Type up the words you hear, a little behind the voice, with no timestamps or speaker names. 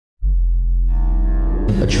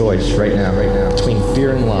a choice right now, between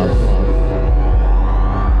fear and love.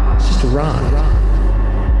 It's just a rock.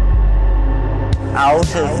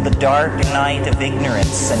 Out of the dark night of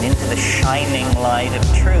ignorance and into the shining light of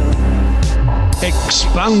truth.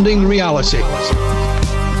 Expanding reality.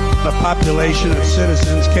 A population of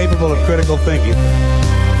citizens capable of critical thinking.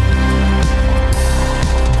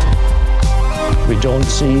 We don't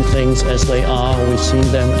see things as they are, we see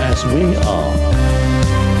them as we are.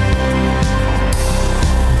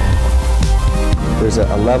 There's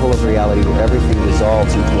a level of reality where everything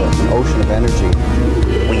dissolves into an ocean of energy.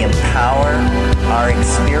 We empower our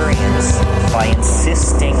experience by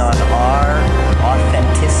insisting on our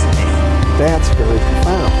authenticity. That's very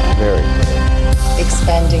profound. Very.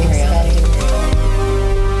 Expanding reality.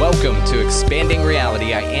 Welcome to Expanding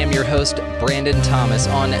Reality. I am your host, Brandon Thomas.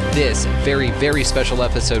 On this very, very special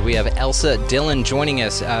episode, we have Elsa Dillon joining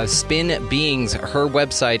us. Spin Beings, her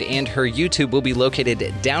website, and her YouTube will be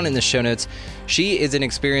located down in the show notes. She is an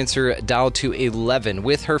experiencer dialed to 11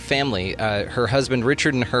 with her family. Her husband,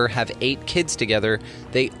 Richard, and her have 8 kids together.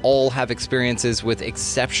 They all have experiences with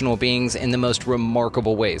exceptional beings in the most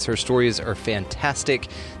remarkable ways. Her stories are fantastic,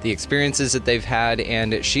 the experiences that they've had,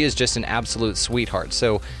 and she is just an absolute sweetheart.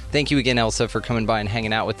 So thank you again, Elsa, for coming by and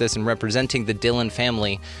hanging out with us and representing the Dillon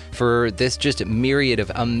family for this just myriad of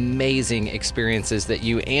amazing experiences that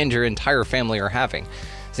you and your entire family are having.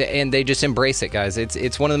 And they just embrace it, guys.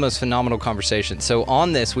 It's one of the most phenomenal conversations. So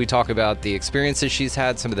on this, we talk about the experiences she's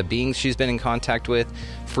had, some of the beings she's been in contact with,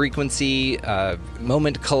 frequency,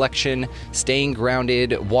 moment collection, staying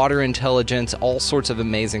grounded, water intelligence, all sorts of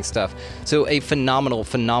amazing stuff. So a phenomenal,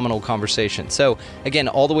 phenomenal conversation. So again,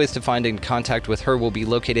 all the ways to find in contact with her will be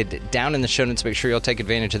located down in the show notes. Make sure you'll take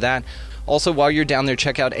advantage of that. Also, while you're down there,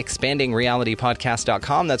 check out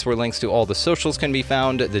expandingrealitypodcast.com. That's where links to all the socials can be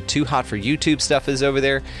found. The Too Hot for YouTube stuff is over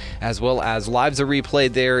there, as well as lives are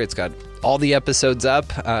replayed there. It's got all the episodes up,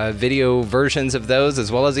 video versions of those,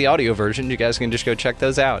 as well as the audio version. You guys can just go check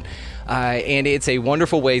those out. And it's a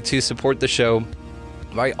wonderful way to support the show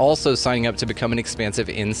by also signing up to become an Expansive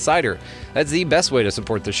Insider. That's the best way to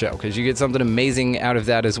support the show, because you get something amazing out of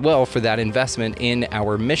that as well for that investment in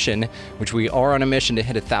our mission, which we are on a mission to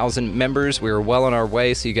hit 1,000 members. We are well on our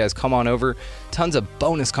way, so you guys come on over. Tons of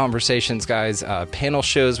bonus conversations, guys. Panel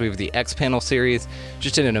shows. We have the X panel series.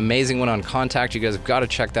 Just did an amazing one on contact. You guys have got to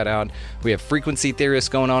check that out. We have frequency theorists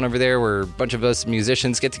going on over there, where a bunch of us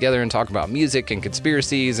musicians get together and talk about music and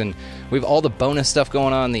conspiracies, and we have all the bonus stuff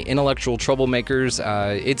going on, the intellectual troublemakers.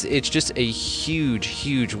 It's just a huge,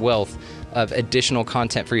 huge wealth of additional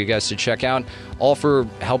content for you guys to check out, all for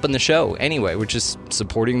helping the show anyway, which is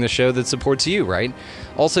supporting the show that supports you, right?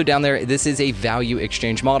 Also down there, this is a value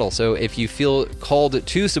exchange model. So if you feel called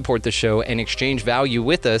to support the show and exchange value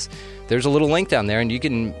with us, there's a little link down there, and you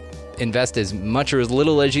can invest as much or as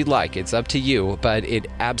little as you'd like. It's up to you, but it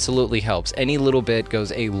absolutely helps. Any little bit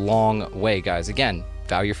goes a long way, guys. Again,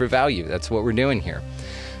 value for value. That's what we're doing here.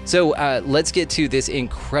 So let's get to this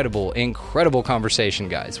incredible, incredible conversation,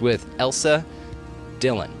 guys, with Elsa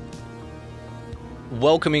Dillon.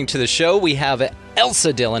 Welcoming to the show, we have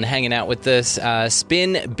Elsa Dillon hanging out with us.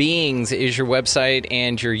 Spin Beings is your website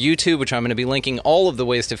and your YouTube, which I'm going to be linking all of the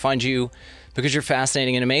ways to find you, because you're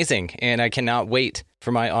fascinating and amazing, and I cannot wait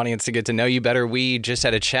for my audience to get to know you better. We just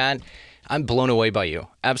had a chat. I'm blown away by you.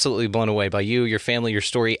 Absolutely blown away by you, your family, your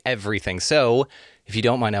story, everything. So if you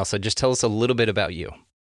don't mind, Elsa, just tell us a little bit about you.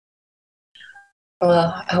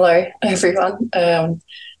 Well, hello, everyone.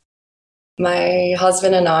 My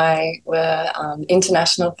husband and I were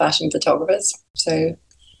international fashion photographers. So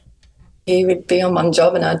he would be on one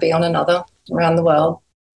job and I'd be on another around the world.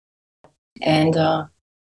 And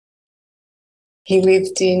he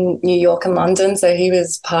lived in New York and London, so he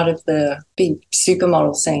was part of the big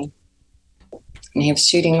supermodel scene. And he was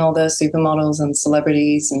shooting all the supermodels and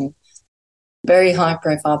celebrities and very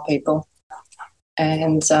high-profile people.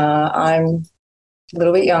 And I'm a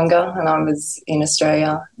little bit younger, and I was in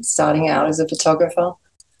Australia starting out as a photographer.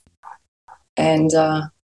 And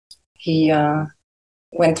he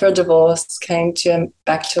went through a divorce, came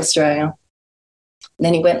back to Australia. And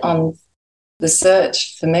then he went on the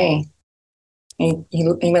search for me. He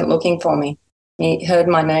went looking for me. He heard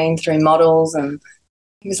my name through models, and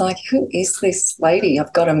he was like, "Who is this lady?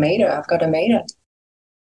 I've got to meet her. I've got to meet her."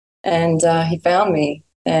 And he found me,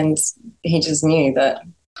 and he just knew that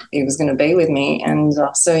he was going to be with me, and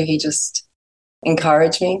so he just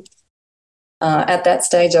encouraged me. At that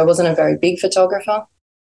stage, I wasn't a very big photographer,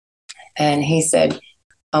 and he said,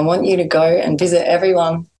 "I want you to go and visit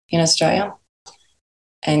everyone in Australia,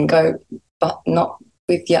 and go, but not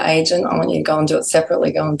with your agent. I want you to go and do it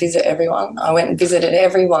separately. Go and visit everyone." I went and visited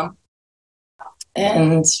everyone,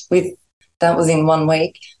 And with that was in 1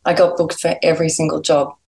 week. I got booked for every single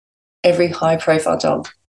job, every high-profile job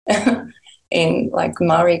in like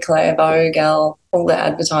Marie Claire, Vogue, all the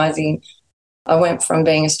advertising. I went from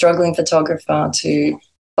being a struggling photographer to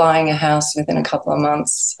buying a house within a couple of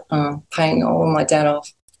months, paying all my debt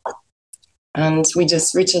off. And we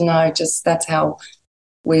just, Richard and I, just that's how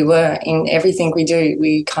we were in everything we do.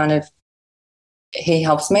 We kind of, he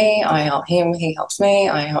helps me, I help him, he helps me,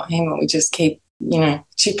 I help him, and we just keep,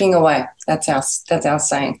 chipping away. That's our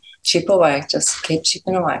saying. Chip away, just keep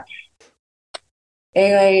chipping away.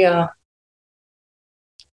 Anyway,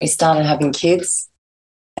 we started having kids,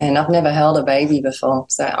 and I've never held a baby before,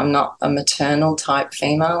 so I'm not a maternal type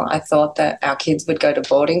female. I thought that our kids would go to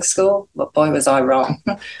boarding school, but boy, was I wrong.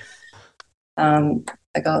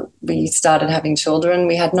 We started having children.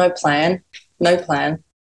 We had no plan. We had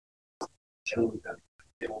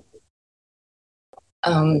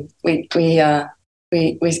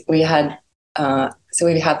so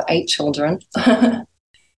we have 8 children.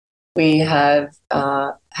 We have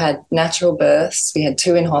had natural births. We had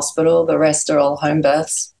 2 in hospital. The rest are all home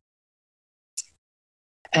births.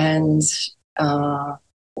 And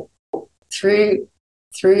through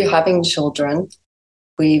having children,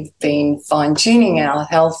 we've been fine-tuning our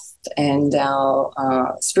health and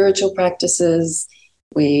our spiritual practices.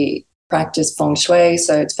 We practice feng shui,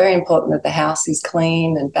 so it's very important that the house is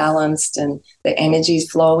clean and balanced and the energy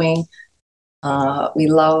is flowing. We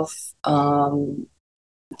love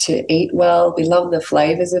to eat well. We love the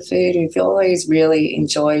flavors of food. We've always really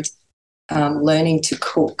enjoyed learning to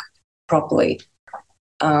cook properly,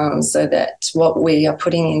 so that what we are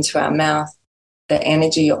putting into our mouth, the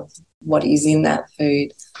energy of what is in that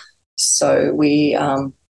food. So we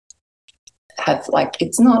have,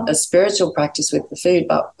 it's not a spiritual practice with the food,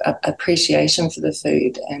 but appreciation for the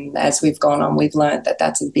food. And as we've gone on, we've learned that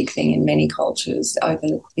that's a big thing in many cultures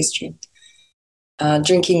over history.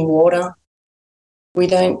 Drinking water. We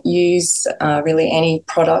don't use really any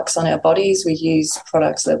products on our bodies. We use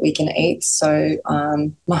products that we can eat. So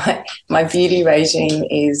my beauty regime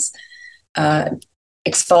is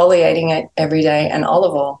exfoliating it every day and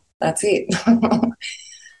olive oil. That's it.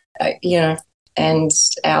 And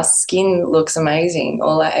our skin looks amazing.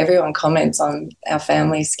 Everyone comments on our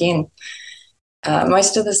family skin.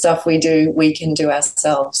 Most of the stuff we do, we can do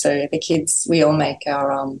ourselves. So the kids, we all make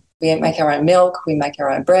our own milk. We make our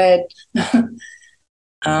own bread.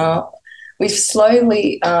 We've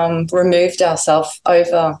slowly removed ourselves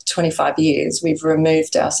over 25 years. We've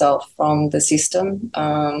removed ourselves from the system,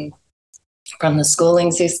 from the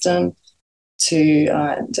schooling system to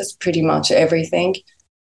just pretty much everything.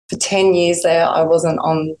 For 10 years there, I wasn't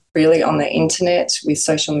really on the internet with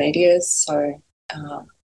social media, so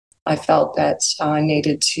I felt that I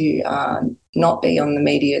needed to not be on the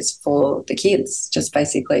medias for the kids, just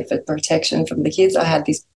basically for protection from the kids. I had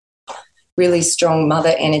this really strong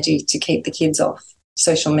mother energy to keep the kids off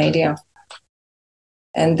social media.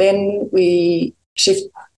 And then we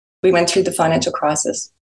went through the financial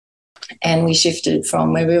crisis, and we shifted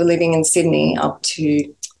from where we were living in Sydney up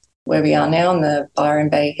to where we are now in the Byron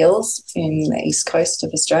Bay Hills in the east coast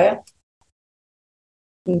of Australia.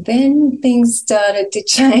 And then things started to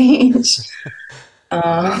change.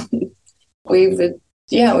 We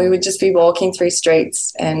would just be walking through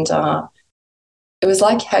streets, and it was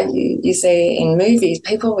like how you see in movies,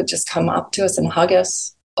 people would just come up to us and hug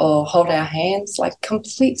us or hold our hands, like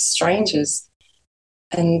complete strangers.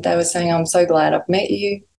 And they were saying, "I'm so glad I've met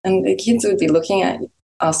you." And the kids would be looking at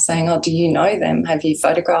us saying, "Oh, do you know them? Have you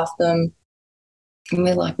photographed them?" And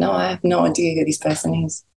we're like, "No, I have no idea who this person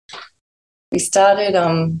is." We started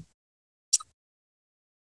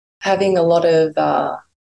having a lot of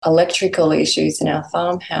electrical issues in our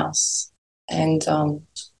farmhouse, and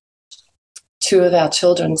 2 of our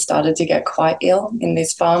children started to get quite ill in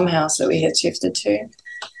this farmhouse that we had shifted to,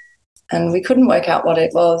 and we couldn't work out what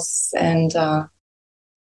it was, and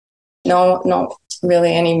not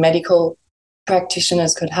really any medical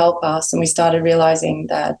practitioners could help us, and we started realising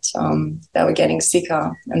that they were getting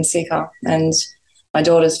sicker and sicker, and my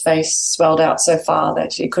daughter's face swelled out so far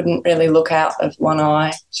that she couldn't really look out of one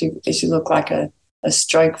eye. She looked like a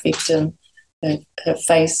stroke victim. Her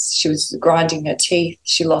face, she was grinding her teeth.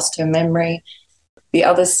 She lost her memory. The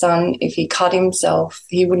other son, if he cut himself,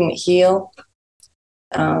 he wouldn't heal,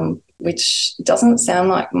 which doesn't sound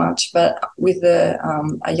like much, but with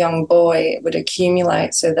a young boy, it would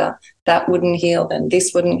accumulate so that wouldn't heal, then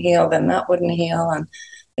this wouldn't heal, then that wouldn't heal, and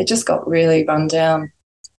it just got really run down.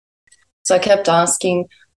 So I kept asking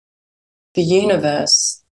the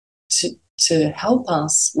universe to help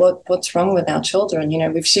us. What's wrong with our children?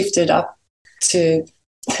 We've shifted up to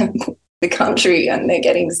the country and they're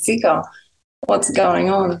getting sicker. What's going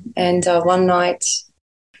on? And one night,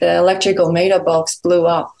 the electrical meter box blew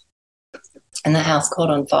up and the house caught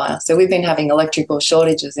on fire. So we've been having electrical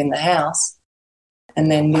shortages in the house.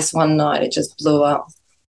 And then this one night, it just blew up.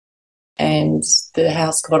 And the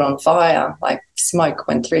house caught on fire, like smoke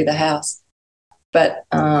went through the house. But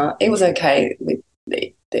it was okay.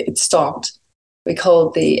 It stopped. We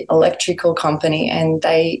called the electrical company and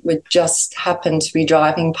they would just happen to be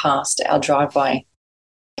driving past our driveway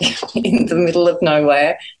in the middle of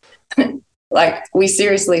nowhere. Like we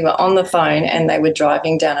seriously were on the phone and they were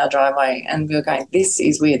driving down our driveway and we were going, this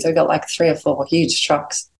is weird. So we got like 3 or 4 huge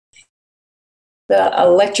trucks. The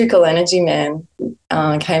electrical energy man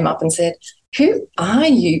came up and said, who are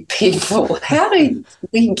you people? How did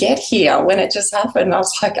we get here when it just happened? I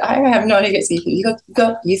was like, I have no idea. So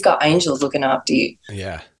you've got angels looking after you.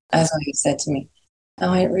 Yeah. That's what he said to me. I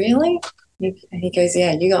went, really? He goes,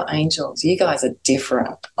 yeah, you got angels. You guys are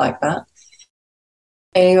different like that.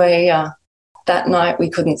 Anyway, that night we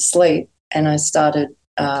couldn't sleep and I started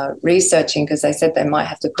researching because they said they might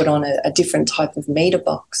have to put on a different type of meter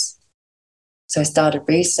box. So I started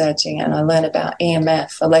researching and I learned about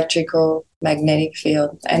EMF, electrical magnetic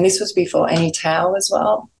field, and this was before any Tao as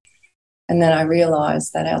well. And then I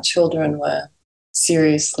realised that our children were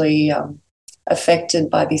seriously affected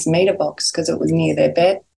by this meter box because it was near their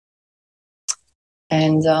bed.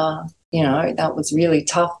 And, that was really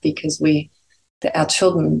tough because our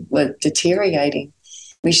children were deteriorating.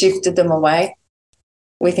 We shifted them away.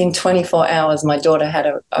 Within 24 hours, my daughter had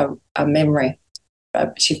a memory.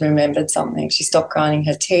 She remembered something. She stopped grinding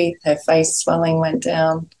her teeth. Her face swelling went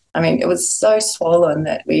down. I mean, it was so swollen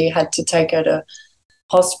that we had to take her to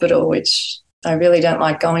hospital, which I really don't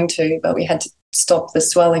like going to, but we had to stop the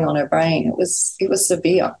swelling on her brain. It was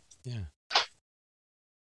severe. Yeah.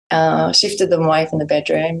 Shifted them away from the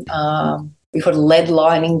bedroom. We put a lead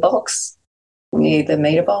lining box near the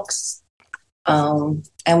meter box. And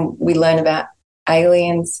we learned about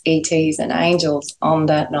aliens, ETs and angels on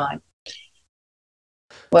that night.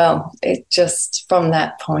 Well, it just from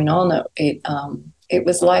that point on, it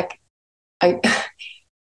was like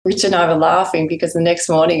Rich and I were laughing because the next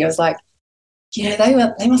morning it was like, they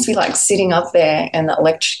must be like sitting up there and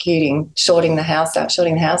electrocuting, shorting the house out.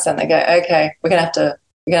 And they go, okay, we're gonna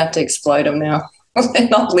have to explode them now. They're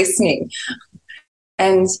not listening,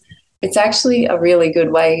 and it's actually a really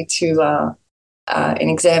good way to an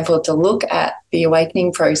example to look at the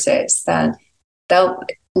awakening process. That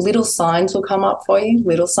little signs will come up for you,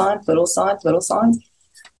 little signs.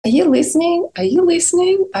 Are you listening?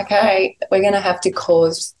 Okay, we're going to have to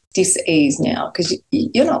cause dis-ease now because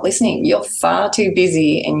you're not listening. You're far too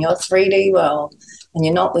busy in your 3D world and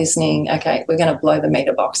you're not listening. Okay, we're going to blow the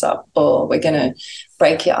meter box up or we're going to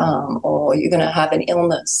break your arm or you're going to have an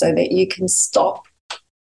illness so that you can stop,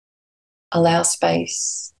 allow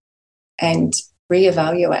space and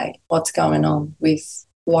reevaluate what's going on with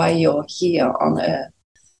why you're here on Earth.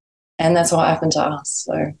 And that's what happened to us.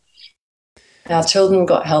 So our children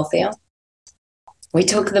got healthier. We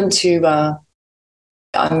took them to,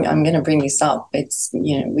 I'm going to bring this up.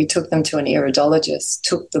 We took them to an iridologist,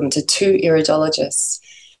 took them to 2 iridologists,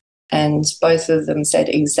 and both of them said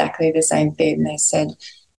exactly the same thing. They said,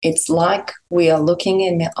 it's like we are looking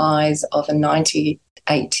in the eyes of a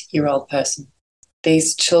 98-year-old person.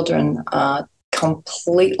 These children are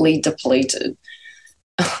completely depleted.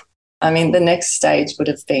 I mean, the next stage would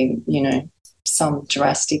have been, some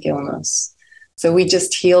drastic illness. So we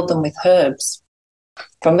just healed them with herbs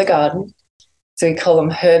from the garden. So we call them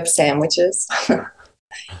herb sandwiches.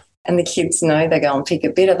 And the kids know they go and pick a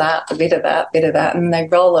bit of that, a bit of that, a bit of that, and they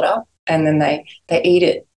roll it up and then they eat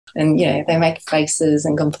it. And, they make faces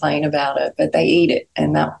and complain about it, but they eat it.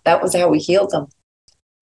 And that was how we healed them.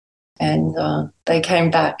 And they came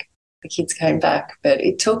back. The kids came back, but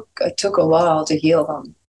it took a while to heal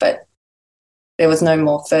them. But there was no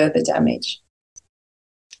more further damage.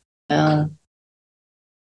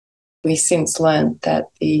 We since learned that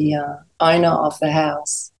the owner of the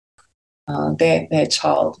house, their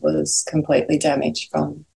child was completely damaged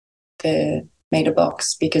from the meter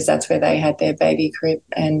box because that's where they had their baby crib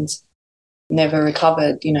and never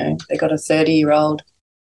recovered. They got a 30-year-old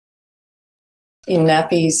in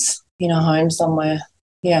nappies in a home somewhere.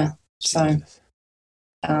 Yeah, so...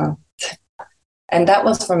 and that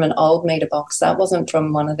was from an old meter box. That wasn't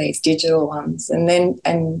from one of these digital ones.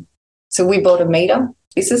 And so we bought a meter.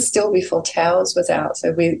 This is still before Towers was out.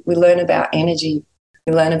 So we learn about energy.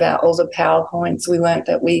 We learn about all the power points. We learned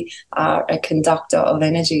that we are a conductor of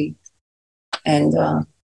energy. And,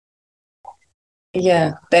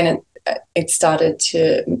 then it started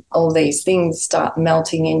to, all these things start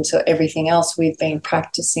melting into everything else we've been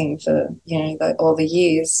practicing for, all the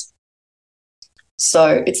years.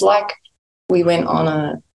 So it's like we went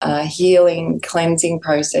on a healing, cleansing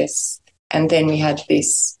process, and then we had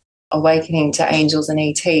this awakening to angels and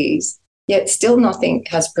ETs, yet still nothing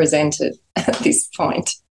has presented at this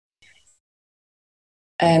point.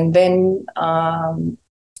 And then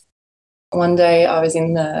one day I was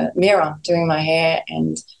in the mirror doing my hair,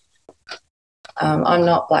 and I'm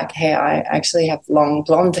not black hair. I actually have long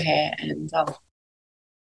blonde hair, and I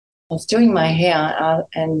was doing my hair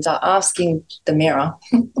and asking the mirror,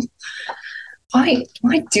 why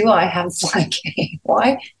do I have black hair?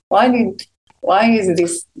 Why is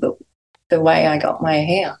this the way I got my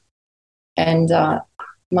hair? And I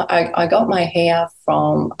got my hair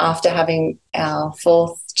from after having our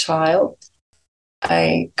fourth child.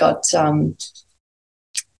 I got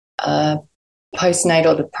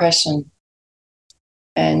postnatal depression,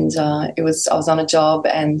 and I was on a job,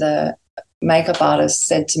 and the makeup artist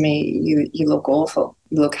said to me, "You look awful.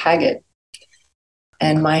 You look haggard."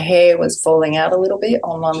 And my hair was falling out a little bit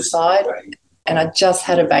on one side, and I just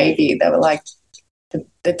had a baby. They were like,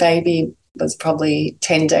 the baby was probably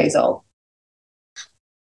 10 days old.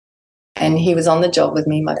 And he was on the job with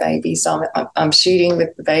me, my baby. So I'm shooting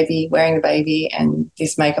with the baby, wearing the baby, and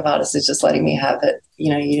this makeup artist is just letting me have it.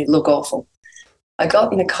 You look awful. I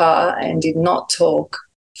got in the car and did not talk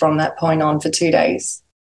from that point on for 2 days.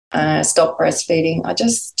 Stopped breastfeeding. I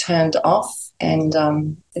just turned off, and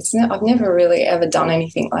I've never really ever done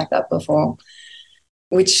anything like that before,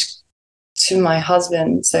 which to my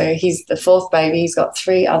husband, so he's the fourth baby. He's got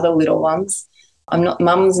 3 other little ones.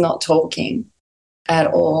 Mum's not talking at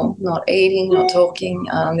all, not eating, not talking.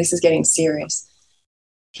 This is getting serious.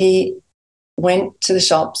 He went to the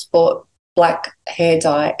shops, bought black hair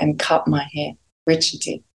dye and cut my hair. Richard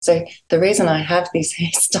did. So the reason I have this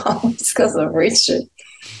hairstyle is because of Richard.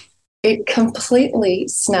 It completely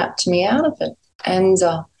snapped me out of it. And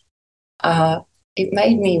it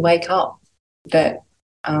made me wake up that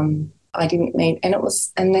I didn't need,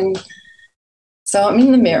 so I'm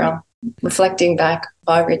in the mirror reflecting back,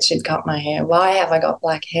 why Richard cut my hair, why have I got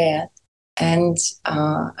black hair? And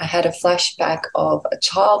I had a flashback of a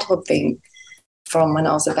childhood thing from when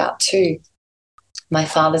I was about 2. My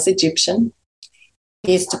father's Egyptian.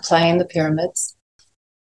 He used to play in the pyramids.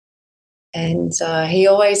 And he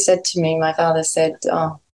always said to me, my father said,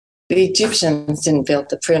 the Egyptians didn't build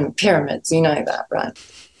the pyramids, you know that, right?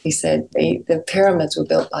 He said the pyramids were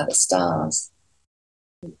built by the stars.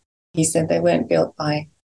 He said they weren't built by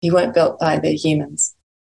the humans.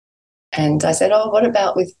 And I said, what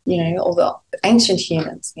about with, all the ancient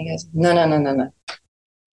humans? And he goes, no.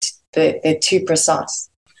 They're too precise.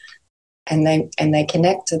 And they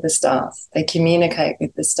connect to the stars. They communicate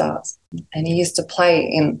with the stars. And he used to play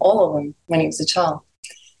in all of them when he was a child.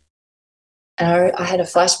 And I had a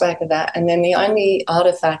flashback of that. And then the only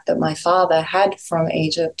artifact that my father had from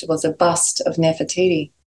Egypt was a bust of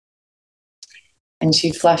Nefertiti. And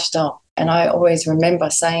she flashed up. And I always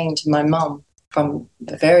remember saying to my mum from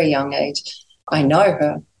a very young age, I know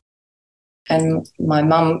her. And my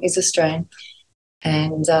mum is Australian.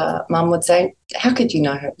 And mum would say, how could you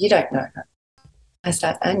know her? You don't know her. I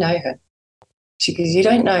said, I know her. She goes, you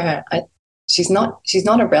don't know her. She's not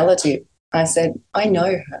a relative. I said, I know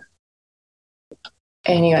her.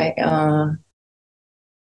 Anyway,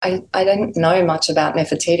 I didn't know much about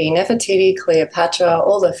Nefertiti, Cleopatra,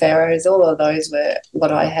 all the pharaohs, all of those were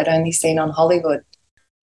what I had only seen on Hollywood.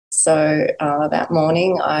 So that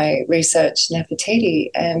morning I researched Nefertiti,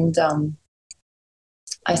 and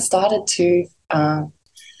I started to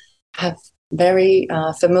have very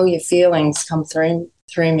familiar feelings come through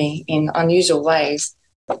me in unusual ways.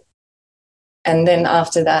 And then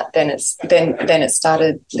after that, then it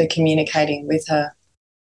started the communicating with her.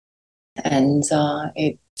 And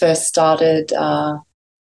it first started,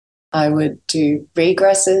 I would do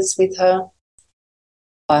regresses with her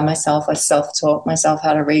by myself. I self-taught myself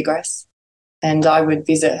how to regress. And I would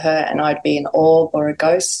visit her, and I'd be an orb or a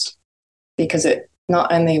ghost, because it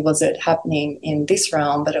not only was it happening in this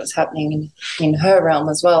realm, but it was happening in her realm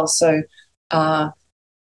as well. So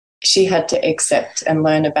she had to accept and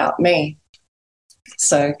learn about me.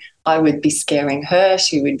 So I would be scaring her,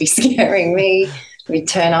 she would be scaring me. We'd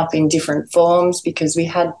turn up in different forms because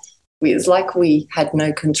it was like we had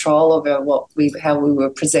no control over how we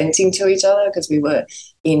were presenting to each other, because we were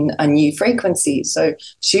in a new frequency. So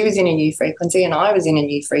she was in a new frequency and I was in a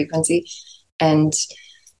new frequency, and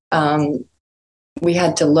we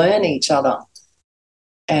had to learn each other.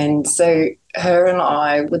 And so her and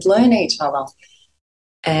I would learn each other.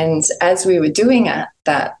 And as we were doing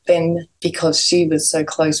that, then because she was so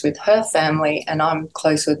close with her family and I'm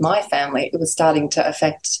close with my family, it was starting to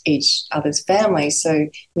affect each other's family. So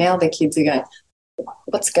now the kids are going,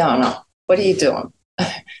 what's going on? What are you doing?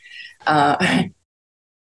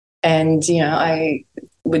 And, you know,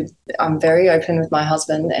 I'm very open with my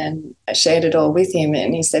husband and I shared it all with him.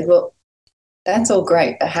 And he said, well, that's all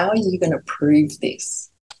great, but how are you going to prove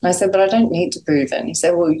this? And I said, but I don't need to prove it. And he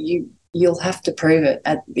said, well, you'll have to prove it.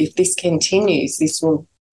 If this continues, this will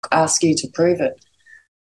ask you to prove it.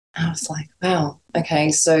 I was like, wow,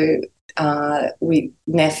 okay. So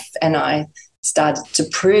Neff and I started to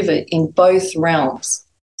prove it in both realms.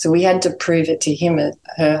 So we had to prove it to him,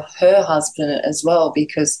 her husband as well,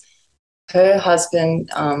 because her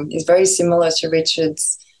husband is very similar to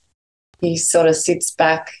Richard's. He sort of sits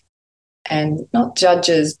back and not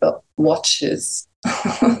judges, but watches.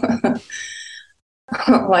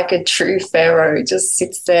 Like a true pharaoh, just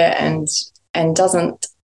sits there and doesn't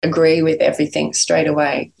agree with everything straight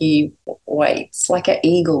away. He waits like an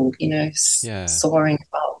eagle, you know, soaring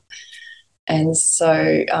up. And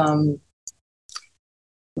so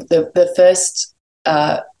the first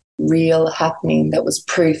real happening that was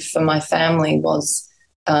proof for my family was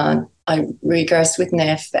I regressed with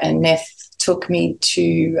Neff, and Neff took me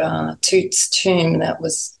to Toot's tomb that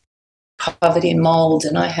was covered in mold,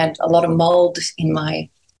 and I had a lot of mold in my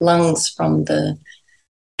lungs from the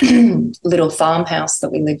little farmhouse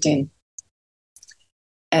that we lived in.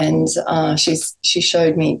 And she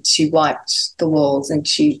showed me, she wiped the walls, and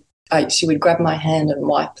she would grab my hand and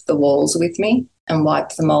wipe the walls with me and wipe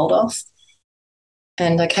the mold off.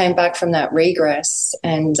 And I came back from that regress,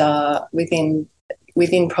 and within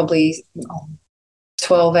probably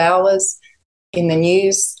 12 hours in the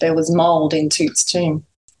news, there was mold in Toot's tomb.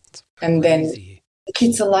 And then the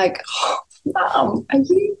kids are like, oh, Mum, are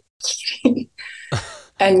you kidding?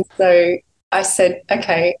 And so I said,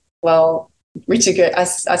 okay, well, Richard, I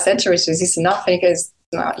said to Richard, is this enough? And he goes,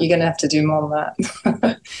 no, you're going to have to do more than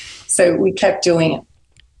that. So we kept doing it.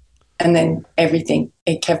 And then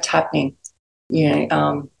it kept happening. You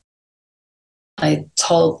know, I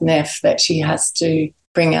told Neff that she has to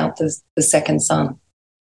bring out the second son.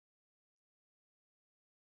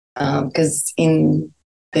 Because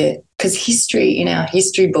history, in our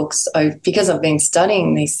history books, because I've been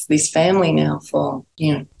studying this family now for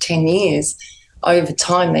 10 years, over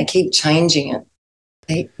time they keep changing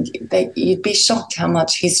it. You'd be shocked how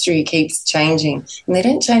much history keeps changing, and they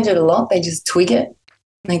don't change it a lot. They just twig it,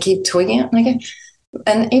 and they keep twigging it. And I go,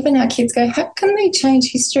 and even our kids go, how can they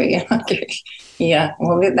change history? And I go, yeah,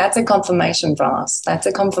 well, that's a confirmation for us. That's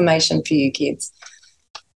a confirmation for you kids.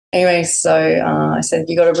 Anyway, so I said,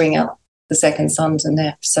 you got to bring out the second son to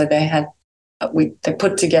Neff. So they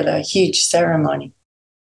put together a huge ceremony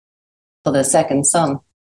for the second son,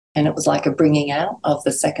 and it was like a bringing out of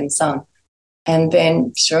the second son. And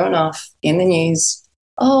then, sure enough, in the news,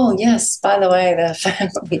 oh yes, by the way, the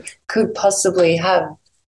family could possibly have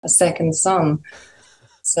a second son.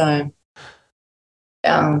 So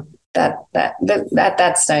at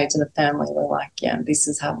that stage of the family, we're like, yeah, this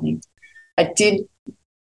is happening. I did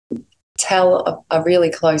tell a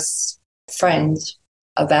really close friend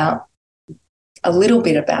about a little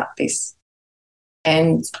bit about this,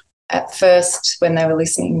 and at first when they were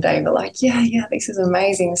listening they were like, yeah, this is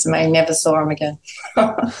amazing, never saw him again.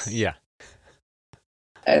 Yeah.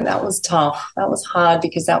 And that was tough. That was hard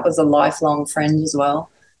because that was a lifelong friend as well.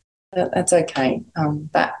 That's okay.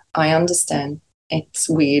 That I understand. It's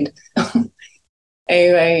weird.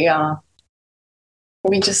 Anyway, I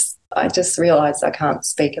just realized I can't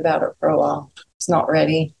speak about it for a while. It's not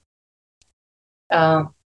ready.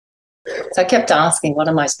 So I kept asking, what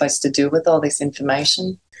am I supposed to do with all this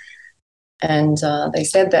information? And they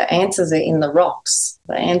said the answers are in the rocks.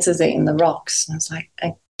 The answers are in the rocks. And I was like,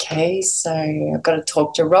 okay, so I've got to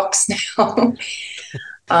talk to rocks now.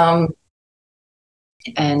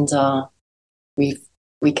 And we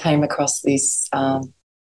came across this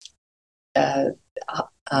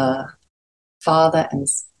father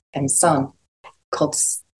and son called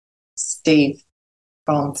Steve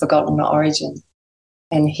from Forgotten Origin.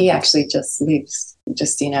 And he actually just lives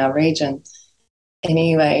just in our region.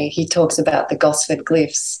 Anyway, he talks about the Gosford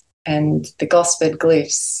Glyphs, and the Gosford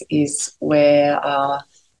Glyphs is where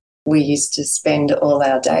we used to spend all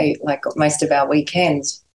our day, like most of our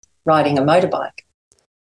weekends, riding a motorbike.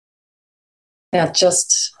 Now,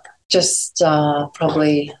 just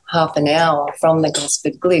probably half an hour from the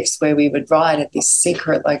Gosford Glyphs, where we would ride at this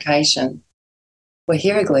secret location, were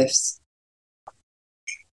hieroglyphs.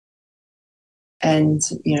 And,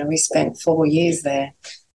 we spent 4 years there.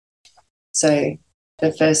 So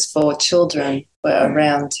the first 4 children were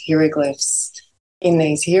around hieroglyphs. In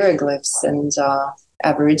these hieroglyphs and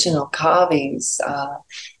Aboriginal carvings,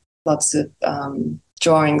 lots of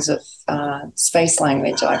drawings of space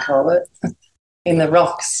language, I call it, in the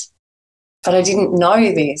rocks. But I didn't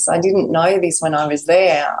know this. I didn't know this when I was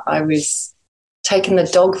there. I was taking the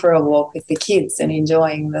dog for a walk with the kids and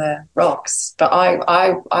enjoying the rocks. But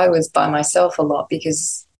I was by myself a lot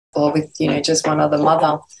or with, just one other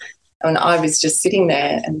mother. And I was just sitting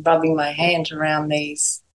there and rubbing my hand around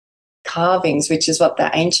these carvings, which is what the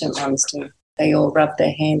ancient ones do. They all rub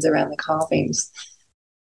their hands around the carvings.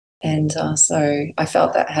 And so I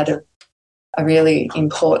felt that had a really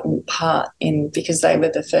important part because they were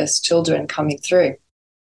the first children coming through.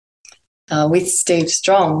 With Steve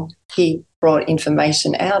Strong, he brought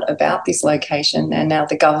information out about this location, and now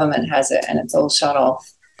the government has it and it's all shut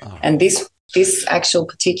off. Oh. And this actual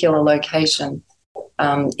particular location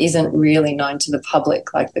isn't really known to the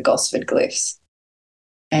public like the Gosford glyphs.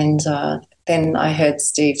 And then I heard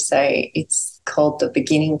Steve say it's called the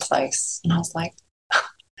beginning place. And I was like,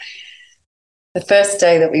 the first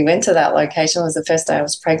day that we went to that location was the first day I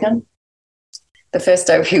was pregnant. The first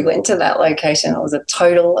day we went to that location, it was a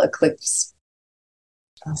total eclipse.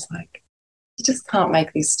 I was like, you just can't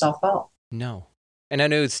make this stuff up. No. And I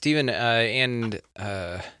know Stephen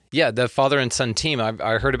the father and son team,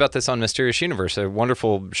 I heard about this on Mysterious Universe, a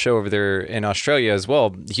wonderful show over there in Australia as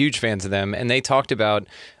well. Huge fans of them. And they talked about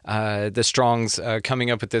the Strongs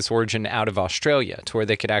coming up with this origin out of Australia to where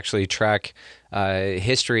they could actually track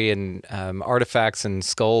history and artifacts and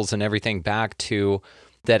skulls and everything back to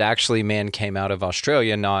that actually man came out of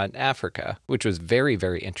Australia, not Africa, which was very,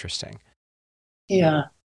 very interesting. Yeah.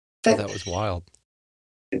 That was wild.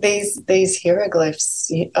 These hieroglyphs,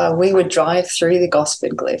 we would drive through the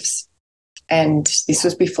Gosford glyphs, and this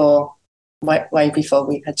was way before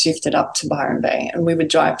we had shifted up to Byron Bay, and we would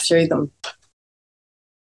drive through them.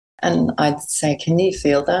 And I'd say, can you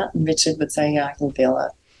feel that? And Richard would say, yeah, I can feel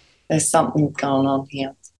it. There's something going on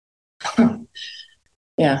here.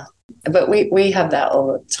 Yeah. But we have that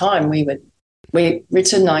all the time.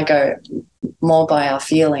 Richard and I go more by our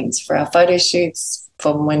feelings for our photo shoots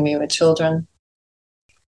from when we were children.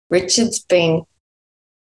 Richard's been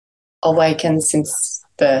awakened since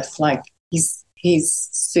birth. Like he's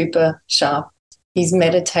super sharp. He's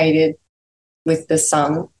meditated with the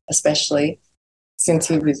sun, especially since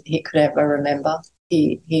he could ever remember.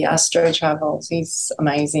 He astro travels. He's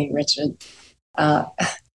amazing, Richard.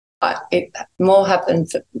 It more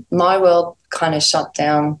happened. My world kind of shut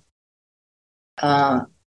down and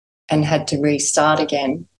had to restart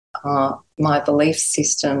again. My belief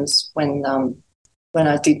systems when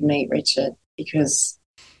I did meet Richard, because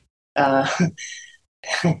the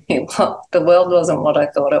world wasn't what I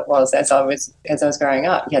thought it was as I was growing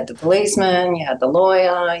up. You had the policeman, you had the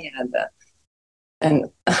lawyer, you had and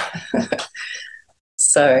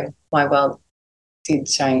so my world did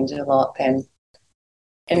change a lot then.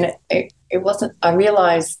 And it wasn't, I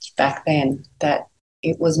realised back then that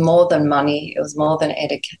it was more than money, it was more than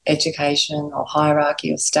education or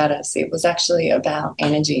hierarchy or status. It was actually about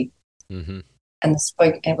energy. Mm-hmm. And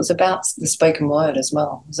it was about the spoken word as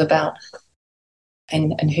well. It was about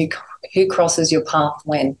and who crosses your path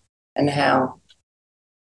when and how.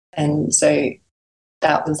 And so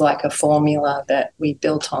that was like a formula that we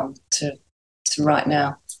built on to right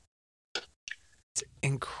now. It's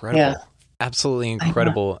incredible. Yeah. Absolutely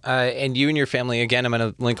incredible. And you and your family, again, I'm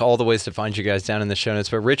going to link all the ways to find you guys down in the show notes,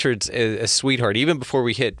 but Richard's a sweetheart. Even before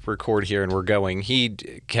we hit record here and we're going, he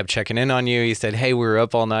kept checking in on you. He said, hey, we were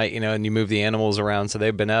up all night, and you moved the animals around, so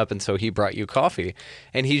they've been up, and so he brought you coffee.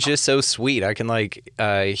 And he's just so sweet. I can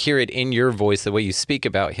hear it in your voice, the way you speak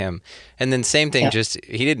about him. And then same thing, just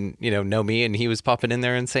he didn't, know me, and he was popping in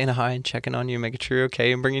there and saying hi and checking on you, making sure you're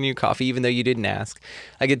okay, and bringing you coffee, even though you didn't ask.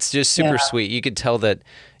 It's just super sweet. You could tell that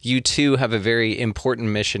you two have a very important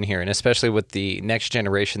mission here, and especially with the next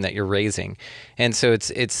generation that you're raising. And so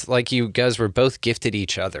it's like you guys were both gifted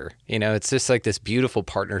each other. It's just like this beautiful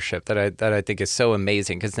partnership that I think is so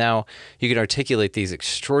amazing, because now you can articulate these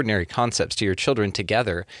extraordinary concepts to your children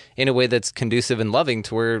together in a way that's conducive and loving,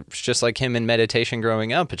 to where it's just like him in meditation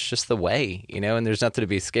growing up. It's just the way, and there's nothing to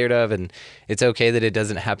be scared of, and it's okay that it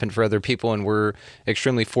doesn't happen for other people. And we're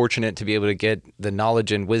extremely fortunate to be able to get the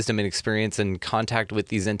knowledge and wisdom and experience and contact with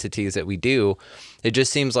these entities that we do. It just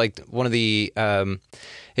seems like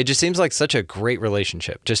it just seems like such a great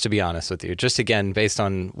relationship, just to be honest with you, just again, based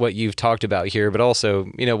on what you've talked about here, but also,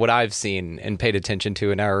 what I've seen and paid attention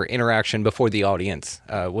to in our interaction before the audience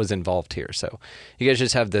was involved here. So you guys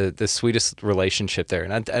just have the sweetest relationship there.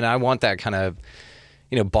 And I want that kind of,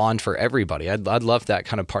 bond for everybody. I'd love that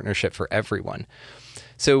kind of partnership for everyone.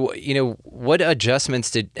 So, what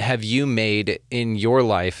adjustments have you made in your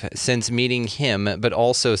life since meeting him, but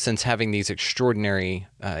also since having these extraordinary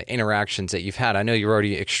interactions that you've had? I know you're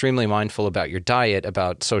already extremely mindful about your diet,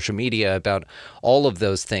 about social media, about all of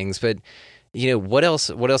those things, but what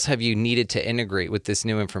else have you needed to integrate with this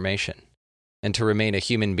new information and to remain a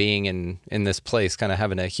human being in this place, kind of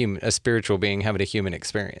having a spiritual being, having a human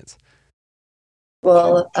experience?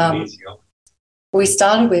 Well, we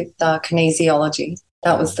started with kinesiology.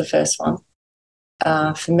 That was the first one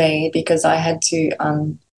for me, because I had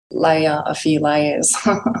to layer a few layers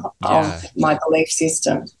of my belief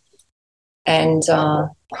system. And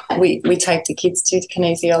we take the kids to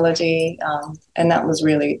kinesiology, and that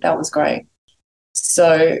was great.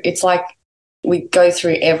 So it's like we go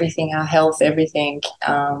through everything, our health, everything,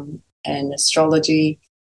 and astrology.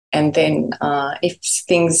 And then if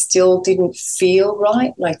things still didn't feel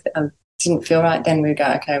right, then we go,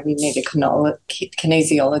 okay, we need a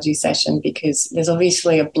kinesiology session, because there's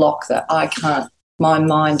obviously a block that I can't, my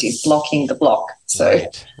mind is blocking the block. So,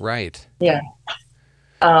 right. Yeah.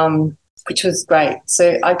 Which was great.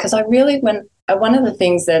 So, because I really one of the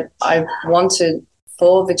things that I wanted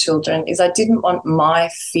for the children is I didn't want my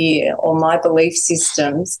fear or my belief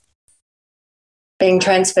systems being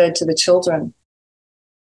transferred to the children.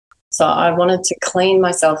 So I wanted to clean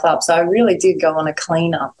myself up. So I really did go on a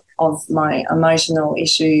clean up of my emotional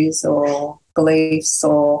issues or beliefs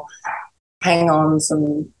or hang-ons,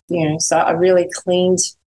 and so I really cleaned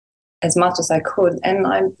as much as I could, and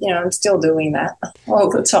I'm still doing that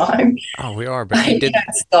all the time. Oh, we are, but you did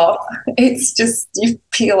can't stop. It's just you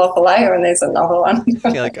peel off a layer and there's another one.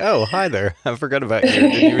 You're like, oh, hi there, I forgot about you.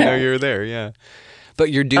 Didn't even know you were there. Yeah.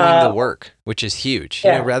 But you're doing the work, which is huge.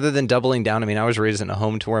 Yeah. Rather than doubling down. I mean, I was raised in a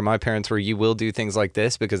home to where my parents were, you will do things like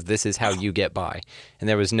this because this is how you get by. And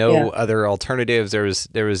there was no other alternatives. There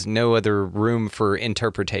was no other room for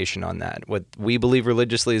interpretation on that. What we believe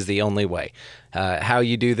religiously is the only way. How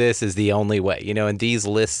you do this is the only way, and these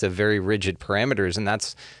lists of very rigid parameters. And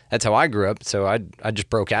that's how I grew up. So I just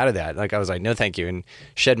broke out of that. Like I was like, no, thank you, and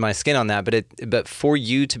shed my skin on that. But for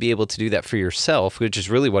you to be able to do that for yourself, which is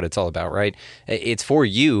really what it's all about, right? It's for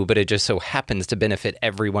you, but it just so happens to benefit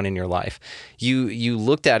everyone in your life. You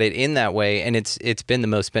looked at it in that way, and it's been the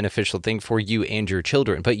most beneficial thing for you and your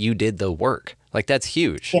children. But you did the work. Like that's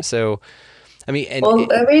huge. Yeah. So, I mean,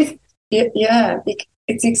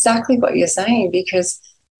 it's exactly what you're saying, because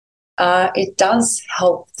it does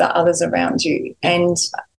help the others around you. And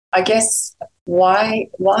I guess why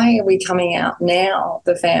are we coming out now,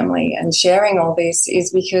 the family, and sharing all this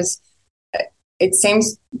is because it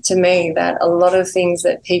seems to me that a lot of things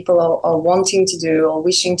that people are wanting to do or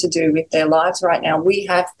wishing to do with their lives right now, we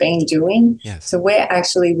have been doing. Yes. So we're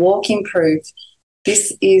actually walking proof.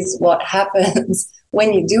 This is what happens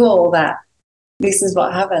when you do all that. This is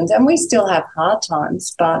what happens. And we still have hard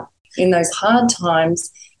times, but in those hard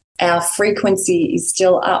times, our frequency is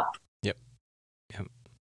still up. Yep.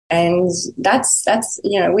 And that's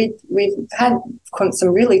we've had some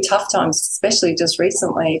really tough times, especially just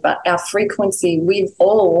recently, but our frequency,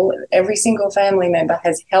 every single family member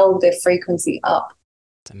has held their frequency up.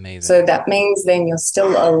 It's amazing. So that means then you're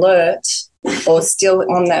still alert or still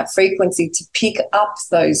on that frequency to pick up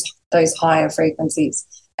those higher frequencies.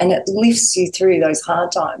 And it lifts you through those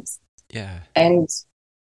hard times. Yeah. And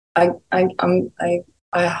I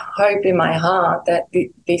hope in my heart that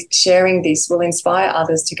sharing this will inspire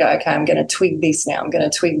others to go, okay, I'm going to twig this now. I'm going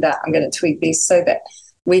to twig that. I'm going to twig this, so that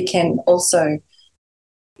we can also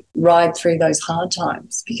ride through those hard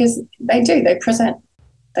times, because they do. They present.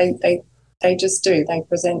 They just do. They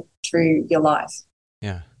present through your life.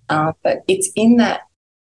 Yeah. But it's in that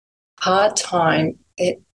hard time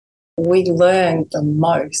that we learn the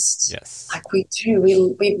most. Yes. Like we do.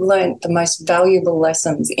 We've learned the most valuable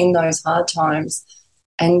lessons in those hard times.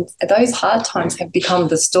 And those hard times have become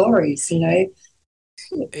the stories,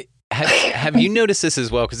 Have you noticed this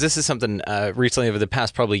as well? Because this is something recently over the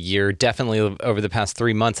past probably year, definitely over the past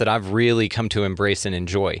 3 months, that I've really come to embrace and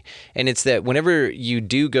enjoy. And it's that whenever you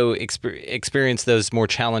do go experience those more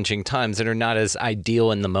challenging times that are not as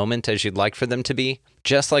ideal in the moment as you'd like for them to be,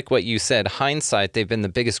 just like what you said, hindsight, they've been the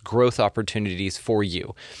biggest growth opportunities for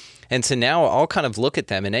you. And so now I'll kind of look at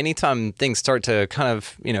them, and anytime things start to kind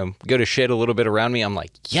of, go to shit a little bit around me, I'm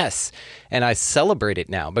like, yes. And I celebrate it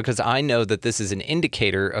now because I know that this is an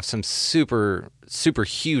indicator of some super, super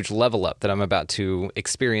huge level up that I'm about to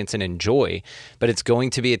experience and enjoy. But it's going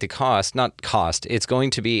to be at the it's going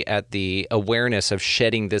to be at the awareness of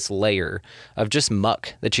shedding this layer of just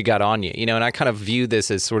muck that you got on you. And I kind of view this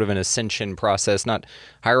as sort of an ascension process, not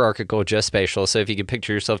hierarchical, just spatial. So if you could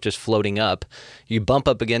picture yourself just floating up, you bump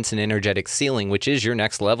up against an energetic ceiling, which is your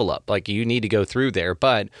next level up. Like, you need to go through there,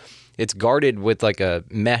 but it's guarded with like a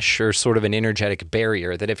mesh or sort of an energetic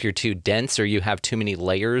barrier that if you're too dense or you have too many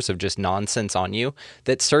layers of just nonsense on you,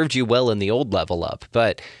 that served you well in the old level up,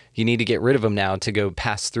 but you need to get rid of them now to go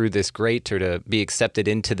pass through this grate or to be accepted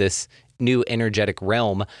into this new energetic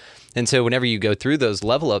realm. And so whenever you go through those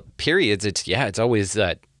level up periods, it's always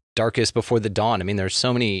that darkest before the dawn. I mean, there's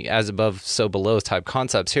so many as above, so below type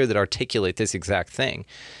concepts here that articulate this exact thing.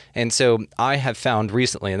 And so I have found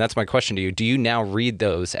recently, and that's my question to you, do you now read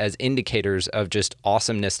those as indicators of just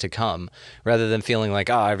awesomeness to come rather than feeling like,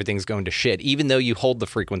 everything's going to shit, even though you hold the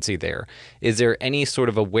frequency there? Is there any sort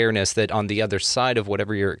of awareness that on the other side of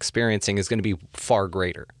whatever you're experiencing is going to be far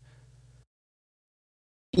greater?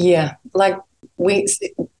 Yeah, like we've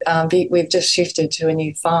just shifted to a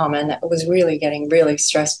new farm, and it was really getting really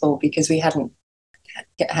stressful because we hadn't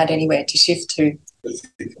had anywhere to shift to.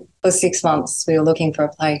 For 6 months, we were looking for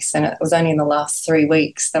a place, and it was only in the last 3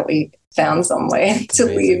 weeks that we found somewhere to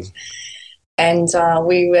live. And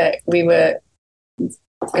we were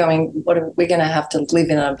going, we're going to have to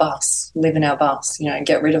live in our bus,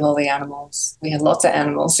 get rid of all the animals. We had lots of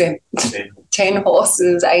animals. We had 10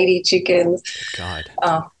 horses, 80 chickens. God.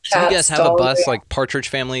 Cats, so you guys have a bus, dogs. like Partridge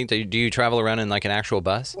Family? Do you travel around in like an actual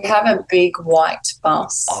bus? We have a big white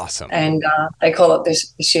bus. Awesome. And they call it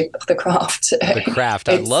the ship of the craft. The craft.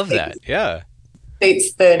 I love that. Yeah.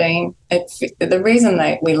 It's 13. The reason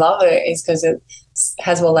we love it is because it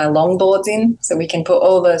has all our longboards in, so we can put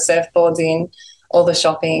all the surfboards in, all the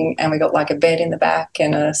shopping, and we got like a bed in the back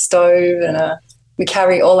and a stove, and we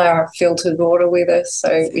carry all our filtered water with us,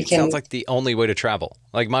 so we can. Sounds like the only way to travel.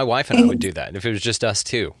 Like my wife and I would do that if it was just us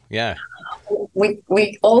two. Yeah.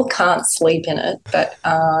 We all can't sleep in it, but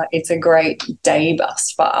it's a great day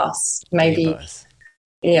bus for us. Maybe.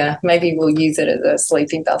 Yeah, maybe we'll use it as a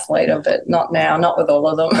sleeping bus later, but not now, not with all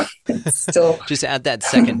of them. It's still just add that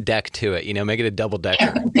second deck to it, make it a double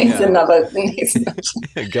decker. It's another.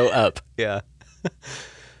 Go up. Yeah.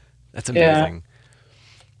 That's amazing.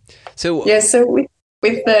 Yeah. So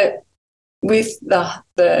with the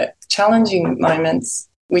challenging moments,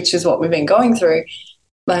 which is what we've been going through,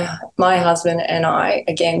 my husband and I,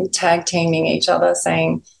 again, tag teaming each other,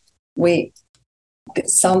 saying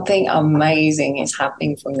something amazing is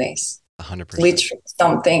happening from this. 100%. Literally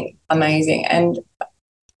something amazing. And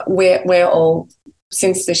we're all,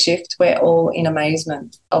 since the shift, we're all in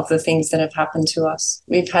amazement of the things that have happened to us.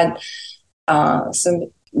 We've had some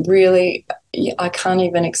really, I can't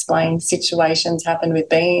even explain, situations happen with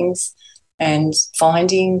beings and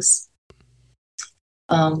findings,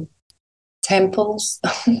 temples,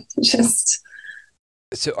 just.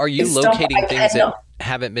 So are you locating things that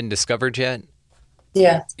haven't been discovered yet?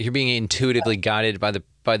 Yeah. You're being intuitively guided by the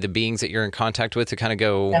beings that you're in contact with to kind of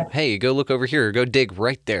go, hey, go look over here, go dig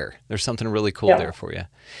right there. There's something really cool there for you.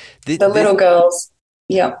 The little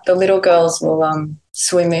girls will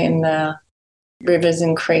swim in the rivers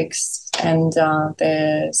and creeks, and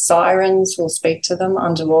their sirens will speak to them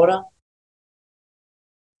underwater.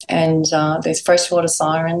 And there's freshwater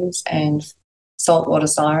sirens and saltwater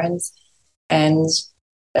sirens, and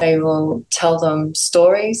they will tell them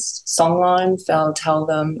stories, songlines, they'll tell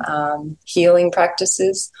them healing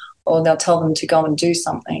practices, or they'll tell them to go and do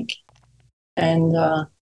something. And the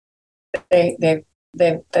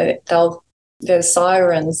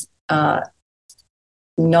sirens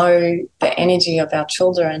know the energy of our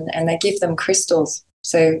children, and they give them crystals.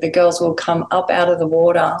 So the girls will come up out of the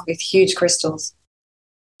water with huge crystals.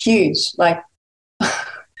 Huge, like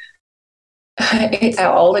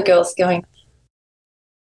our older girls going,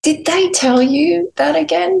 did they tell you that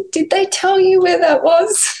again? Did they tell you where that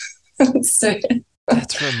was? So,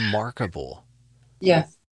 that's remarkable. Yeah.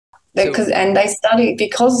 They study,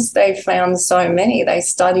 because they found so many, they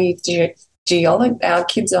study geology. Our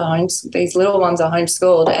kids are these little ones are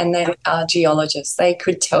homeschooled, and they are geologists. They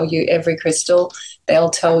could tell you every crystal. They'll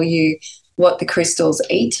tell you what the crystals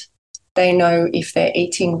eat. They know if they're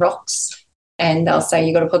eating rocks, and they'll say,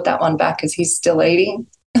 you got to put that one back because he's still eating.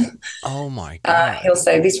 Oh my God. He'll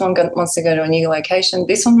say, this one wants to go to a new location.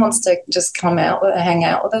 This one wants to just come out, hang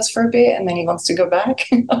out with us for a bit, and then he wants to go back.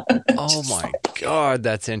 Oh my God,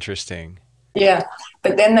 that's interesting. Yeah,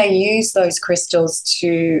 but then they use those crystals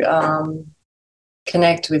to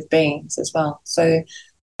connect with beings as well. So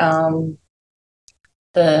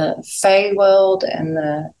the Fey world and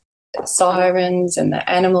the sirens and the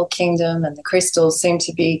animal kingdom and the crystals seem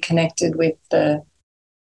to be connected with the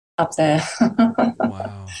up there.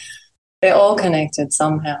 Wow. They're all connected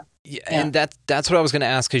somehow. Yeah, and that's what I was going to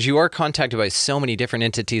ask, because you are contacted by so many different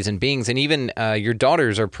entities and beings, and even your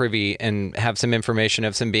daughters are privy and have some information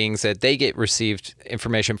of some beings that they get received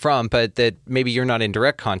information from, but that maybe you're not in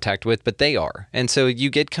direct contact with, but they are. And so you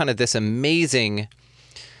get kind of this amazing...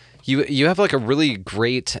 You have like a really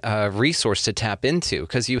great resource to tap into,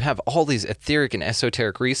 because you have all these etheric and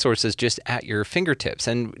esoteric resources just at your fingertips.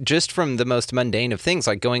 And just from the most mundane of things,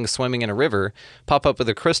 like going swimming in a river, pop up with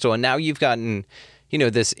a crystal, and now you've gotten,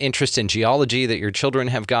 this interest in geology that your children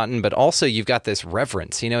have gotten, but also you've got this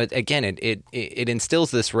reverence. It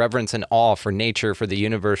instills this reverence and awe for nature, for the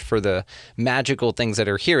universe, for the magical things that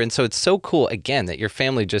are here. And so it's so cool, again, that your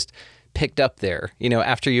family just picked up there.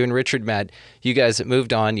 After you and Richard met, you guys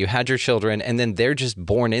moved on, you had your children, and then they're just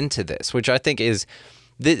born into this, which I think is,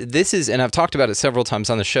 this is, and I've talked about it several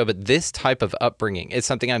times on the show, but this type of upbringing is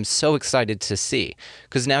something I'm so excited to see,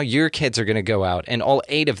 because now your kids are going to go out, and all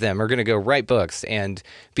 8 of them are going to go write books and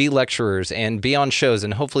be lecturers and be on shows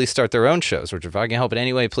and hopefully start their own shows, which if I can help in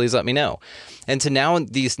any way, please let me know. And to now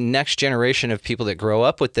these next generation of people that grow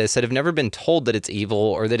up with this, that have never been told that it's evil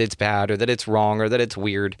or that it's bad or that it's wrong or that it's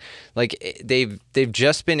weird, like they've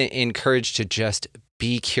just been encouraged to just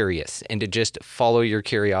be curious and to just follow your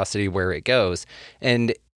curiosity where it goes.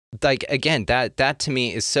 And like, again, that to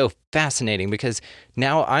me is so fascinating, because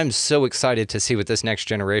now I'm so excited to see what this next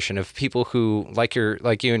generation of people who, like you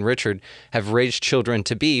and Richard, have raised children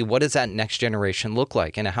to be, what does that next generation look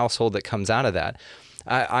like in a household that comes out of that?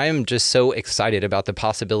 I am just so excited about the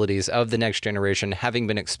possibilities of the next generation having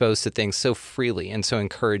been exposed to things so freely and so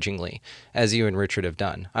encouragingly as you and Richard have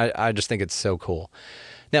done. I just think it's so cool.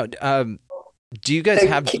 Now, do you guys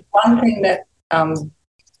have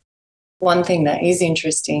one thing that is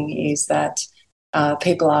interesting is that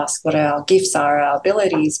people ask what our gifts are, our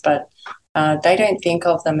abilities, but they don't think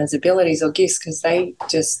of them as abilities or gifts, because they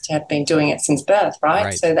just have been doing it since birth,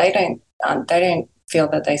 right? So they don't feel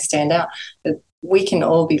that they stand out. But we can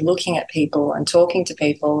all be looking at people and talking to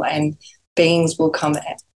people, and beings will come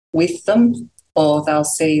with them, or they'll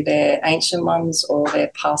see their ancient ones or their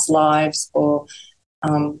past lives, or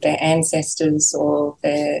their ancestors, or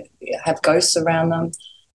they have ghosts around them,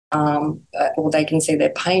 or they can see their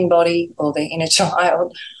pain body or their inner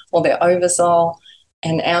child or their oversoul.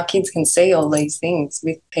 And our kids can see all these things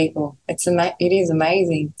with people. It is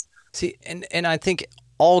amazing. See, and I think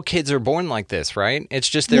all kids are born like this, right? It's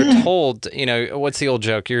just they're told, what's the old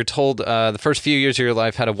joke? You're told the first few years of your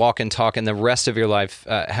life how to walk and talk, and the rest of your life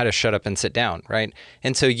how to shut up and sit down, right?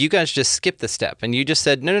 And so you guys just skipped the step, and you just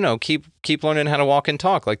said, no, keep learning how to walk and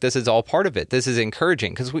talk. Like, this is all part of it. This is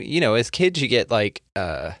encouraging, because we, as kids, you get like,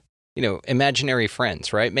 imaginary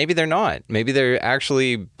friends, right? Maybe they're not. Maybe they're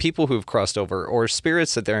actually people who've crossed over, or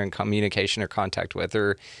spirits that they're in communication or contact with,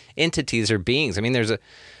 or entities or beings. I mean, there's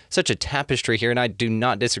such a tapestry here, and I do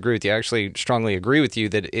not disagree with you. I actually strongly agree with you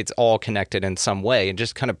that it's all connected in some way and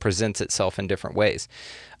just kind of presents itself in different ways.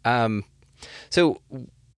 So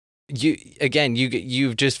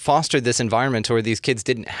you've just fostered this environment where these kids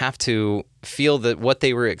didn't have to feel that what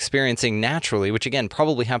they were experiencing naturally, which again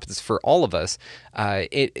probably happens for all of us.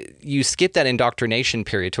 You skip that indoctrination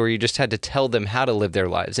period to where you just had to tell them how to live their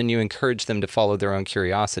lives, and you encourage them to follow their own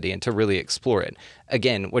curiosity and to really explore it.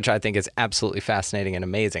 Again, which I think is absolutely fascinating and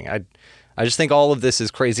amazing. I just think all of this is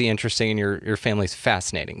crazy interesting, and your family's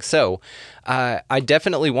fascinating. So I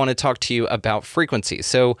definitely want to talk to you about frequency.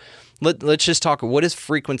 So let's just talk. What does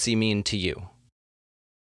frequency mean to you?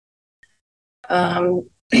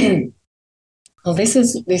 Well, this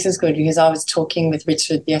is good, because I was talking with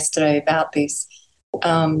Richard yesterday about this.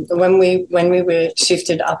 When we were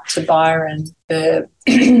shifted up to Byron, the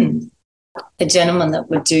gentleman that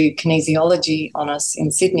would do kinesiology on us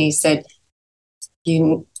in Sydney said,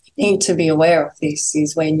 you need to be aware of this,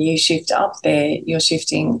 is when you shift up there, you're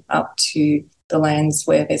shifting up to the lands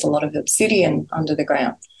where there's a lot of obsidian under the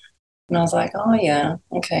ground. And I was like, oh, yeah,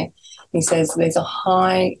 okay. He says there's a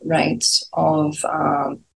high rate of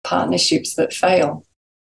partnerships that fail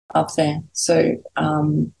up there. So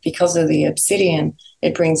because of the obsidian,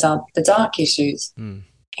 it brings up the dark issues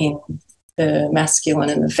in the masculine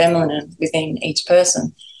and the feminine within each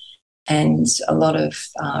person. And a lot of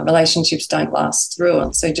relationships don't last through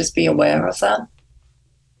it. So just be aware of that.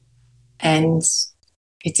 And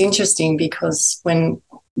it's interesting, because when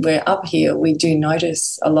we're up here, we do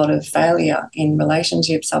notice a lot of failure in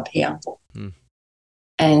relationships up here.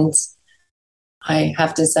 And I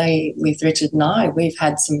have to say, with Richard and I, we've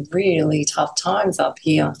had some really tough times up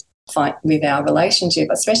here with our relationship,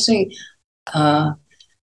 especially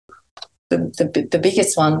the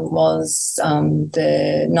biggest one was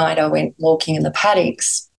the night I went walking in the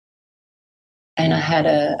paddocks, and I had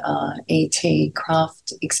a ET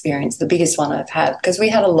craft experience, the biggest one I've had, because we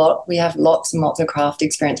have lots and lots of craft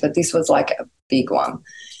experience, but this was like a big one.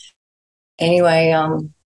 Anyway,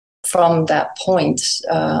 from that point,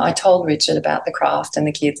 I told Richard about the craft and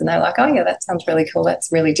the kids, and they're like, oh yeah, that sounds really cool.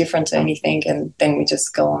 That's really different to anything. And then we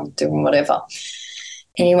just go on doing whatever.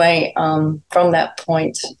 Anyway, from that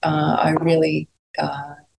point, I really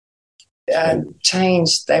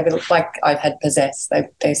changed. They were like, I had possessed.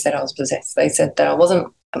 They said I was possessed. They said that I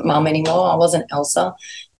wasn't Mum anymore. I wasn't Elsa.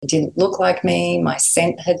 I didn't look like me. My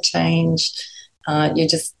scent had changed. You're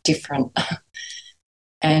just different.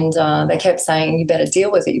 And they kept saying, you better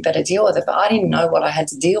deal with it. You better deal with it. But I didn't know what I had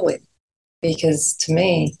to deal with, because to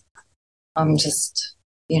me, I'm just,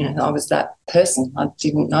 I was that person. I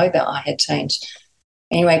didn't know that I had changed.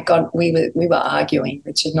 Anyway, we were arguing,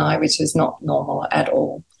 Richard and I, which was not normal at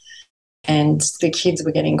all. And the kids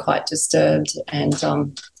were getting quite disturbed. And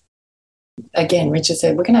again, Richard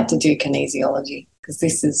said, we're going to have to do kinesiology, because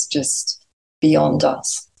this is just beyond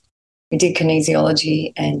us. We did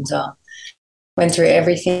kinesiology and went through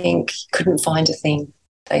everything, couldn't find a thing.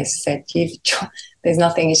 They said, there's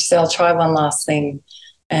nothing. She said, I'll try one last thing.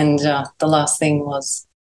 And the last thing was,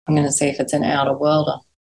 I'm going to see if it's an outer worlder.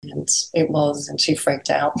 And it was, and she freaked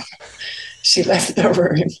out. She left the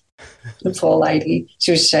room, the poor lady. She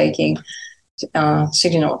was shaking. She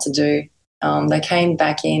didn't know what to do. They came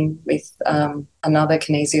back in with another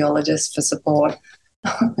kinesiologist for support,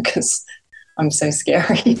 because I'm so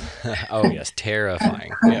scary. Oh, yes,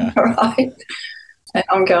 terrifying. Yeah. Right. And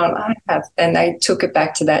I'm going, and they took it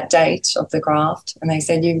back to that date of the graft, and they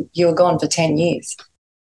said, you were gone for 10 years.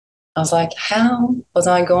 I was like, how was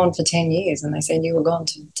I gone for 10 years? And they said, you were gone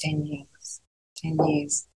for 10 years. 10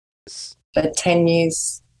 years. But 10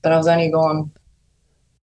 years, but I was only gone,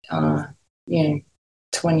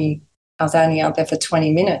 20, I was only out there for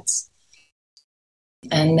 20 minutes.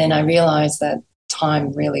 And then I realised that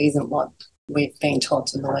time really isn't what we've been taught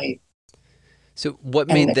to believe. So what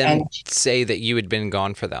made them say that you had been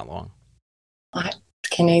gone for that long?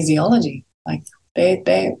 Kinesiology. Like,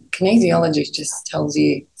 their kinesiology just tells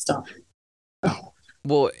you stuff.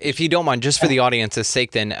 Well, if you don't mind, just for the audience's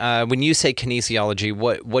sake then, when you say kinesiology,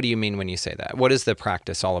 what do you mean when you say that? What is the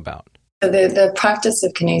practice all about? The practice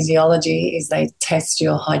of kinesiology is they test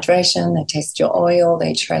your hydration, they test your oil,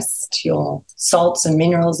 they test your salts and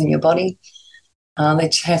minerals in your body. They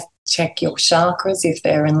check your chakras if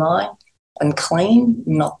they're in line and clean,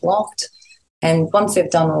 not blocked. And once they've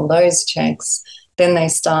done all those checks, then they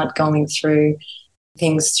start going through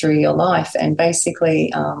things through your life. And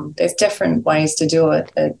basically, there's different ways to do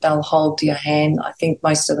it. They'll hold your hand. I think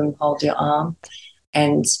most of them hold your arm,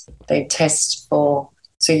 and they test for.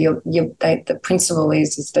 So the principle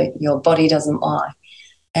is that your body doesn't lie,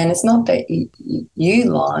 and it's not that you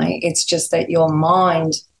lie. It's just that your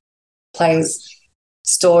mind plays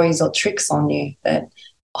stories or tricks on you that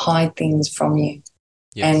hide things from you.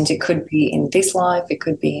 Yes. And it could be in this life, it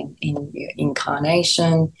could be in your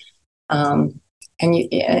incarnation. And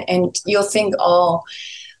you'll think, oh,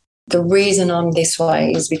 the reason I'm this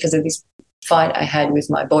way is because of this fight I had with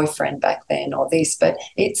my boyfriend back then, or this. But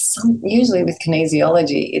it's usually with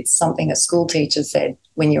kinesiology, it's something a school teacher said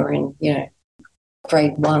when you're in,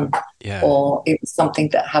 grade 1, or it was something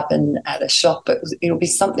that happened at a shop. It'll be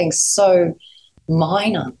something so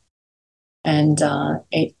minor, and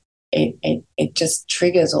it just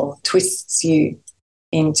triggers or twists you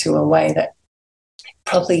into a way that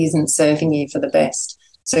probably isn't serving you for the best.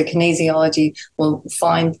 So kinesiology will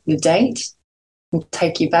find the date and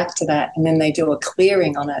take you back to that, and then they do a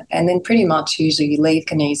clearing on it. And then pretty much usually you leave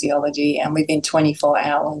kinesiology, and within 24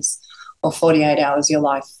 hours or 48 hours, your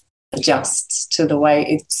life adjusts to the way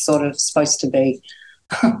it's sort of supposed to be.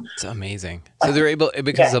 It's amazing. So they're able,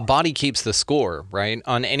 because the body keeps the score, right,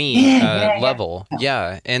 on any level.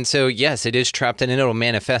 Yeah. And so, yes, it is trapped, and it'll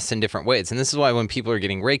manifest in different ways. And this is why when people are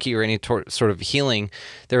getting Reiki or any sort of healing,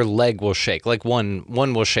 their leg will shake. Like one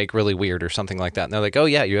will shake really weird or something like that. And they're like, oh,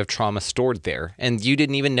 yeah, you have trauma stored there, and you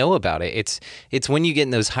didn't even know about it. It's when you get in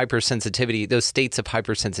those hypersensitivity, those states of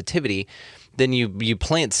hypersensitivity, then you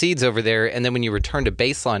plant seeds over there, and then when you return to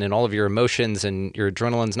baseline and all of your emotions and your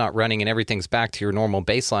adrenaline's not running and everything's back to your normal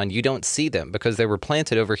baseline, you don't see them because they were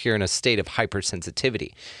planted over here in a state of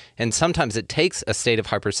hypersensitivity. And sometimes it takes a state of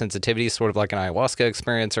hypersensitivity, sort of like an ayahuasca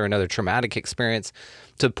experience or another traumatic experience,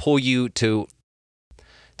 to pull you to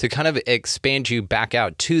to kind of expand you back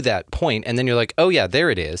out to that point. And then you're like, oh yeah, there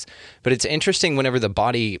it is. But it's interesting whenever the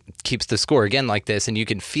body keeps the score again like this, and you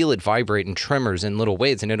can feel it vibrate in tremors in little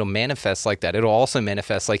ways, and it'll manifest like that. It'll also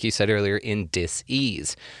manifest, like you said earlier, in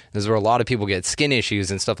dis-ease. This is where a lot of people get skin issues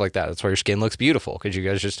and stuff like that. That's why your skin looks beautiful, because you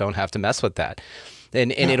guys just don't have to mess with that.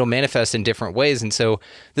 And it'll manifest in different ways. And so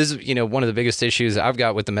this is, one of the biggest issues I've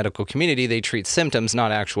got with the medical community. They treat symptoms,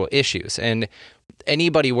 not actual issues. And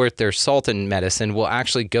anybody worth their salt in medicine will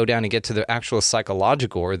actually go down and get to the actual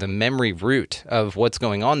psychological or the memory root of what's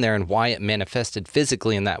going on there and why it manifested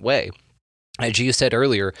physically in that way. As you said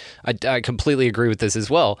earlier, I completely agree with this as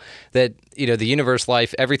well, that, the universe,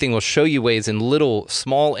 life, everything will show you ways in little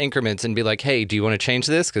small increments and be like, hey, do you want to change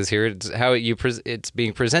this? Because here it's how it's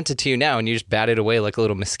being presented to you now, and you just bat it away like a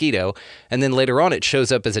little mosquito. And then later on, it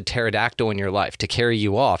shows up as a pterodactyl in your life to carry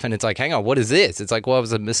you off. And it's like, hang on, what is this? It's like, well, I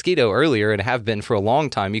was a mosquito earlier and have been for a long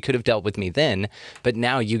time. You could have dealt with me then, but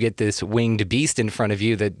now you get this winged beast in front of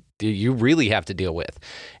you that you really have to deal with.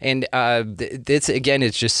 And this, again,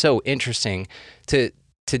 it's just so interesting to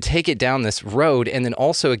take it down this road. And then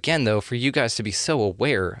also, again, though, for you guys to be so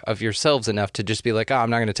aware of yourselves enough to just be like,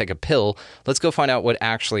 I'm not going to take a pill. Let's go find out what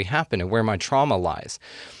actually happened and where my trauma lies.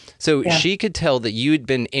 So she could tell that you had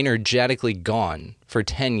been energetically gone for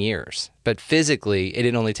 10 years, but physically it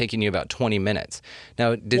had only taken you about 20 minutes.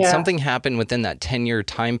 Now, did something happen within that 10-year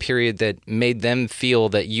time period that made them feel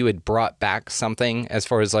that you had brought back something as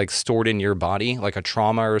far as like stored in your body, like a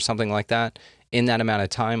trauma or something like that in that amount of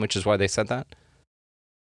time, which is why they said that?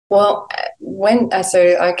 Well,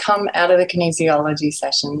 so I come out of the kinesiology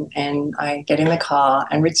session and I get in the car,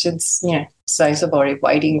 and Richard's, so supportive,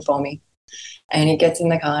 waiting for me. And he gets in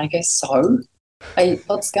the car and he goes, so,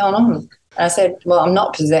 what's going on? And I said, well, I'm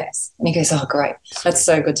not possessed. And he goes, oh, great. That's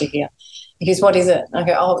so good to hear. He goes, what is it? And I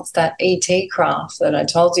go, oh, it's that ET craft that I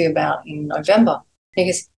told you about in November. And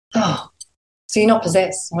he goes, oh, so you're not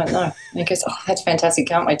possessed? I went, no. And he goes, oh, that's fantastic.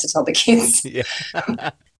 Can't wait to tell the kids. Yeah.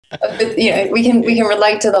 But, we can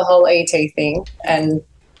relate to the whole ET thing, and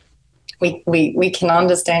we can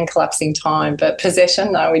understand collapsing time, but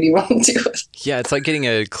possession, no, we won't do it. Yeah, it's like getting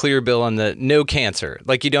a clear bill on the no cancer.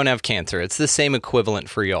 Like you don't have cancer. It's the same equivalent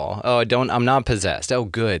for y'all. Oh, I'm not possessed. Oh,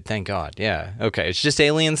 good. Thank God. Yeah. Okay. It's just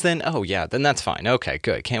aliens then? Oh, yeah. Then that's fine. Okay,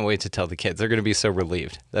 good. Can't wait to tell the kids. They're going to be so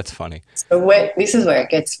relieved. That's funny. So this is where it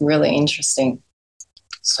gets really interesting.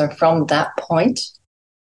 So from that point,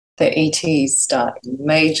 the ETs start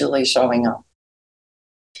majorly showing up.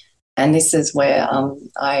 And this is where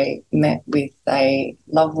I met with a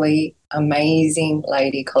lovely, amazing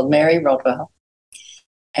lady called Mary Rodwell,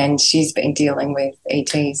 and she's been dealing with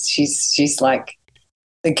ETs. She's like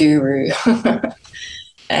the guru.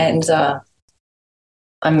 And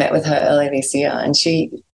I met with her earlier this year, and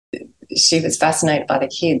she was fascinated by the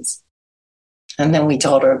kids. And then we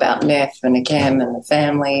told her about Neff and Akam and the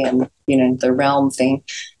family and, the realm thing.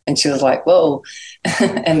 And she was like, whoa.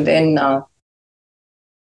 And then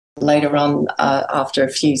later on, after a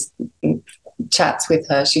few chats with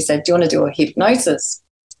her, she said, do you want to do a hypnosis?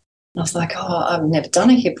 And I was like, oh, I've never done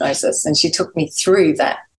a hypnosis. And she took me through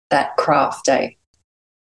that craft day.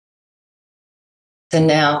 So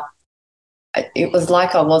now it was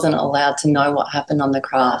like I wasn't allowed to know what happened on the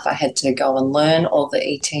craft. I had to go and learn all the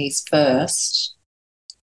ETs first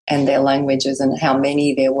and their languages and how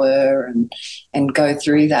many there were, and go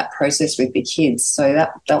through that process with the kids. So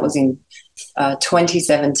that was in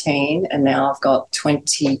 2017, and now I've got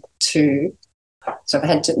 22. So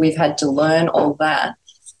we've had to learn all that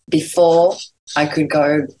before I could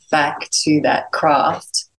go back to that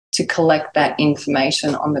craft to collect that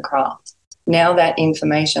information on the craft. Now that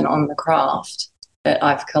information on the craft that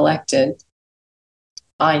I've collected,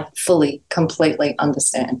 I fully, completely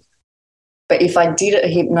understand. But if I did a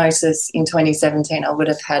hypnosis in 2017, I would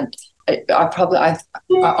have had, I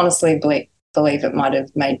honestly believe it might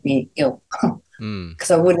have made me ill, because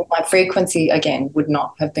my frequency, again, would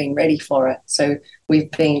not have been ready for it. So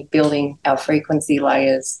we've been building our frequency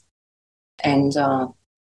layers, and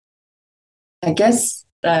I guess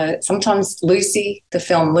sometimes Lucy, the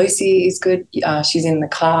film Lucy, is good. She's in the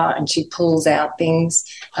car and she pulls out things.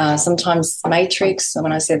 Sometimes Matrix,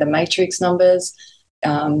 when I say the Matrix numbers,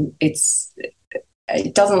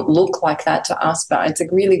 it doesn't look like that to us, but it's a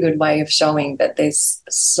really good way of showing that there's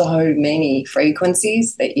so many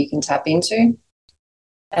frequencies that you can tap into.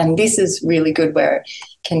 And this is really good where it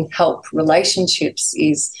can help relationships,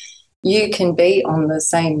 is you can be on the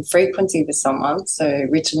same frequency with someone. So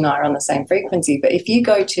Richard and I are on the same frequency, but if you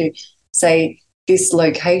go to, say, this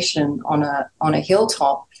location on a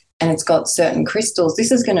hilltop and it's got certain crystals,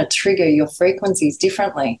 this is going to trigger your frequencies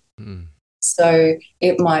differently. So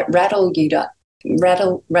it might rattle you to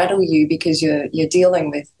rattle you because you're dealing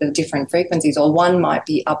with the different frequencies, or one might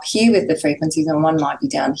be up here with the frequencies and one might be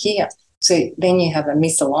down here. So then you have a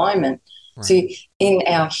misalignment. Right. So in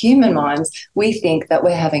our human minds, we think that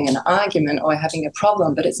we're having an argument or having a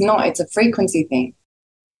problem, but it's not. It's a frequency thing.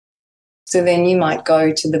 So then you might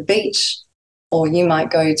go to the beach or you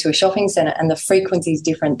might go to a shopping center and the frequency is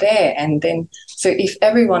different there. And then, so if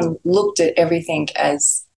everyone looked at everything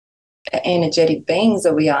as energetic beings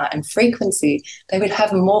that we are and frequency, they would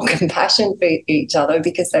have more compassion for each other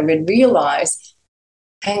because they would realize,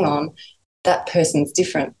 hang on, that person's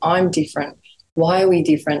different, I'm different, why are we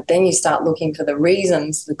different? Then you start looking for the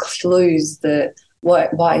reasons, the clues,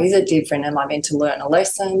 why is it different? Am I meant to learn a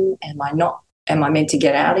lesson? Am I meant to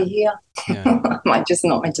get out of here? Yeah. Am I just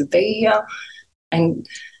not meant to be here? And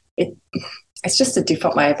it's just a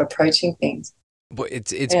different way of approaching things. Well,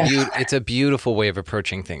 it's a beautiful way of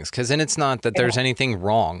approaching things, because then it's not that there's anything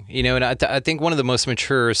wrong, and I think one of the most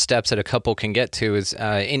mature steps that a couple can get to is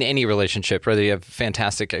in any relationship, whether you have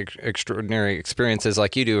fantastic, extraordinary experiences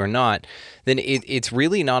like you do or not, then it's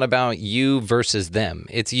really not about you versus them.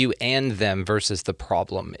 It's you and them versus the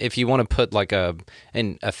problem. If you want to put like a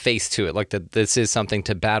face to it, like that this is something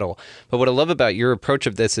to battle. But what I love about your approach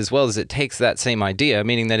of this as well is it takes that same idea,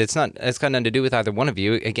 meaning that it's got nothing to do with either one of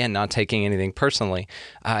you. Again, not taking anything personally.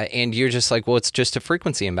 And you're just like, well, it's just a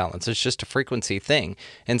frequency imbalance. It's just a frequency thing.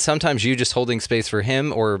 And sometimes you just holding space for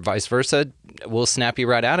him or vice versa will snap you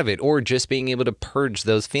right out of it, or just being able to purge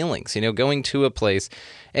those feelings, going to a place.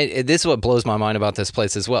 And this is what blows my mind about this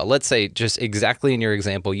place as well. Let's say, just exactly in your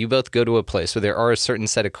example, you both go to a place where there are a certain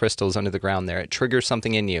set of crystals under the ground there. It triggers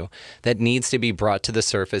something in you that needs to be brought to the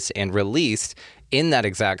surface and released in that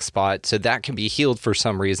exact spot so that can be healed for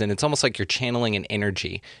some reason. It's almost like you're channeling an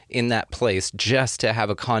energy in that place just to have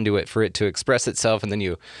a conduit for it to express itself, and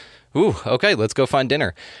then okay, let's go find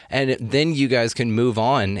dinner. And then you guys can move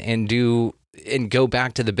on and go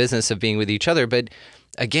back to the business of being with each other. But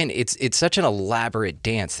again, it's such an elaborate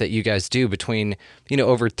dance that you guys do between,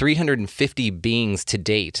 over 350 beings to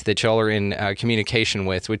date that y'all are in communication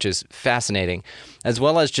with, which is fascinating, as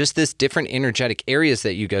well as just this different energetic areas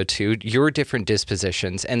that you go to, your different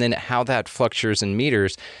dispositions, and then how that fluctuates in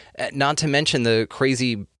meters, not to mention the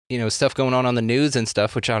crazy stuff going on the news and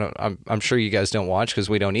stuff, which I'm sure you guys don't watch because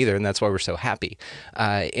we don't either, and that's why we're so happy.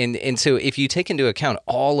 And so if you take into account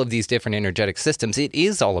all of these different energetic systems, it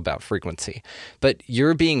is all about frequency. But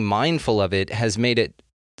you're being mindful of it has made it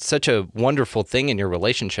such a wonderful thing in your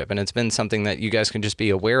relationship, and it's been something that you guys can just be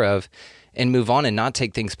aware of and move on and not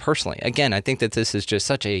take things personally. Again, I think that this is just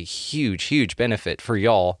such a huge, huge benefit for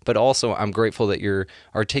y'all, but also I'm grateful that you're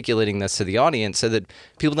articulating this to the audience so that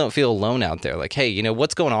people don't feel alone out there. Like, hey,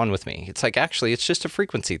 what's going on with me? It's like, actually, it's just a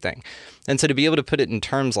frequency thing. And so to be able to put it in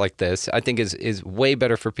terms like this, I think is way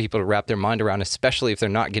better for people to wrap their mind around, especially if they're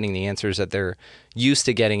not getting the answers that they're used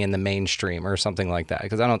to getting in the mainstream or something like that.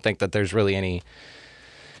 Because I don't think that there's really any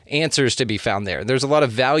answers to be found there. There's a lot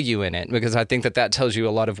of value in it because I think that tells you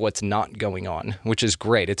a lot of what's not going on, which is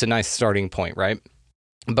great. It's a nice starting point, right?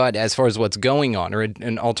 But as far as what's going on or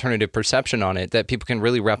an alternative perception on it that people can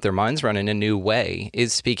really wrap their minds around in a new way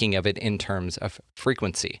is speaking of it in terms of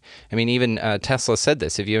frequency. I mean, even Tesla said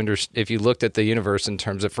this. If you looked at the universe in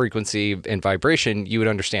terms of frequency and vibration, you would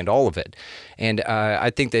understand all of it. And I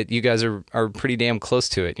think that you guys are pretty damn close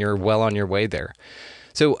to it. You're well on your way there.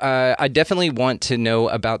 So I definitely want to know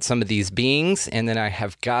about some of these beings, and then I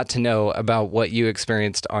have got to know about what you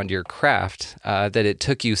experienced on your craft that it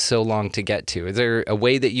took you so long to get to. Is there a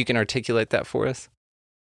way that you can articulate that for us?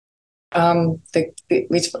 We'll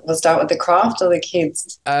start with the craft or the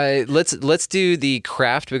kids? Let's do the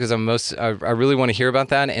craft because I really want to hear about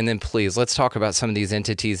that, and then please let's talk about some of these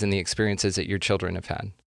entities and the experiences that your children have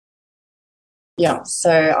had. Yeah,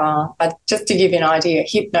 so just to give you an idea,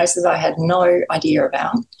 hypnosis I had no idea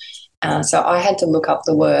about. So I had to look up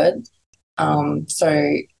the word.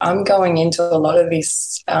 So I'm going into a lot of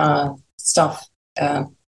this stuff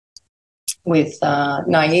with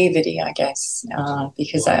naivety, I guess,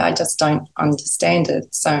 because I just don't understand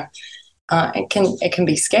it. So it can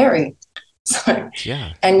be scary. So,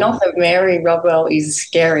 yeah. And not that Mary Rodwell is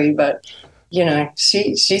scary, but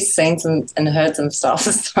she's seen some and heard some stuff.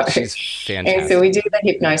 So, she's fantastic. And so we do the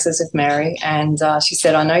hypnosis with Mary, and she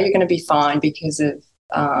said, I know you're going to be fine because of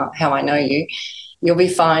how I know you. You'll be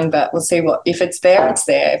fine, but we'll see if it's there, it's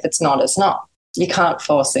there. If it's not, it's not. You can't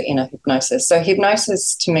force it in a hypnosis. So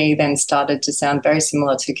hypnosis to me then started to sound very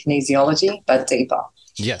similar to kinesiology, but deeper.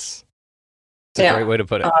 Yes. It's a great way to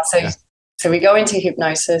put it. So we go into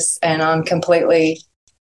hypnosis and I'm completely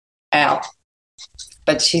out.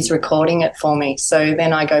 but she's recording it for me. So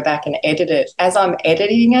then I go back and edit it. As I'm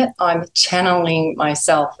editing it, I'm channeling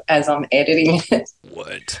myself as I'm editing it.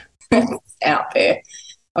 What? Out there.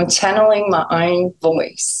 I'm channeling my own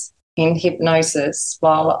voice in hypnosis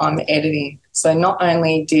while I'm editing. So not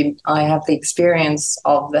only did I have the experience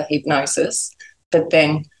of the hypnosis, but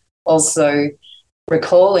then also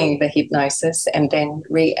recalling the hypnosis and then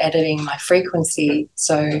re-editing my frequency.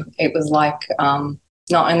 So it was like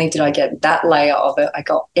not only did I get that layer of it, I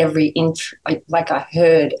got I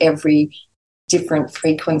heard every different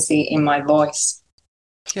frequency in my voice.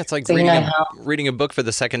 Yeah, it's like so reading a book for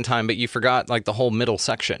the second time, but you forgot like the whole middle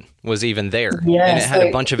section was even there. Yeah, and it had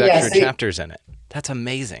a bunch of extra chapters in it. That's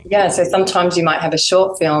amazing. Yeah, so sometimes you might have a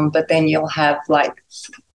short film, but then you'll have like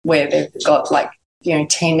where they've got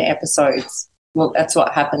 10 episodes. Well, that's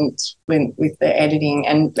what happened with the editing.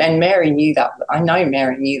 And Mary knew that. I know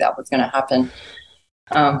Mary knew that was going to happen.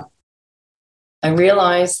 I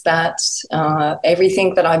realized that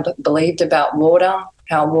everything that I believed about water,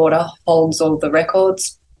 how water holds all the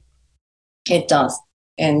records, it does.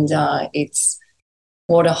 And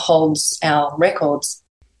water holds our records.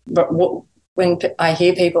 But when I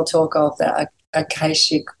hear people talk of the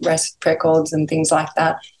Akashic records and things like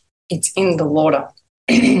that, it's in the water.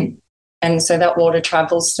 And so that water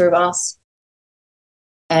travels through us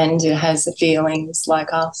and it has the feelings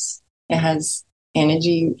like us. It has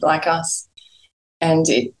energy like us. And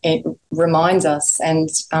it reminds us. And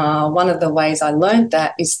one of the ways I learned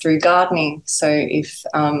that is through gardening. So if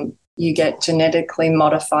you get genetically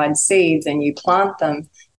modified seeds and you plant them,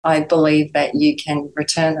 I believe that you can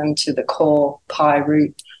return them to the core pie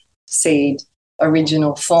root seed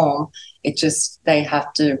original form. They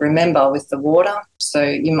have to remember with the water. So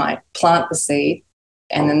you might plant the seed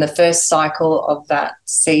and then the first cycle of that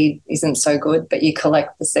seed isn't so good, but you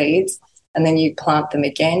collect the seeds and then you plant them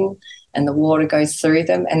again and the water goes through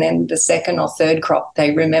them. And then the second or third crop,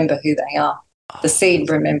 they remember who they are. The seed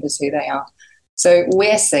remembers who they are. So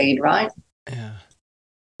we're seed, right? Yeah.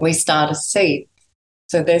 We start as seed.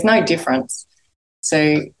 So there's no difference.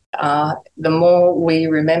 So the more we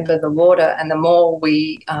remember the water and the more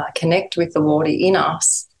we connect with the water in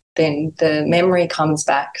us, then the memory comes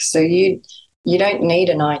back. So you don't need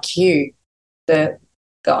an IQ. The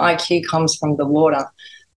IQ comes from the water.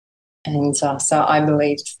 And so I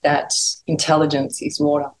believe that intelligence is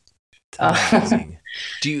water. Amazing.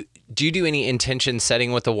 Do you do any intention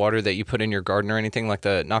setting with the water that you put in your garden or anything like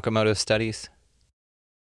the Nakamoto studies?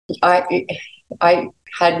 I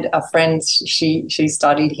had a friend, she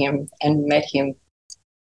studied him and met him,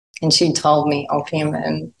 and she told me of him,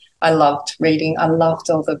 and I loved reading. I loved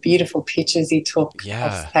all the beautiful pictures he took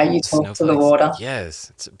of how you talk to the water. Yes,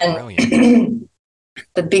 it's brilliant. And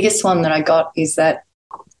the biggest one that I got is that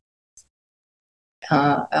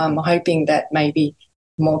I'm hoping that maybe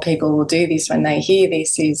more people will do this when they hear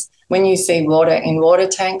this, is when you see water in water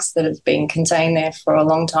tanks that have been contained there for a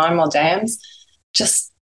long time or dams,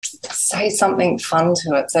 just say something fun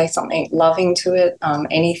to it, say something loving to it,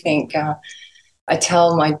 anything. I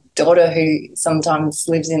tell my daughter, who sometimes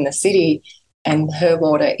lives in the city and her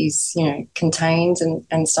water is, contained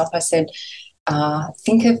and stuff, I said,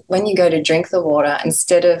 think of when you go to drink the water,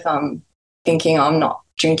 instead of thinking I'm not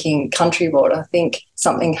drinking country water, think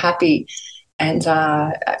something happy. And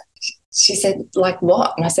she said, like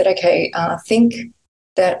what? And I said, okay, think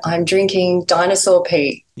that I'm drinking dinosaur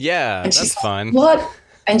pee. Yeah, and that's fun. What?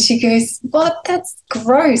 And she goes, what? That's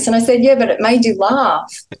gross. And I said, yeah, but it made you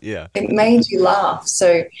laugh. Yeah. It made you laugh.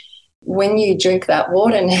 So when you drink that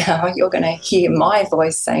water now, you're going to hear my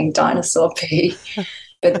voice saying dinosaur pee.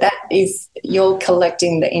 But that is, you're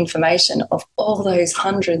collecting the information of all those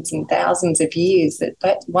hundreds and thousands of years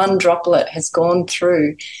that one droplet has gone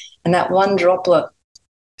through, and that one droplet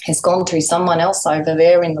has gone through someone else over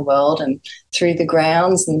there in the world and through the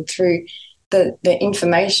grounds and through the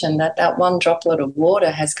information that one droplet of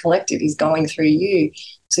water has collected is going through you.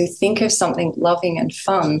 So think of something loving and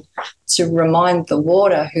fun to remind the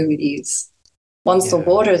water who it is. Once the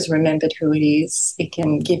water has remembered who it is, it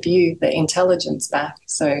can give you the intelligence back.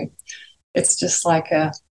 So it's just like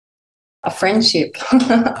a friendship.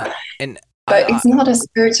 But it's not a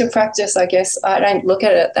spiritual practice, I guess. I don't look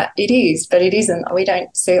at it that it is, but it isn't. We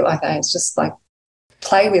don't see it like that. It's just like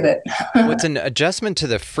play with it. Well, it's an adjustment to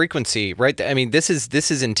the frequency, right? I mean, this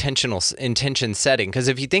is intention setting. Because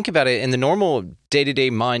if you think about it, in the normal day-to-day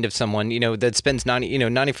mind of someone, that spends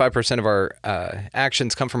 95% of our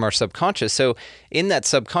actions come from our subconscious. So in that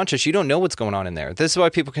subconscious, you don't know what's going on in there. This is why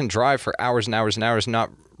people can drive for hours and hours and hours, not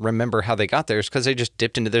remember how they got there is because they just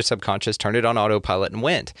dipped into their subconscious, turned it on autopilot, and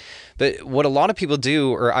went. But what a lot of people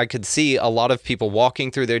do, or I could see a lot of people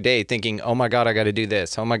walking through their day thinking, oh my God, I got to do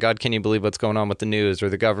this. Oh my God, can you believe what's going on with the news or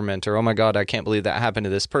the government? Or oh my God, I can't believe that happened to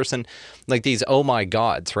this person. Like these oh my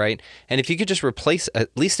gods, right? And if you could just replace at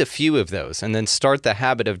least a few of those and then start the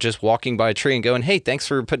habit of just walking by a tree and going, hey, thanks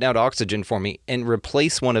for putting out oxygen for me, and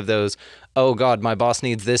replace one of those, oh God, my boss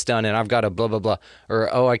needs this done and I've got to blah, blah, blah. Or,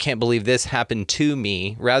 oh, I can't believe this happened to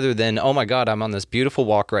me, rather than, oh my God, I'm on this beautiful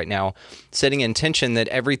walk right now, setting intention that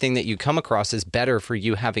everything that you come across is better for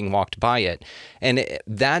you having walked by it. And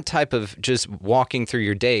that type of just walking through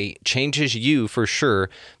your day changes you for sure,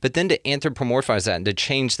 but then to anthropomorphize that and to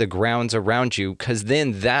change the grounds around you, because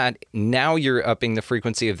then now you're upping the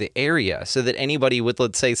frequency of the area so that anybody with,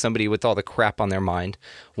 let's say somebody with all the crap on their mind,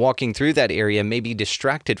 walking through that area may be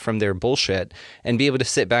distracted from their bullshit and be able to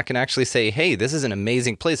sit back and actually say, hey, this is an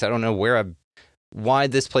amazing place. I don't know why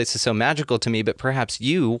this place is so magical to me, but perhaps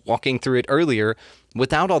you walking through it earlier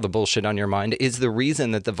without all the bullshit on your mind is the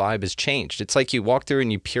reason that the vibe has changed. It's like you walk through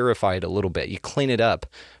and you purify it a little bit. You clean it up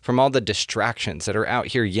from all the distractions that are out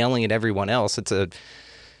here yelling at everyone else. It's a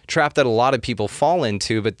trap that a lot of people fall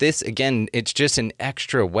into, but this, again, it's just an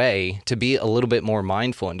extra way to be a little bit more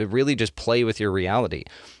mindful and to really just play with your reality.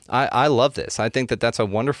 I love this. I think that that's a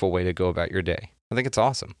wonderful way to go about your day. I think it's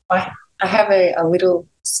awesome. I have a little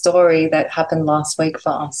story that happened last week for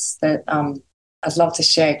us that I'd love to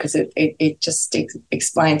share because it just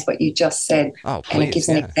explains what you just said. Oh, please, and it gives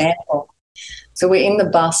an example. So we're in the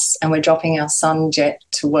bus and we're dropping our son Jet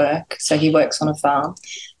to work. So he works on a farm.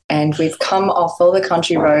 And we've come off all the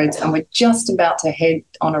country roads and we're just about to head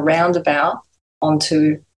on a roundabout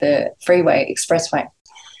onto the freeway, expressway.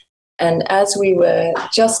 And as we were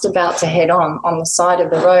just about to head on the side of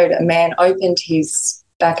the road, a man opened his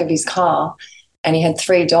back of his car and he had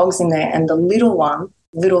 3 dogs in there, and the little one,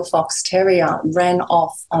 little fox terrier, ran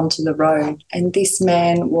off onto the road. And this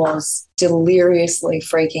man was deliriously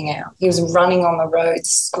freaking out. He was running on the road,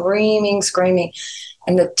 screaming,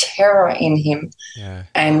 and the terror in him. Yeah.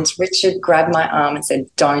 And Richard grabbed my arm and said,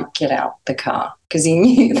 don't get out the car, because he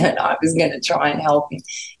knew that I was going to try and help him.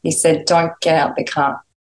 He said, don't get out the car.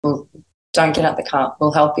 Well, don't get out the car.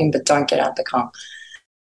 We'll help him, but don't get out the car.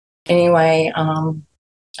 Anyway,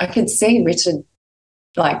 I could see Richard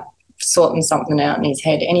like sorting something out in his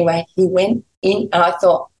head. Anyway, he went in and I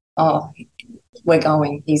thought, oh, we're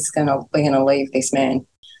going. We're gonna leave this man.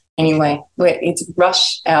 Anyway, it's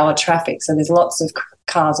rush hour traffic, so there's lots of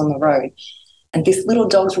cars on the road. And this little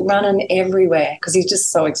dog's running everywhere because he's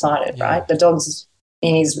just so excited, right? The dog's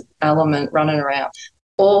in his element running around,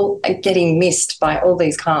 all getting missed by all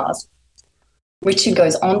these cars. Richard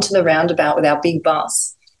goes onto the roundabout with our big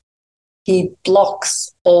bus. He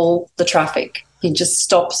blocks all the traffic. He just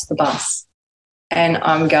stops the bus. And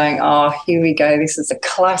I'm going, oh, here we go. This is a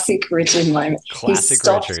classic Richard moment. He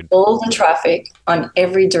stops Richard. All the traffic on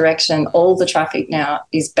every direction. All the traffic now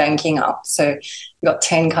is banking up. So we've got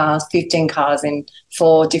 10 cars, 15 cars in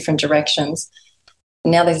 4 different directions.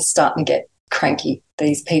 Now they're starting to get cranky.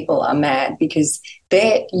 These people are mad because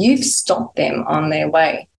you've stopped them on their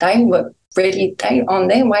way. They were ready. They on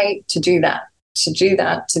their way to do that, to do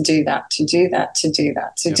that, to do that, to do that, to do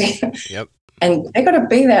that, to do that. Yep. And they've got to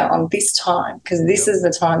be there on this time because this is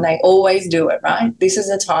the time they always do it, right? This is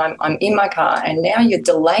the time I'm in my car and now you're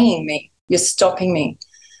delaying me. You're stopping me.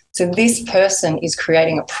 So this person is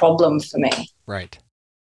creating a problem for me. Right.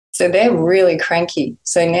 So they're really cranky.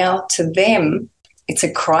 So now to them, it's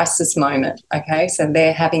a crisis moment, okay? So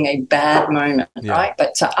they're having a bad moment, right?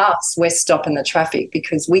 But to us, we're stopping the traffic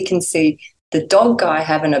because we can see the dog guy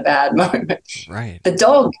having a bad moment. Right. The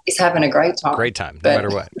dog is having a great time. Great time, no matter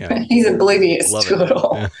what. Yeah. He's oblivious to it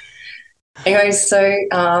all. Yeah. Anyway, so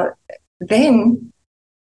then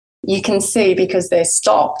you can see because they're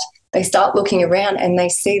stopped, they start looking around and they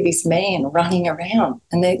see this man running around.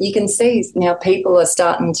 And you can see now people are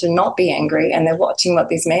starting to not be angry and they're watching what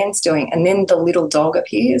this man's doing. And then the little dog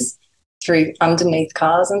appears through underneath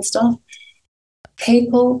cars and stuff.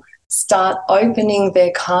 People start opening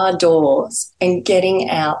their car doors and getting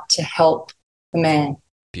out to help the man.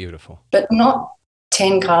 Beautiful. But not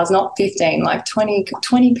 10 cars, not 15, like 20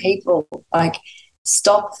 people, like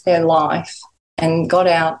stopped their life and got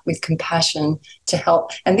out with compassion to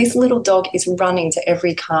help. And this little dog is running to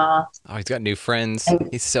every car. Oh, he's got new friends.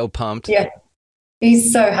 He's so pumped. Yeah.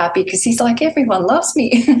 He's so happy because he's like, everyone loves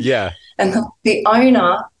me. Yeah. And the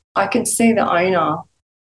owner, I could see the owner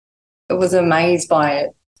was amazed by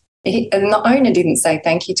it. And the owner didn't say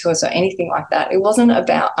thank you to us or anything like that. It wasn't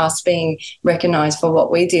about us being recognised for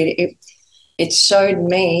what we did. it showed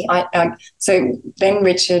me. So then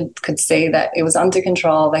Richard could see that it was under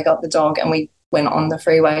control. They got the dog, and we went on the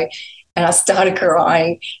freeway, and I started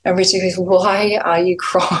crying. And Richard goes, "Why are you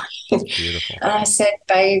crying?" Beautiful. And I said,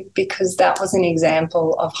 "Babe, because that was an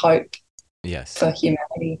example of hope Yes. for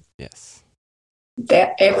humanity. Yes.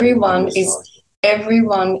 That everyone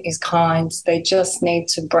is kind. They just need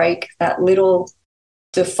to break that little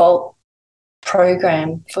default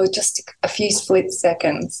program for just a few split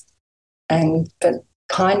seconds. And that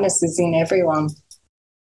kindness is in everyone.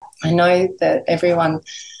 I know that everyone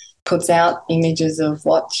puts out images of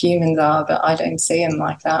what humans are, but I don't see them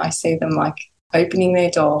like that. I see them like opening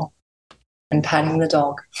their door and patting the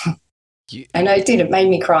dog." And I did. It made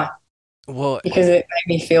me cry. Well, because it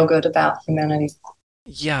made me feel good about humanity.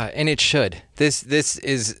 Yeah, and it should. This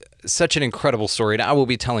is such an incredible story, and I will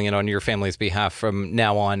be telling it on your family's behalf from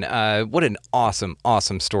now on. What an awesome,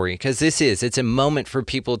 awesome story, because it's a moment for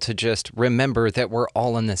people to just remember that we're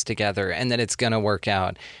all in this together and that it's going to work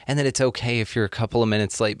out, and that it's okay if you're a couple of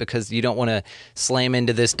minutes late, because you don't want to slam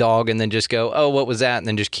into this dog and then just go, "Oh, what was that?" and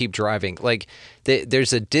then just keep driving. Like,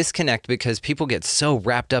 there's a disconnect because people get so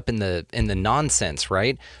wrapped up in the nonsense,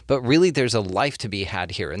 right? But really, there's a life to be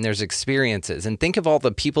had here, and there's experiences. And think of all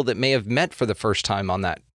the people that may have met for the first time on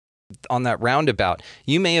that roundabout.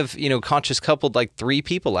 You may have, conscious coupled like 3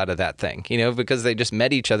 people out of that thing, because they just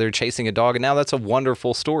met each other chasing a dog. And now that's a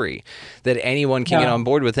wonderful story that anyone can get on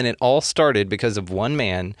board with. And it all started because of one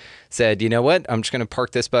man said, "You know what? I'm just going to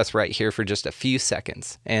park this bus right here for just a few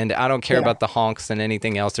seconds. And I don't care about the honks and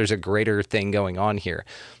anything else. There's a greater thing going on here."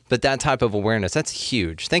 But that type of awareness, that's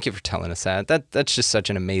huge. Thank you for telling us that. That's just such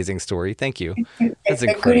an amazing story. Thank you. It's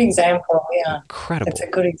a good example. Yeah. Incredible. It's a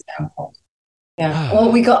good example. Yeah.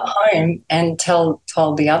 Well, we got home and told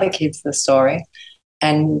the other kids the story,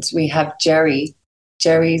 and we have Jerry.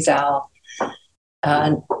 Jerry's our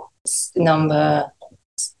number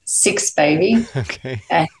 6 baby. Okay.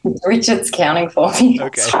 And Richard's counting for me.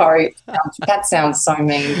 Okay. Sorry, that sounds so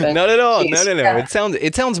mean. But not at all. No.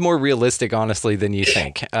 It sounds more realistic, honestly, than you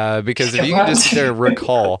think. Because if you can just sit there and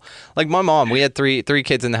recall, like my mom, we had three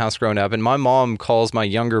kids in the house growing up, and my mom calls my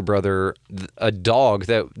younger brother a dog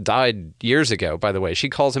that died years ago. By the way, she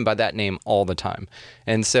calls him by that name all the time.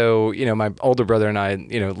 And so, my older brother and I,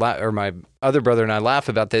 or my other brother and I laugh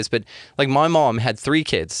about this, but like my mom had 3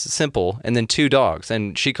 kids, simple, and then 2 dogs.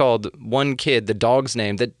 And she called one kid the dog's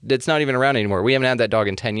name that's not even around anymore. We haven't had that dog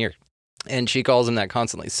in 10 years. And she calls him that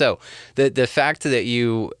constantly. So the fact that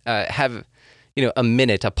you have, a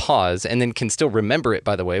minute, a pause, and then can still remember it,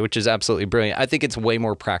 by the way, which is absolutely brilliant. I think it's way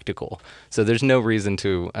more practical. So there's no reason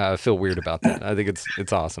to feel weird about that. I think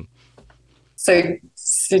it's awesome. So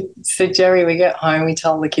Jerry, we get home, we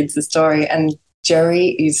tell the kids the story, and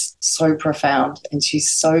Jerry is so profound and she's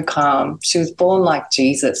so calm. She was born like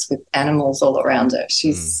Jesus with animals all around her.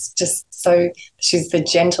 She's she's the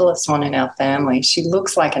gentlest one in our family. She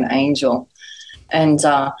looks like an angel, and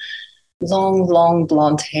long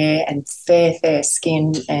blonde hair and fair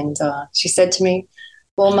skin. And she said to me,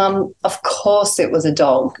 "Well, Mum, of course it was a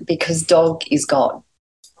dog, because dog is God."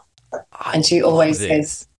 And she always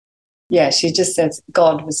says, she just says,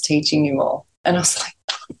 "God was teaching you all." And I was like,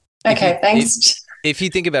 okay, thanks. If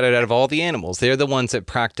you think about it, out of all the animals, they're the ones that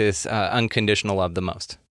practice unconditional love the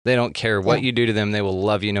most. They don't care what you do to them. They will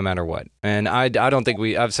love you no matter what. And I don't think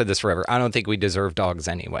I've said this forever, I don't think we deserve dogs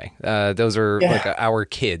anyway. Those are like our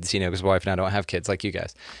kids, because my wife and I don't have kids like you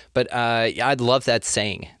guys. But I'd love that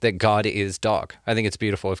saying that God is dog. I think it's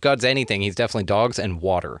beautiful. If God's anything, he's definitely dogs and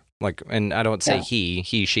water. And I don't say he,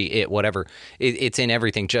 she, it, whatever. It's in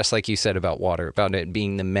everything, just like you said about water, about it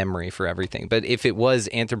being the memory for everything. But if it was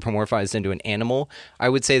anthropomorphized into an animal, I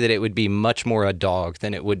would say that it would be much more a dog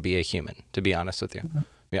than it would be a human, to be honest with you.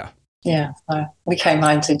 Yeah. Yeah. We came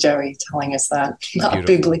home to Jerry telling us that. A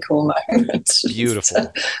biblical moment.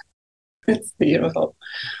 Beautiful. It's beautiful.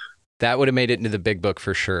 That would have made it into the big book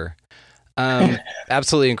for sure.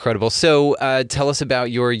 Absolutely incredible. So tell us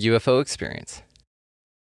about your UFO experience.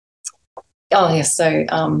 Oh, yes. So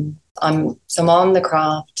I'm on the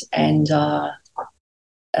craft, and so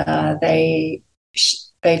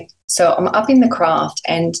I'm up in the craft,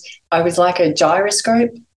 and I was like a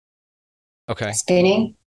gyroscope. Okay.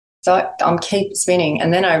 Spinning. So I'm keep spinning,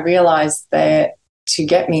 and then I realized that to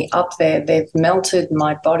get me up there, they've melted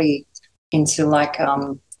my body into like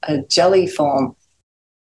a jelly form.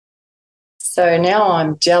 So now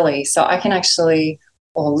I'm jelly, so I can actually,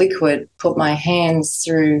 or liquid, put my hands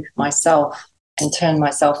through myself and turn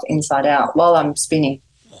myself inside out while I'm spinning.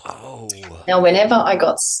 Whoa. Now, whenever I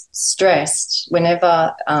got stressed,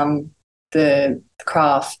 whenever the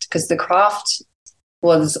craft, because the craft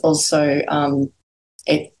was also,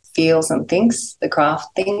 it feels and thinks, the craft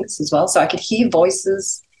thinks as well. So I could hear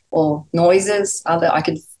voices or noises, I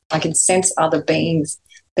could sense other beings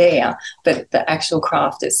there, but the actual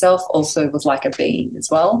craft itself also was like a being as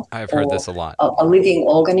well. I've heard this a lot. A living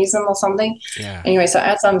organism or something. Yeah. Anyway, so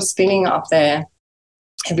as I'm spinning up there,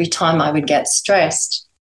 every time I would get stressed,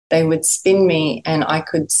 they would spin me and I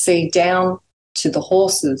could see down to the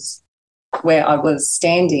horses where I was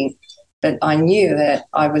standing, but I knew that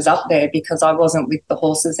I was up there because I wasn't with the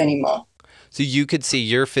horses anymore. So you could see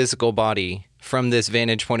your physical body from this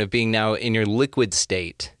vantage point of being now in your liquid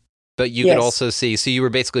state, but you could also see, so you were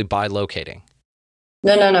basically bilocating.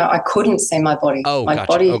 No, I couldn't see my body. Oh, my gotcha.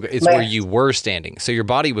 body Okay. It's left. where you were standing. So your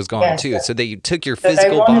body was gone too. So they took your So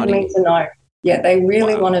physical they wanted body. me to know. Yeah, they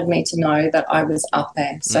really wanted me to know that I was up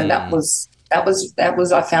there. So that was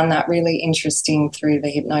I found that really interesting through the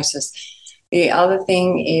hypnosis. The other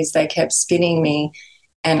thing is they kept spinning me,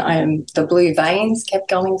 and the blue veins kept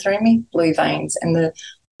going through me, blue veins, and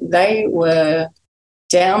they were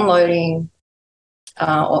downloading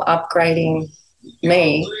or upgrading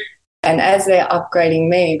me. And as they're upgrading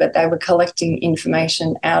me, but they were collecting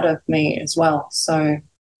information out of me as well. So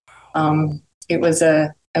it was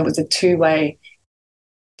a two-way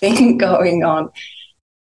thing going on.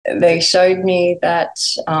 They showed me that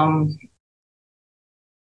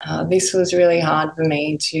this was really hard for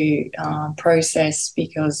me to process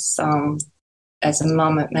because as a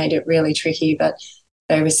mum it made it really tricky, but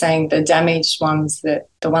they were saying the ones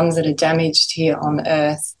that are damaged here on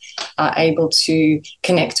Earth are able to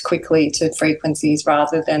connect quickly to frequencies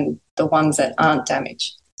rather than the ones that aren't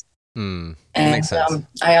damaged. And makes sense.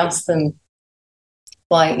 I asked them,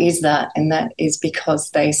 why is that? And that is because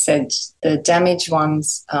they said the damaged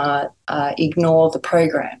ones ignore the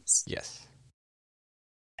programs. Yes.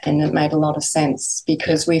 And it made a lot of sense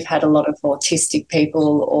because we've had a lot of autistic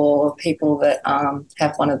people or people that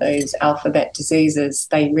have one of those alphabet diseases.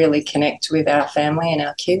 They really connect with our family and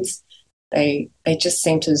our kids. They just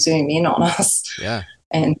seem to zoom in on us. Yeah.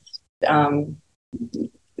 And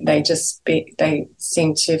they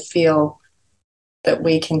seem to feel that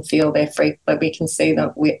we can feel that we can see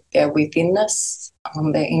that they're within us,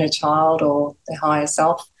 their inner child or their higher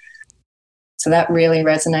self. So that really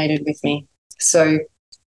resonated with me. So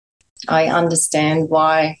I understand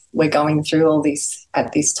why we're going through all this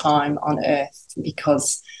at this time on Earth,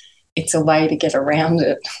 because it's a way to get around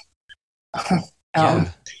it.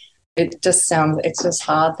 It's just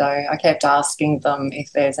hard though. I kept asking them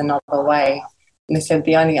if there's another way, and they said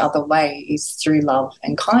the only other way is through love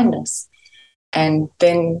and kindness. And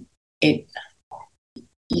then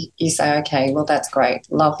you say, okay, well, that's great,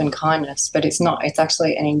 love and kindness, but it's not. It's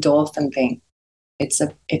actually an endorphin thing.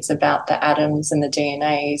 It's about the atoms and the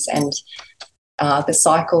DNAs and the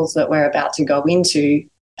cycles that we're about to go into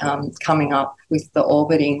coming up with the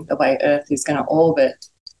orbiting, the way Earth is going to orbit.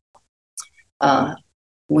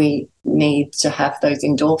 We need to have those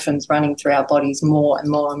endorphins running through our bodies more and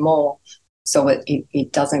more and more so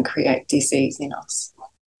it doesn't create disease in us,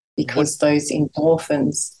 because those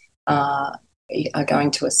endorphins are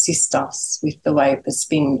going to assist us with the way the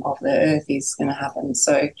spin of the Earth is going to happen.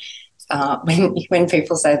 So when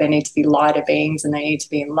people say they need to be lighter beings and they need to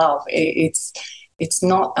be in love, it's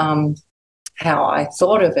not how I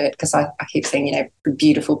thought of it, because I keep seeing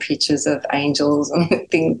beautiful pictures of angels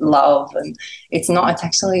and love, and it's not.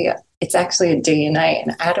 It's actually a DNA,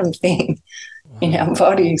 an atom thing in our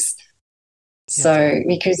bodies. So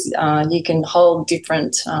because you can hold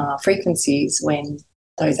different frequencies when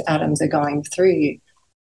those atoms are going through you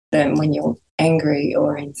than when you're angry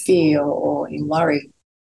or in fear or in worry.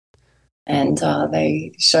 And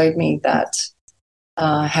they showed me that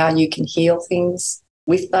how you can heal things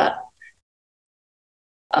with that.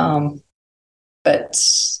 But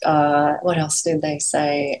what else did they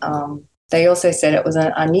say? They also said it was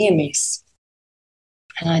a near miss.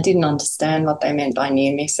 And I didn't understand what they meant by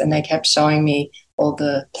near miss. And they kept showing me all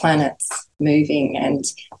the planets moving and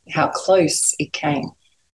how close it came.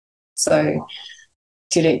 So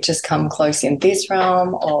did it just come close in this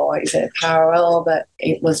realm, or is it parallel? But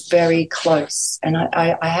it was very close. And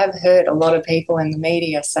I have heard a lot of people in the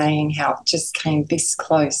media saying how it just came this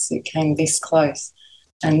close. It came this close.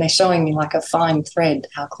 And they're showing me like a fine thread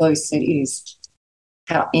how close it is,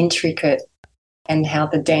 how intricate, and how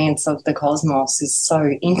the dance of the cosmos is so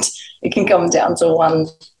it can come down to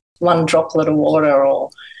one droplet of water, or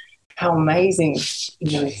how amazing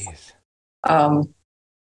it is.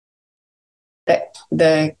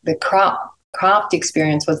 The craft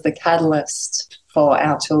experience was the catalyst for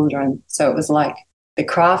our children. So it was like the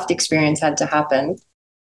craft experience had to happen,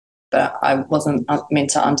 but I wasn't meant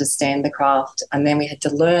to understand the craft. And then we had to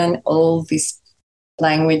learn all this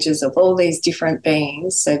languages of all these different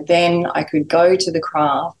beings. So then I could go to the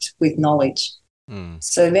craft with knowledge.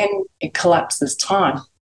 So then it collapses time,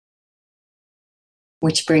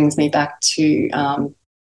 which brings me back to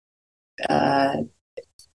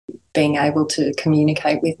being able to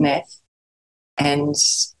communicate with Neff, and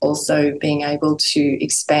also being able to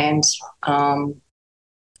expand time,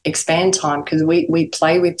 because we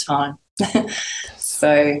play with time.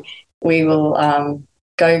 So we will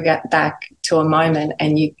go back to a moment,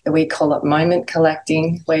 and we call it moment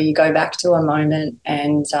collecting, where you go back to a moment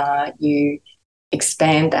and you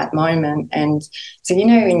expand that moment. And so,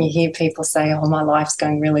 when you hear people say, oh, my life's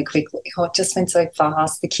going really quickly, oh, it just went so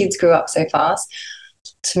fast, the kids grew up so fast.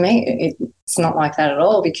 To me, it's not like that at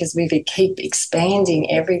all, because we keep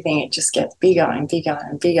expanding everything. It just gets bigger and bigger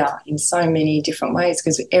and bigger in so many different ways,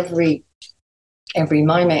 because every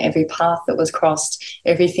moment, every path that was crossed,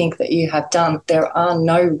 everything that you have done, there are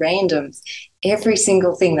no randoms. Every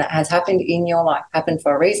single thing that has happened in your life happened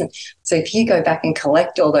for a reason. So if you go back and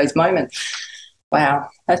collect all those moments, wow,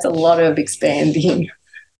 that's a lot of expanding.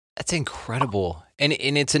 That's incredible. And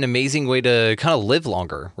it's an amazing way to kind of live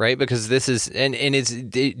longer, right? Because this is, and it's,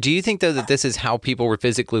 do you think though that this is how people were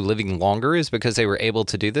physically living longer, is because they were able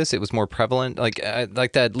to do this? It was more prevalent, like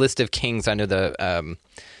that list of kings. I know the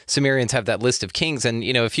Sumerians have that list of kings, and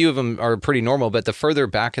a few of them are pretty normal, but the further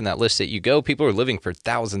back in that list that you go, people are living for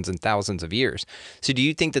thousands and thousands of years. So do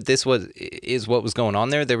you think that this is what was going on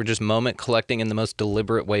there? They were just moment collecting in the most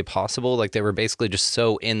deliberate way possible, like they were basically just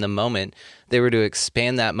so in the moment, they were to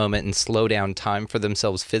expand that moment and slow down time for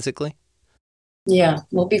themselves physically? Yeah,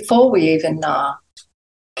 well, before we even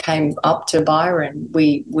came up to Byron,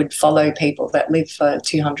 we would follow people that lived for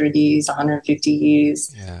 200 years, 150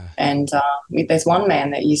 years. Yeah. And there's one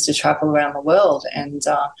man that used to travel around the world, and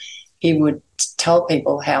he would tell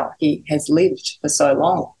people how he has lived for so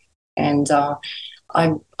long. And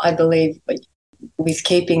I believe with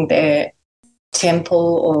keeping their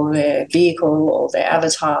temple or their vehicle or their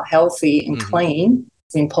avatar healthy and clean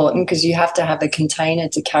is important, because you have to have a container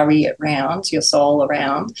to carry it around, your soul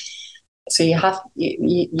around. So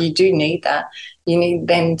you do need that. You need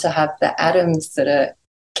them to have the atoms that are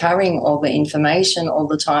carrying all the information all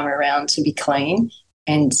the time around to be clean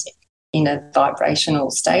and in a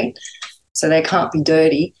vibrational state. So they can't be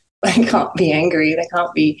dirty, they can't be angry, they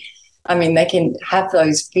can't be, they can have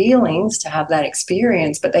those feelings to have that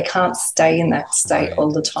experience, but they can't stay in that state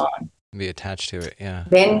all the time. Be attached to it, yeah.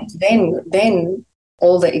 Then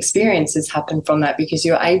all the experiences happen from that, because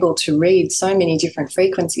you're able to read so many different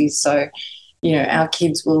frequencies. So, our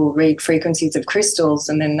kids will read frequencies of crystals,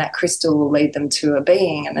 and then that crystal will lead them to a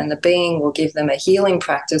being, and then the being will give them a healing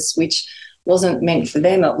practice, which wasn't meant for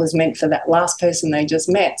them. It was meant for that last person they just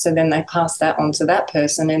met. So then they pass that on to that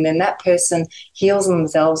person, and then that person heals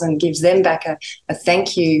themselves and gives them back a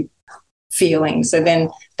thank you feeling. So then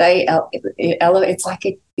it's like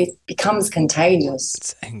it becomes contagious.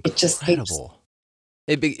 It's incredible. It just keeps...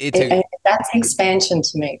 And that's expansion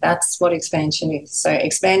to me. That's what expansion is. So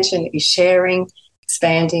expansion is sharing,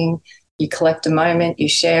 expanding. You collect a moment, you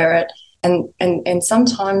share it, and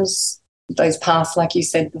sometimes those paths, like you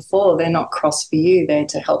said before, they're not crossed for you. They're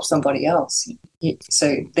to help somebody else.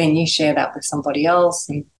 So then you share that with somebody else,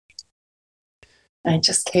 and it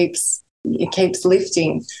just keeps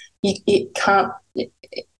lifting. It can't,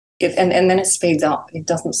 and then it speeds up. It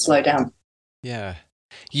doesn't slow down. Yeah.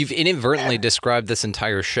 You've inadvertently described this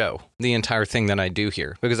entire show, the entire thing that I do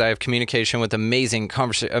here, because I have communication with amazing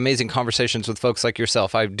conversations with folks like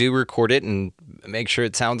yourself. I do record it and make sure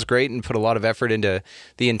it sounds great and put a lot of effort into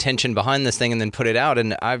the intention behind this thing, and then put it out.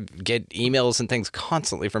 And I get emails and things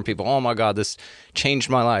constantly from people. Oh my God, this changed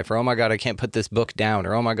my life. Or, oh my God, I can't put this book down.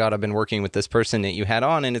 Or, oh my God, I've been working with this person that you had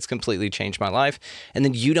on and it's completely changed my life. And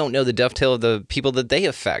then you don't know the dovetail of the people that they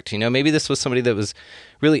affect. Maybe this was somebody that was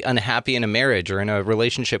really unhappy in a marriage or in a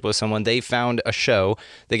relationship with someone. They found a show,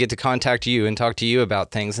 they get to contact you and talk to you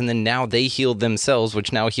about things, and then now they healed themselves,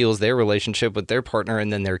 which now heals their relationship with their partner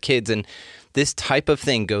and then their kids. And this type of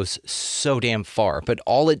thing goes so damn far, but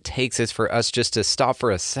all it takes is for us just to stop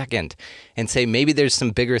for a second and say, maybe there's some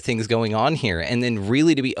bigger things going on here, and then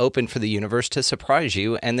really to be open for the universe to surprise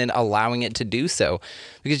you, and then allowing it to do so.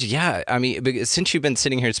 Because since you've been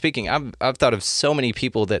sitting here speaking, I've thought of so many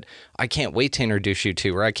people that I can't wait to introduce you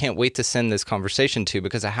to, or I can't wait to send this conversation to,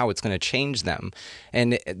 because of how it's going to change them.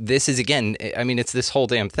 And this is, again, it's this whole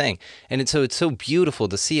damn thing. And it's so beautiful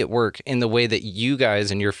to see it work in the way that you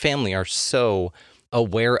guys and your family are so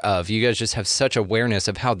aware of. You guys just have such awareness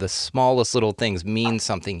of how the smallest little things mean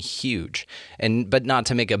something huge, but not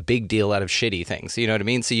to make a big deal out of shitty things. You know what I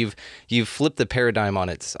mean? So you've flipped the paradigm on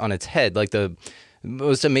its head. Like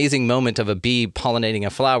most amazing moment of a bee pollinating a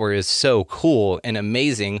flower is so cool and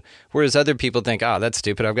amazing, whereas other people think, that's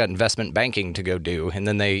stupid, I've got investment banking to go do, and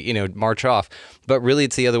then they, march off. But really,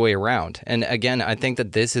 it's the other way around. And again, I think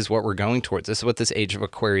that this is what we're going towards. This is what this age of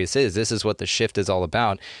Aquarius is. This is what the shift is all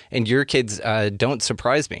about. And your kids don't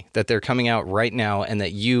surprise me that they're coming out right now, and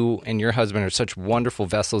that you and your husband are such wonderful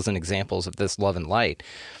vessels and examples of this love and light.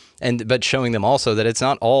 But showing them also that it's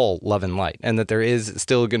not all love and light, and that there is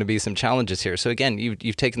still going to be some challenges here. So again,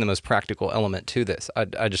 you've taken the most practical element to this.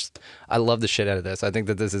 I love the shit out of this. I think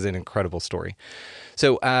that this is an incredible story.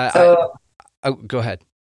 So go ahead.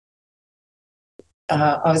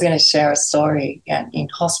 I was going to share a story in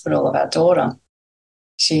hospital of our daughter.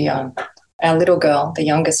 She, our little girl, the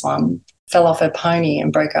youngest one, fell off her pony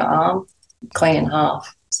and broke her arm clean in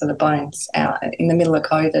half. So the bone's out in the middle of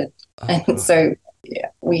COVID. And so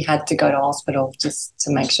we had to go to hospital just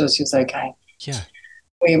to make sure she was okay. Yeah.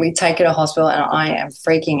 We take her to hospital, and I am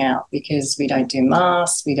freaking out because we don't do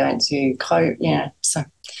masks, we don't do so.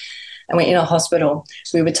 And we're in a hospital.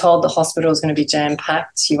 We were told the hospital is going to be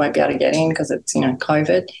jam-packed. You won't be able to get in because it's,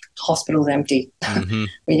 COVID. Hospital's empty. Mm-hmm.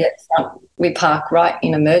 We park right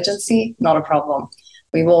in emergency, not a problem.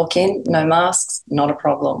 We walk in, no masks, not a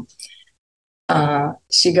problem.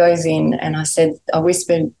 She goes in, and I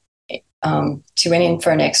whispered, she went in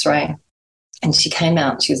for an x-ray, and she came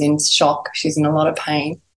out. She was in shock. She's in a lot of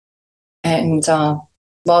pain. And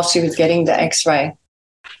while she was getting the x-ray,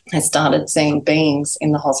 I started seeing beings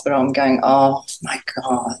in the hospital. I'm going, oh, my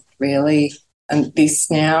God, really? And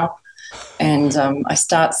this now? And I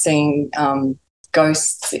start seeing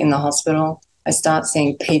ghosts in the hospital. I start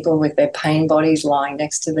seeing people with their pain bodies lying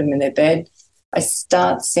next to them in their bed. I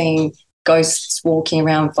start seeing ghosts walking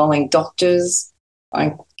around following doctors.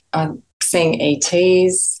 I'm seeing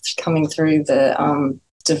ETs coming through the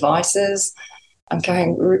devices. I'm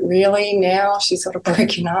going, really now? She's got a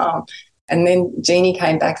broken arm. And then Jeannie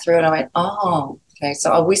came back through, and I went, oh, okay.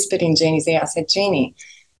 So I whispered in Jeannie's ear. I said, Jeannie,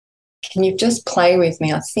 can you just play with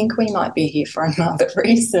me? I think we might be here for another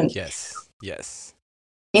reason. Yes.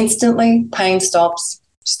 Instantly, pain stops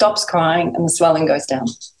crying, and the swelling goes down.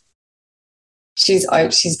 She's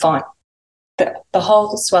fine. The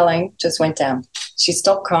whole swelling just went down. She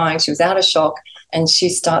stopped crying. She was out of shock, and she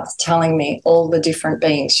starts telling me all the different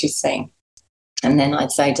beings she's seen. And then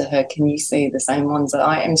I'd say to her, can you see the same ones that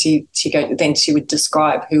I am? Then she would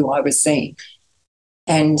describe who I was seeing.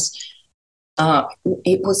 And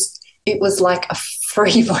it was like a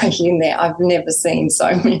freeway in there. I've never seen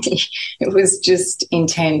so many. It was just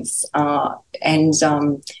intense. And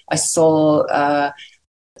I saw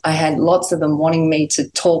I had lots of them wanting me to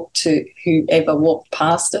talk to whoever walked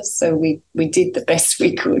past us. So we did the best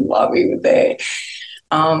we could while we were there.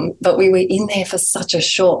 But we were in there for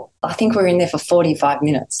I think we were in there for 45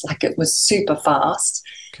 minutes. Like, it was super fast.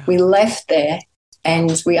 God. We left there,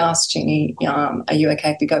 and we asked Jeannie, are you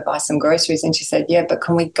okay if we go buy some groceries? And she said, yeah, but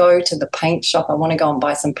can we go to the paint shop? I want to go and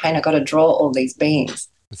buy some paint. I got to draw all these beings.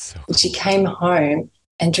 So cool. And she came home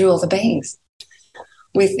and drew all the beings.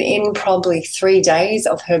 Within probably 3 days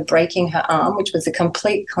of her breaking her arm, which was a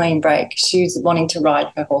complete clean break, she was wanting to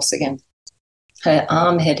ride her horse again. Her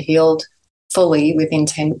arm had healed fully within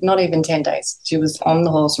not even 10 days. She was on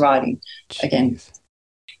the horse riding again.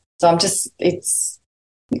 So I'm just, it's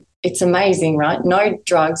amazing, right? No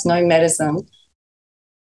drugs, no medicine.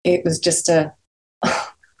 It was just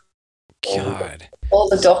God. All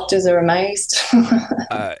the doctors are amazed.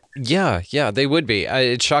 Yeah, they would be.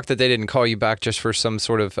 It's shocked that they didn't call you back just for some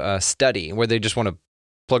sort of study where they just want to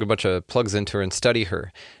plug a bunch of plugs into her and study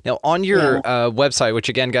her. Now, on your website, which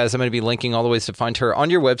again, guys, I'm going to be linking all the ways to find her on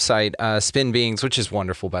your website, Spin Beings, which is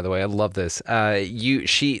wonderful, by the way. I love this.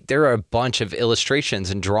 There are a bunch of illustrations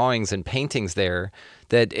and drawings and paintings there.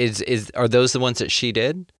 Are those the ones that she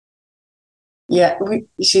did? Yeah,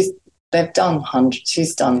 they've done hundreds.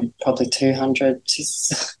 She's done probably 200.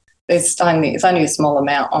 It's only a small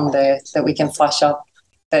amount on there that we can flash up.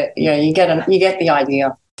 But yeah, you get the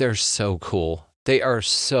idea. They're so cool. They are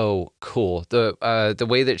so cool. The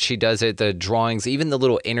way that she does it, the drawings, even the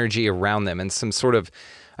little energy around them, and some sort of,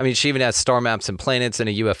 I mean, she even has star maps and planets and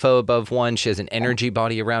a UFO above one. She has an energy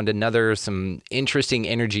body around another, some interesting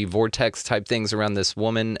energy vortex type things around this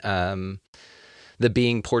woman, the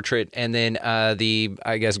being portrait, and then the,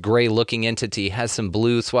 I guess, gray looking entity has some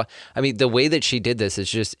blue. I mean, the way that she did this is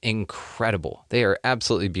just incredible. They are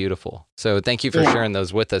absolutely beautiful. So thank you for sharing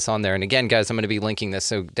those with us on there. And again, guys, I'm going to be linking this,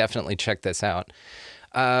 so definitely check this out.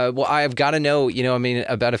 Well, I've got to know,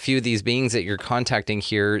 about a few of these beings that you're contacting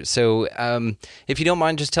here. So if you don't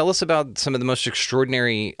mind, just tell us about some of the most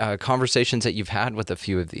extraordinary conversations that you've had with a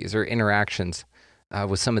few of these, or interactions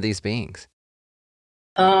with some of these beings.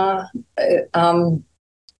 Uh, um,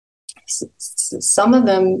 some of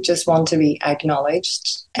them just want to be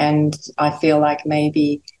acknowledged, and I feel like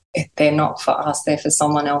maybe they're not for us, they're for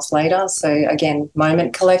someone else later. So again,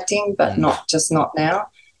 moment collecting, but not now.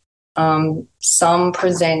 Some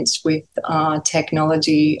present with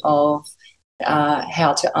technology of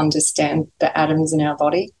how to understand the atoms in our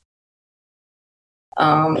body.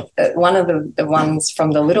 One of the ones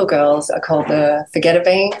from the little girls are called the forgetter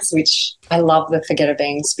beings, which I love the forgetter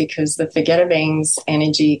beings because the forgetter beings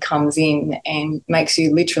energy comes in and makes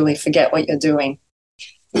you literally forget what you're doing.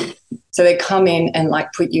 So they come in and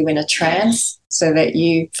like put you in a trance so that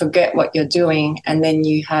you forget what you're doing, and then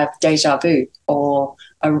you have deja vu or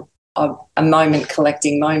a moment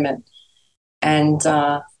collecting moment. And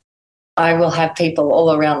I will have people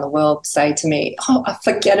all around the world say to me, "Oh, I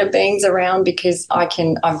forget a being's around because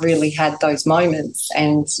I've really had those moments."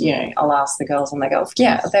 And, I'll ask the girls and they go,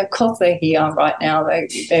 "Yeah, of course they're here right now.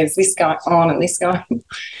 There's this going on and this going."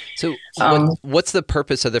 So what's the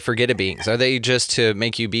purpose of the forget beings? Are they just to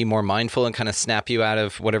make you be more mindful and kind of snap you out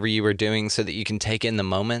of whatever you were doing so that you can take in the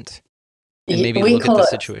moment and maybe look at the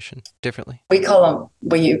situation differently? We call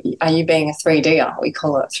them, are you being a 3D'er? We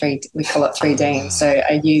call it 3D. So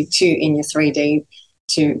are you too in your 3D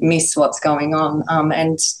to miss what's going on?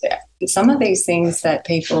 And some of these things that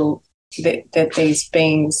people, that these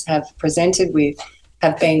beings have presented with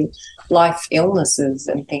have been life illnesses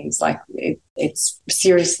and things like it's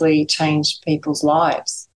seriously changed people's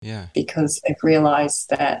lives. Yeah. Because they've realised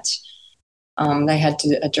that they had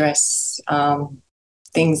to address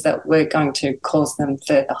things that were going to cause them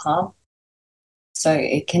further harm. So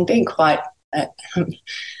it can be quite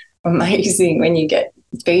amazing when you get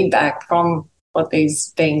feedback from what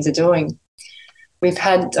these beings are doing. We've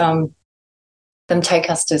had them take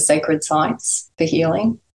us to sacred sites for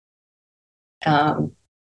healing.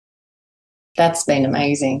 That's been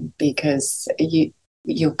amazing because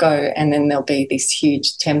you'll go and then there'll be this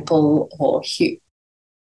huge temple or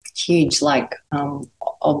huge like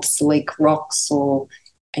obsolete rocks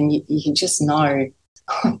and you just know.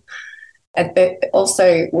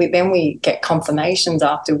 Also, we get confirmations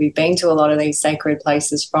after we've been to a lot of these sacred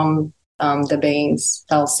places from the beings.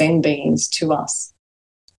 They'll send beings to us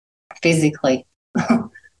physically.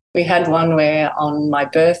 We had one where on my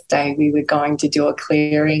birthday we were going to do a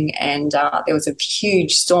clearing and there was a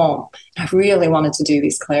huge storm. I really wanted to do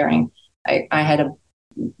this clearing. I had a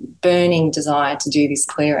burning desire to do this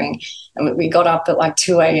clearing. And we got up at like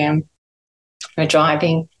 2 a.m. We're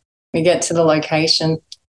driving. We get to the location.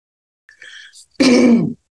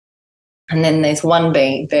 And then there's one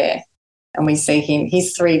being there and we see him.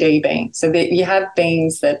 He's 3D being. So you have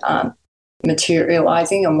beings that aren't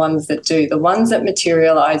materializing and ones that do. The ones that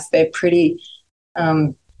materialize, they're pretty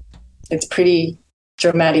it's pretty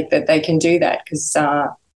dramatic that they can do that because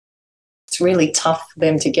it's really tough for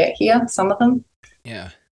them to get here, some of them. Yeah.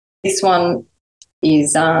 This one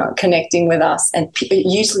is connecting with us and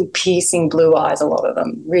usually piercing blue eyes, a lot of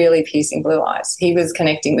them, really piercing blue eyes. He was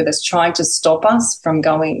connecting with us, trying to stop us from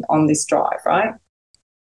going on this drive, right?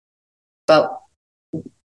 But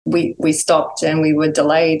we stopped and we were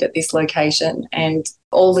delayed at this location and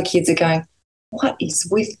all the kids are going, what is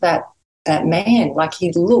with that man? Like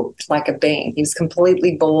he looked like a being. He was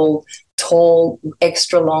completely bald, tall,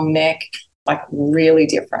 extra long neck, like really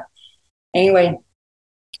different. Anyway,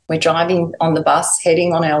 we're driving on the bus,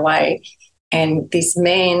 heading on our way, and this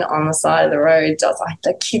man on the side of the road does, like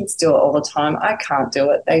the kids do it all the time. I can't do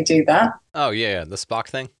it. They do that. Oh, yeah, the Spock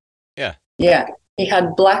thing? Yeah. Yeah. He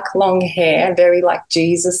had black, long hair, very like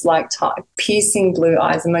Jesus-like type, piercing blue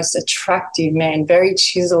eyes, the most attractive man, very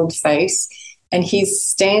chiseled face. And he's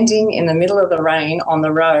standing in the middle of the rain on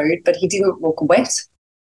the road, but he didn't look wet.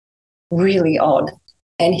 Really odd.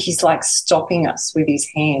 And he's like stopping us with his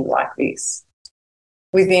hand like this.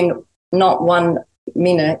 Within not 1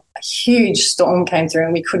 minute, a huge storm came through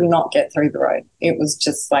and we could not get through the road. It was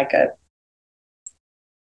just like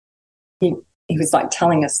he was like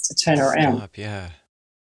telling us to turn around. Stop, yeah.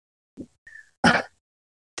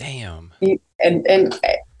 Damn. And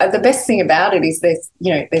the best thing about it is there's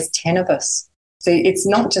 10 of us. So it's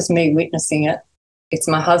not just me witnessing it. It's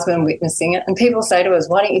my husband witnessing it. And people say to us,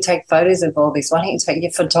 why don't you take photos of all this? Why don't you take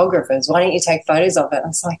your photographers? Why don't you take photos of it? And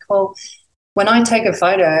it's like, well, when I take a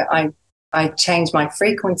photo, I change my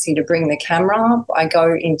frequency to bring the camera up. I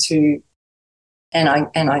go into and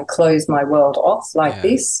I close my world off like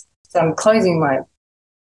this. So I'm closing my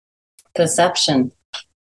perception.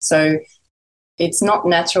 So it's not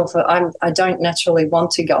natural I don't naturally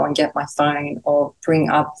want to go and get my phone or bring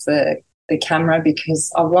up the camera because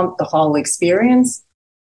I want the whole experience.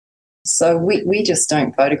 So we just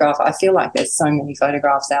don't photograph. I feel like there's so many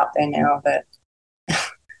photographs out there now that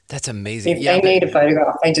That's amazing. if they need a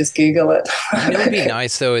photograph, they just Google it. You know what would be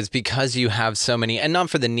nice, though, is because you have so many, and not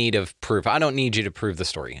for the need of proof. I don't need you to prove the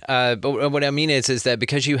story. But what I mean is that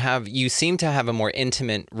because you seem to have a more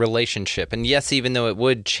intimate relationship. And yes, even though it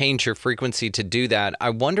would change your frequency to do that, I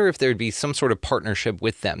wonder if there'd be some sort of partnership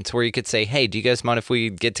with them to where you could say, hey, do you guys mind if we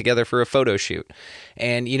get together for a photo shoot?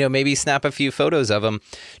 And, maybe snap a few photos of them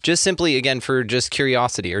just simply, again, for just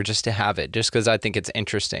curiosity or just to have it, just because I think it's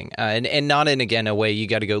interesting. And not in, again, a way you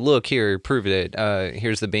got to go, look here, prove it.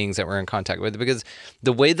 Here's the beings that we're in contact with. Because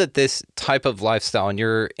the way that this type of lifestyle and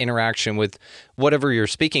your interaction with whatever you're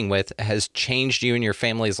speaking with has changed you and your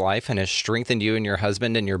family's life and has strengthened you and your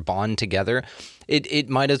husband and your bond together, it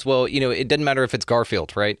might as well, it doesn't matter if it's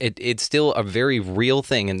Garfield, right? It's still a very real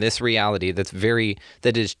thing in this reality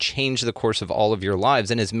that has changed the course of all of your lives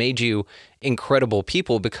and has made you incredible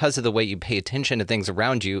people because of the way you pay attention to things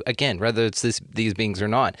around you. Again, whether it's these beings or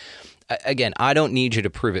not. Again, I don't need you to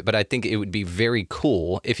prove it, but I think it would be very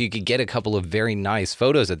cool if you could get a couple of very nice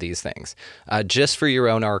photos of these things just for your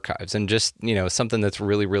own archives and just, something that's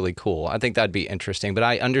really, really cool. I think that'd be interesting. But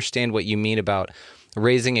I understand what you mean about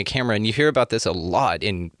raising a camera. And you hear about this a lot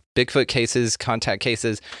in Bigfoot cases, contact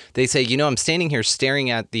cases. They say, I'm standing here staring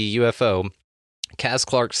at the UFO. Kaz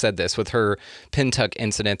Clark said this with her Pentuck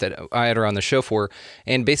incident that I had her on the show for.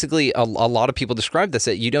 And basically a lot of people describe this,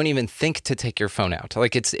 that you don't even think to take your phone out.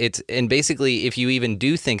 Like and basically if you even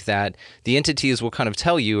do think that, the entities will kind of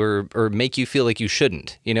tell you or make you feel like you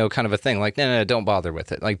shouldn't, kind of a thing. Like, no, don't bother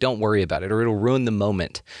with it. Like, don't worry about it or it'll ruin the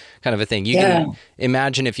moment kind of a thing. You can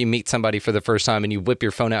imagine if you meet somebody for the first time and you whip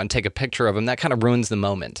your phone out and take a picture of them, that kind of ruins the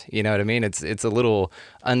moment. You know what I mean? It's a little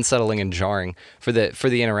unsettling and jarring for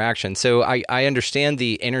the interaction. So I understand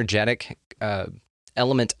the energetic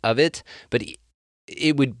element of it, but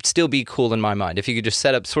it would still be cool in my mind if you could just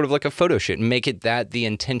set up sort of like a photo shoot and make it that the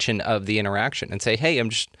intention of the interaction and say, hey, I'm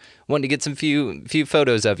just wanting to get some few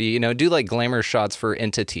photos of you, do like glamour shots for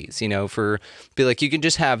entities, be like, you can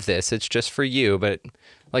just have this, it's just for you, but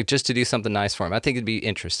like just to do something nice for them. I think it'd be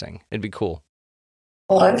interesting. It'd be cool.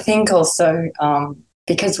 Well, I think also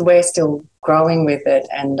because we're still growing with it,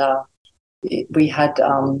 and we had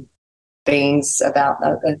beings about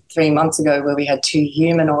 3 months ago where we had 2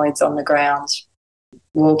 humanoids on the ground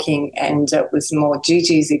walking, and it was more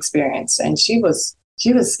Gigi's experience, and she was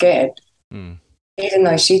scared. Even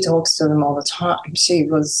though she talks to them all the time, she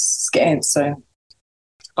was scared. So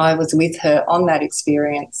I was with her on that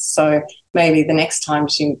experience, so maybe the next time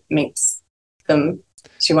she meets them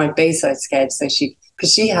she won't be so scared. So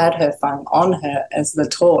because she had her phone on her as the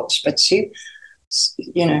torch, but she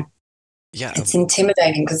it's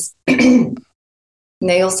intimidating because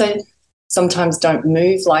they also sometimes don't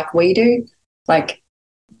move like we do. Like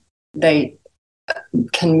they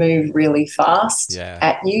can move really fast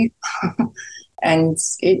at you. And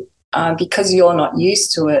it because you're not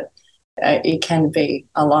used to it, it can be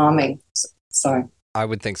alarming. So I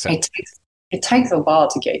would think so. It takes a while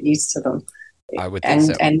to get used to them. I would think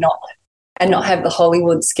so. And not have the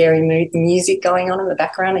Hollywood scary music going on in the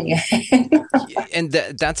background in your head. And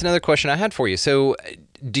that's another question I had for you. So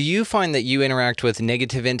do you find that you interact with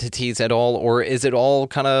negative entities at all, or is it all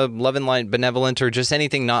kind of love and light, benevolent, or just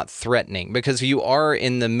anything not threatening? Because you are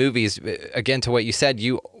in the movies, again, to what you said,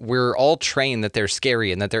 we're all trained that they're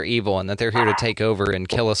scary and that they're evil and that they're here to take over and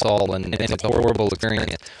kill us all, and it's a horrible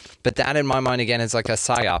experience. But that, in my mind, again, is like a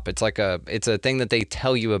psyop. It's a thing that they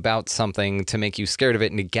tell you about something to make you scared of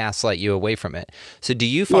it and to gaslight you away from it. So do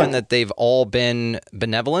you find that they've all been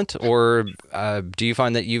benevolent, or do you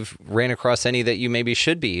find that you've ran across any that you maybe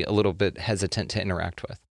should be a little bit hesitant to interact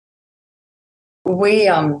with?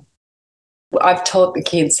 I've taught the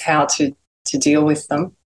kids how to deal with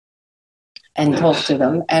them and talk to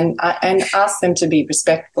them, and ask them to be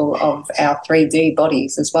respectful of our 3D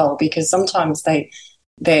bodies as well, because sometimes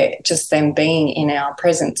they're just them being in our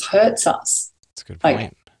presence hurts us. That's a good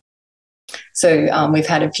point. So we've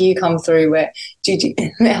had a few come through where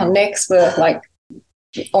our necks were like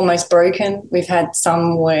almost broken. We've had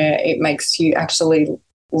some where it makes you actually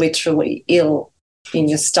literally ill in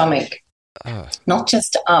your stomach. Not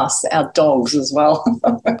just us, our dogs as well.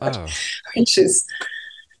 Which is,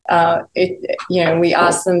 we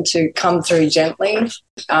ask them to come through gently.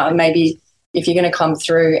 Maybe if you're going to come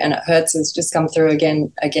through and it hurts us, just come through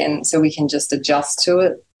again, so we can just adjust to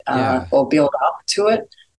it or build up to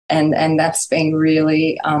it. And that's been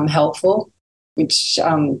really helpful, which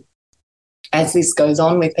as this goes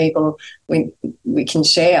on with people, we can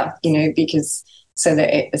share, because so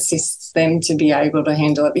that it assists them to be able to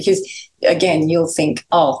handle it. Because, again, you'll think,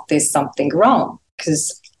 oh, there's something wrong,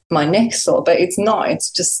 because my neck's sore, but it's not.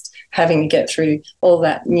 It's just having to get through all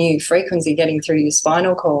that new frequency, getting through your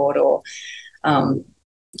spinal cord, or, that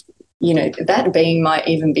being might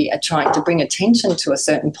even be trying to bring attention to a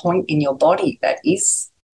certain point in your body that is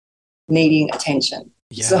needing attention.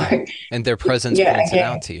 Yeah. So, and their presence points it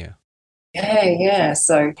out to you. Yeah.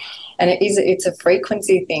 So, and it's a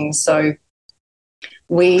frequency thing. So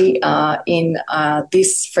we are in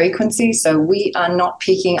this frequency, so we are not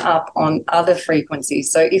picking up on other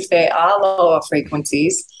frequencies. So if there are lower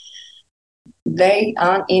frequencies, they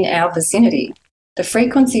aren't in our vicinity. The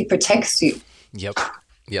frequency protects you. Yep.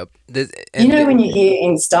 When you hear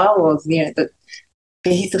in Star Wars, that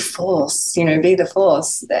be the force, be the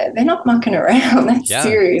force. They're not mucking around. That's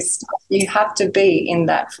serious stuff. You have to be in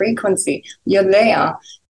that frequency. You're there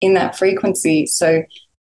in that frequency. So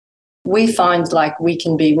we find like we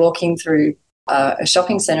can be walking through a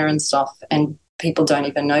shopping center and stuff, and people don't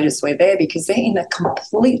even notice we're there because they're in a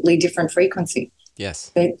completely different frequency.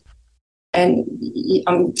 Yes. And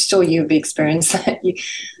I'm sure you've experienced that.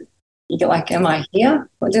 You're like, am I here?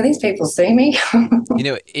 Well, do these people see me?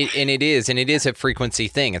 It is a frequency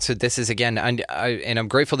thing. And so this is, again, I'm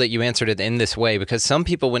grateful that you answered it in this way, because some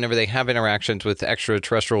people, whenever they have interactions with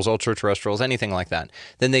extraterrestrials, ultra-terrestrials, anything like that,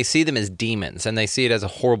 then they see them as demons and they see it as a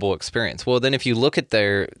horrible experience. Well, then if you look at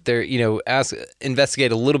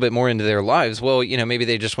investigate a little bit more into their lives, well, maybe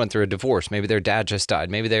they just went through a divorce. Maybe their dad just died.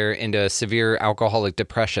 Maybe they're into severe alcoholic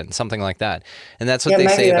depression, something like that. And that's what they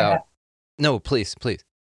say about... No, please.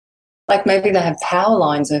 Like maybe they have power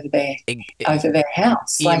lines over their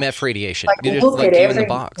house. EMF radiation. Like You look at you in every the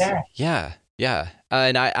box. Yeah.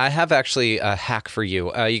 And I have actually a hack for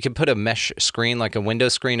you. You can put a mesh screen, like a window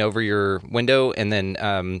screen, over your window and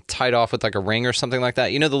then tie it off with like a ring or something like that.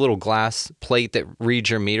 The little glass plate that reads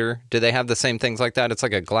your meter? Do they have the same things like that? It's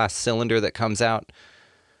like a glass cylinder that comes out.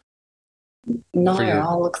 No,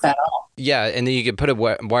 I'll look that up. Yeah, and then you can put a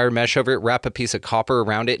wire mesh over it, wrap a piece of copper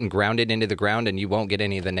around it, and ground it into the ground, and you won't get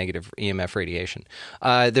any of the negative EMF radiation.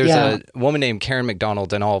 There's a woman named Karen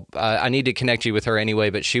McDonald, and I need to connect you with her anyway,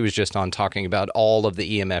 but she was just on talking about all of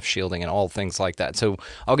the EMF shielding and all things like that. So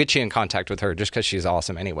I'll get you in contact with her just because she's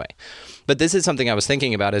awesome anyway. But this is something I was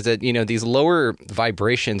thinking about, is that, these lower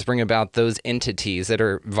vibrations bring about those entities that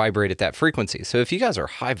are vibrate at that frequency. So if you guys are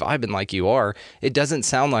high vibing like you are, it doesn't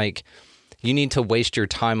sound like you need to waste your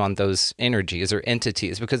time on those energies or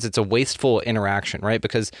entities, because it's a wasteful interaction, right?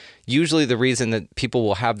 Because usually the reason that people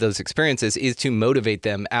will have those experiences is to motivate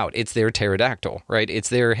them out. It's their pterodactyl, right? It's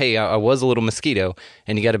their, hey, I was a little mosquito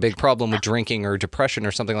and you got a big problem with drinking or depression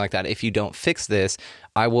or something like that. If you don't fix this,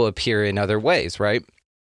 I will appear in other ways, right?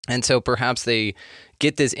 And so perhaps they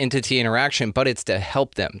get this entity interaction, but it's to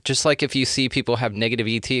help them. Just like if you see people have negative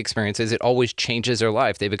ET experiences, it always changes their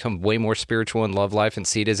life. They become way more spiritual in love life and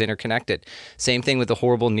see it as interconnected. Same thing with a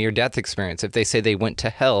horrible near-death experience. If they say they went to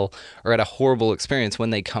hell or had a horrible experience, when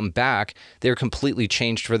they come back, they're completely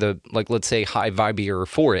changed for the, like, let's say, high vibier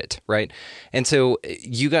for it, right? And so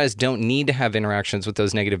you guys don't need to have interactions with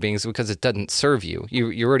those negative beings because it doesn't serve you.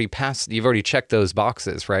 You've already checked those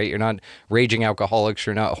boxes, right? You're not raging alcoholics.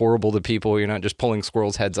 You're not horrible to people. You're not just pulling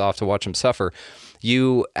squirrels' heads off to watch them suffer.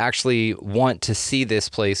 You actually want to see this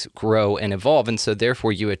place grow and evolve, and so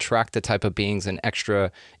therefore you attract the type of beings and extra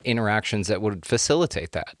interactions that would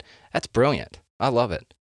facilitate that. That's brilliant. I love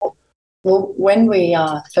it. Well, when we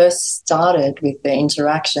first started with the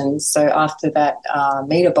interactions, so after that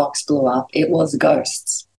meter box blew up, it was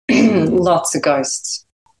ghosts. Lots of ghosts,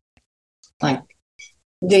 like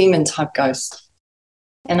demon-type ghosts.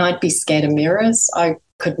 And I'd be scared of mirrors. I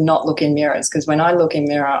could not look in mirrors, because when I look in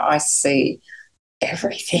mirror, I see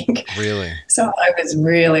everything. Really? So I was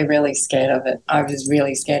really, really scared of it. I was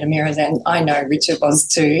really scared of mirrors, and I know Richard was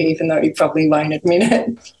too, even though he probably won't admit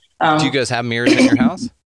it. Do you guys have mirrors in your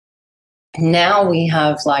house? Now we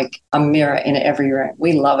have like a mirror in every room.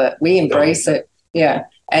 We love it. We embrace it. Yeah.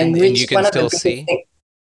 And you can still see?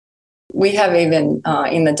 We have even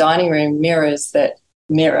in the dining room mirrors that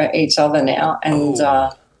mirror each other now. And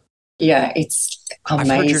yeah, it's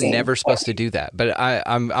amazing. I've heard you're never supposed to do that, but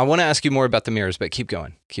I want to ask you more about the mirrors, but keep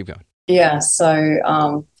going. Yeah,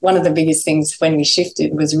 so one of the biggest things when we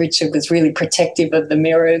shifted was Richard was really protective of the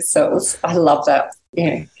mirrors. So I love that,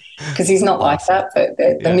 because he's not like that, but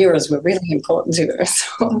the mirrors were really important to him. So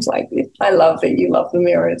I was like, I love that you love the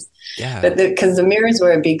mirrors. Yeah. But because the mirrors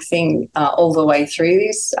were a big thing all the way through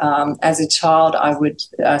this. As a child, I would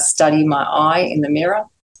study my eye in the mirror.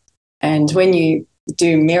 And when you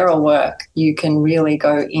do mirror work, you can really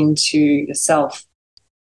go into yourself.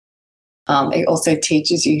 It also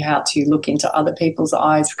teaches you how to look into other people's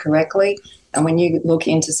eyes correctly. And when you look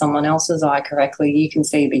into someone else's eye correctly, you can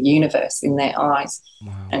see the universe in their eyes.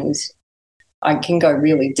 Wow. And I can go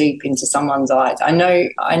really deep into someone's eyes. I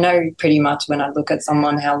know pretty much when I look at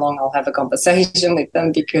someone how long I'll have a conversation with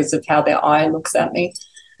them because of how their eye looks at me.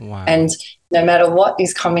 Wow. And no matter what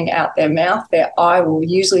is coming out their mouth, their eye will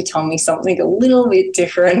usually tell me something a little bit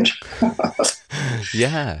different.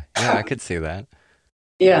 Yeah, I could see that.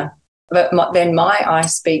 Yeah. But then my eye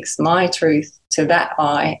speaks my truth to that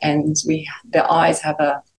eye, and the eyes have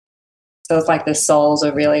so it's like the souls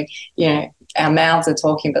are really, our mouths are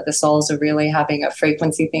talking, but the souls are really having a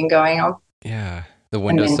frequency thing going on. Yeah, the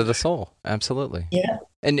windows to the soul. Absolutely. Yeah.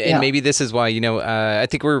 And maybe this is why, I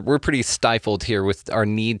think we're pretty stifled here with our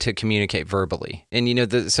need to communicate verbally.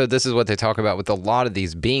 And, so this is what they talk about with a lot of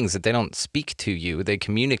these beings, that they don't speak to you. They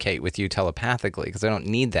communicate with you telepathically because they don't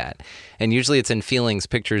need that. And usually it's in feelings,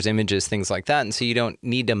 pictures, images, things like that. And so you don't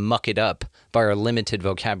need to muck it up by our limited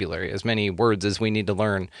vocabulary, as many words as we need to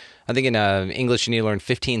learn. I think in English, you need to learn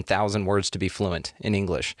 15,000 words to be fluent in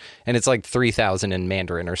English. And it's like 3,000 in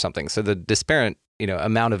Mandarin or something. So the disparate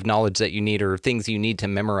amount of knowledge that you need, or things you need to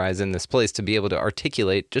memorize in this place to be able to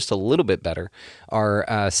articulate just a little bit better,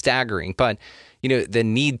 are staggering. But, the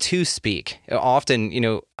need to speak often,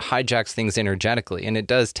 hijacks things energetically, and it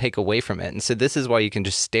does take away from it. And so this is why you can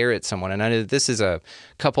just stare at someone. And I know this is a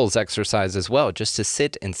couples exercise as well, just to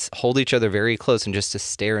sit and hold each other very close and just to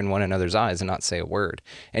stare in one another's eyes and not say a word.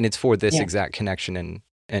 And it's for this exact connection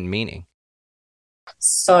and meaning.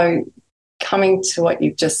 So coming to what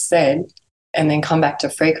you've just said, and then come back to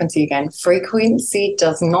frequency again. Frequency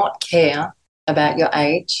does not care about your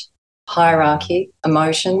age, hierarchy,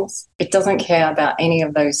 emotions. It doesn't care about any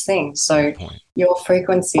of those things. So your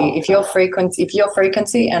frequency, if your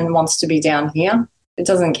frequency and wants to be down here, it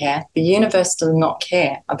doesn't care. The universe does not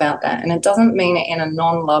care about that. And it doesn't mean it in a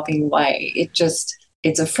non-loving way.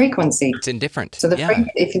 It's a frequency. It's indifferent. So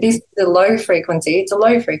if it is the low frequency, it's a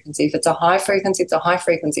low frequency. If it's a high frequency, it's a high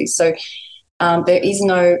frequency. So there is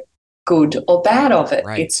no good or bad of it.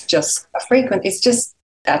 Right. It's just a frequency. It's just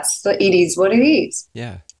it is what it is.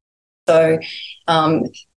 Yeah. So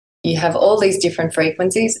you have all these different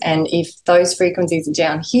frequencies, and if those frequencies are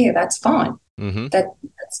down here, that's fine. Mm-hmm.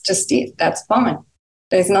 That's just it. That's fine.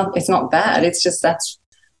 It's not bad. It's just that's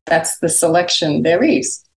the selection there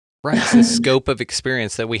is. Right. It's the scope of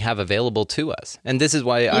experience that we have available to us. And this is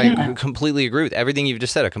why I completely agree with everything you've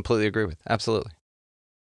just said. I completely agree with. Absolutely.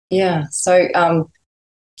 Yeah. So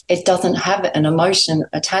it doesn't have an emotion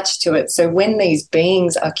attached to it. So when these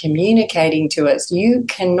beings are communicating to us, you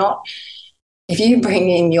cannot, if you bring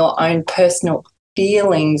in your own personal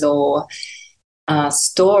feelings or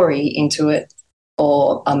story into it,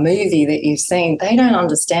 or a movie that you've seen, they don't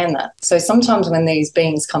understand that. So sometimes when these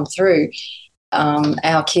beings come through,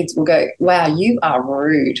 our kids will go, wow, you are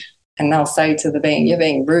rude. And they'll say to the being, you're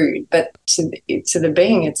being rude. But to the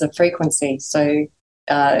being, it's a frequency. So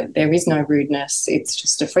there is no rudeness. It's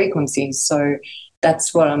just a frequency. So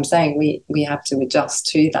that's what I'm saying. We have to adjust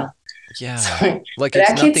to that. Yeah. So, like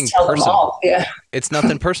it's nothing personal. Yeah. It's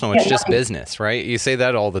nothing personal. It's just business, right? You say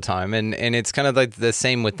that all the time. And it's kind of like the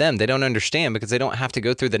same with them. They don't understand because they don't have to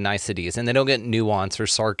go through the niceties, and they don't get nuance or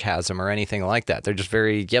sarcasm or anything like that. They're just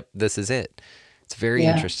very, yep, this is it. It's very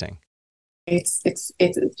interesting. It's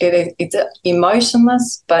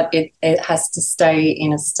emotionless, but it has to stay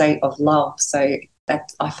in a state of love. So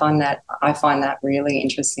that I find that really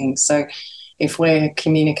interesting. So if we're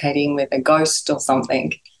communicating with a ghost or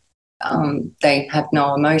something, they have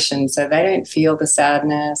no emotion, so they don't feel the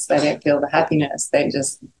sadness, they don't feel the happiness. They're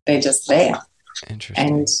just there.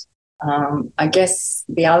 Interesting. And I guess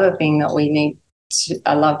the other thing that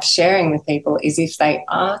I love sharing with people is if they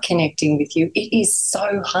are connecting with you, it is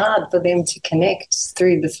so hard for them to connect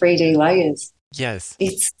through the 3D layers. Yes.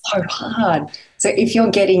 It's so hard. So if you're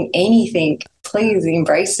getting anything, please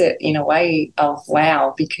embrace it in a way of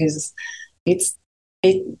wow, because it's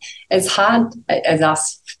as hard as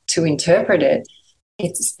us to interpret it.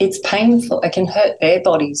 It's painful. It can hurt their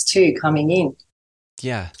bodies too coming in.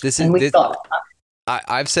 Yeah.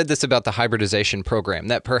 I've said this about the hybridization program,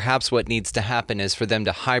 that perhaps what needs to happen is for them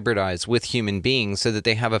to hybridize with human beings so that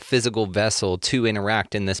they have a physical vessel to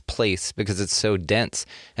interact in this place because it's so dense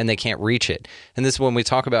and they can't reach it. And this is when we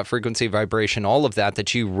talk about frequency, vibration, all of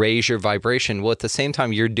that you raise your vibration. Well, at the same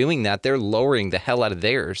time you're doing that, they're lowering the hell out of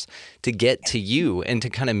theirs to get to you and to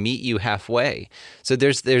kind of meet you halfway. So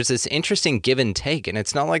there's this interesting give and take, and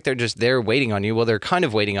it's not like they're just there waiting on you. Well, they're kind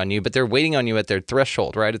of waiting on you, but they're waiting on you at their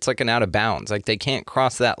threshold, right? It's like an out of bounds. Like they can't can't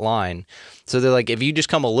cross that line. So they're like, if you just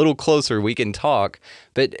come a little closer, we can talk.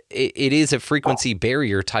 But it is a frequency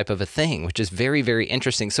barrier type of a thing, which is very, very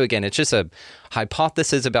interesting. So again, it's just a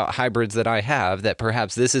hypothesis about hybrids that I have, that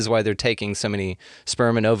perhaps this is why they're taking so many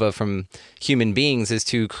sperm and ova from human beings, is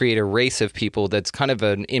to create a race of people that's kind of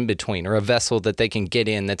an in-between, or a vessel that they can get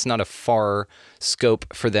in that's not a far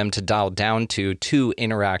scope for them to dial down to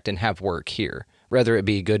interact and have work here. Whether it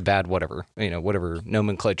be good, bad, whatever, whatever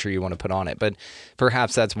nomenclature you want to put on it. But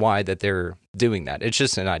perhaps that's why that they're doing that. It's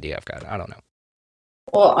just an idea I've got. I don't know.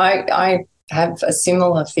 Well, I have a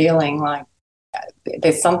similar feeling, like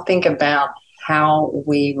there's something about how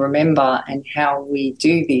we remember and how we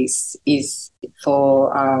do this is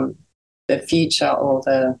for the future or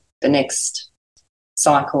the next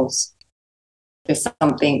cycles.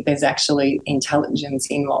 There's actually intelligence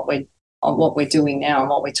in what we're doing now and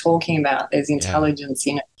what we're talking about. There's intelligence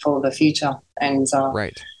in it for the future. And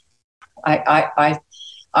right.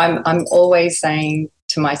 I'm always saying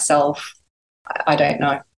to myself, I don't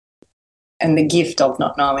know. And the gift of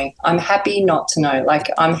not knowing. I'm happy not to know. Like,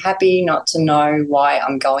 I'm happy not to know why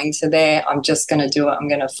I'm going to there. I'm just going to do it. I'm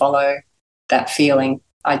going to follow that feeling.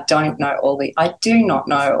 I do not know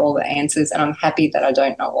all the answers, and I'm happy that I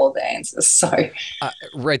don't know all the answers. So,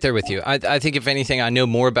 right there with you. I think if anything, I know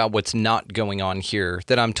more about what's not going on here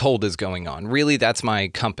that I'm told is going on. Really, that's my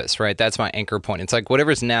compass, right? That's my anchor point. It's like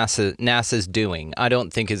whatever's NASA's doing, I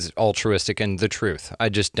don't think is altruistic and the truth. I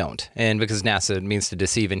just don't. And because NASA means to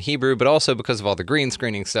deceive in Hebrew, but also because of all the green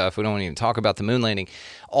screening stuff, we don't even talk about the moon landing.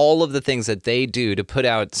 All of the things that they do to put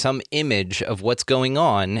out some image of what's going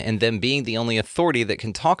on, and them being the only authority that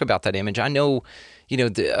can talk about that image. I know,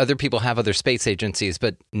 the other people have other space agencies,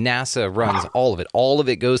 but NASA runs all of it. All of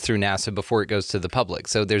it goes through NASA before it goes to the public.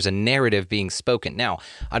 So there's a narrative being spoken. Now,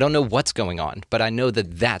 I don't know what's going on, but I know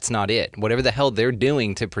that that's not it. Whatever the hell they're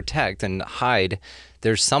doing to protect and hide,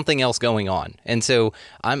 there's something else going on. And so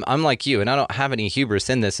I'm like you, and I don't have any hubris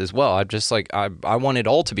in this as well. I'm just like, I want it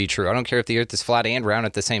all to be true. I don't care if the earth is flat and round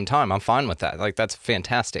at the same time. I'm fine with that. Like, that's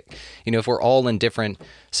fantastic. If we're all in different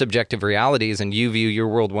subjective realities, and you view your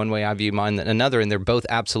world one way, I view mine another, and they're both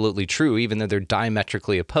absolutely true, even though they're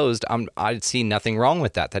diametrically opposed, I see nothing wrong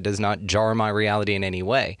with that. That does not jar my reality in any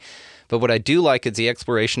way. But what I do like is the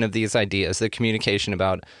exploration of these ideas, the communication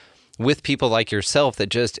about with people like yourself that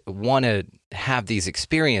just want to have these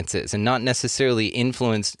experiences and not necessarily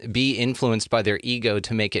be influenced by their ego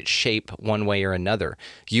to make it shape one way or another.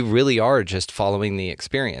 You really are just following the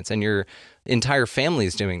experience, and your entire family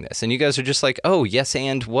is doing this. And you guys are just like, oh, yes,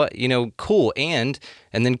 and what, cool, and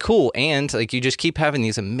then cool, and like, you just keep having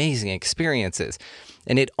these amazing experiences.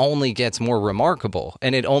 And it only gets more remarkable.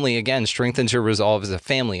 And it only, again, strengthens your resolve as a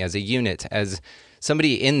family, as a unit, as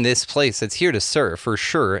somebody in this place that's here to serve, for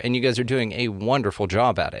sure. And you guys are doing a wonderful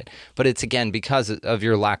job at it. But it's, again, because of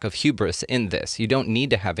your lack of hubris in this. You don't need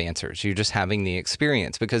to have answers. You're just having the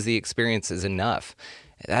experience, because the experience is enough.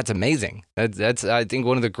 That's amazing. That's I think,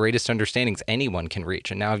 one of the greatest understandings anyone can reach.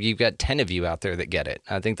 And now you've got 10 of you out there that get it.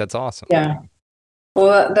 I think that's awesome. Yeah.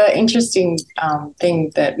 Well, the interesting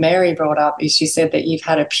thing that Mary brought up is she said that you've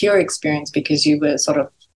had a pure experience because you were sort of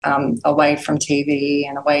away from TV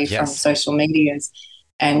and away from social medias.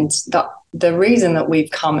 And the reason that we've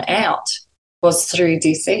come out was through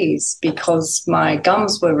disease, because my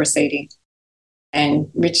gums were receding. And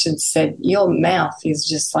Richard said, your mouth is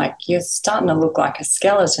just like, you're starting to look like a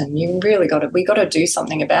skeleton. We got to do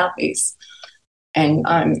something about this. And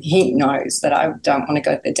he knows that I don't want to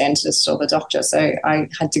go to the dentist or the doctor. So I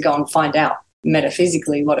had to go and find out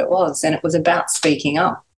metaphysically what it was. And it was about speaking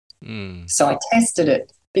up. So I tested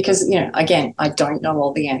it because, again, I don't know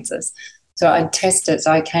all the answers. So I tested.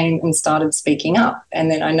 So I came and started speaking up.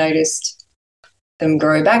 And then I noticed them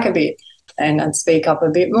grow back a bit. And I'd speak up a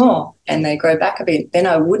bit more and they grow back a bit. Then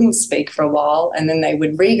I wouldn't speak for a while and then they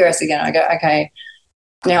would regress again. I go, okay,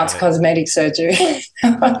 now it's cosmetic surgery.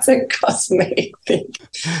 It's a cosmetic thing.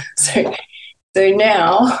 So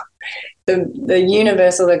now the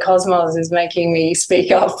universe or the cosmos is making me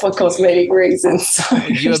speak up for cosmetic reasons. So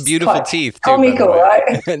you have beautiful teeth, too. Comical,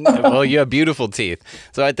 right? Well, you have beautiful teeth.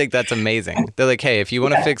 So I think that's amazing. They're like, hey, if you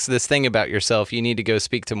want to fix this thing about yourself, you need to go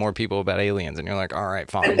speak to more people about aliens. And you're like, all right,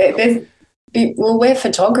 fine. Well, we're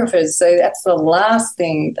photographers, so that's the last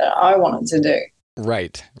thing that I wanted to do.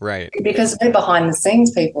 Right. Because we're behind the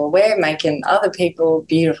scenes people. We're making other people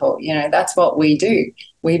beautiful. That's what we do.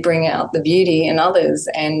 We bring out the beauty in others,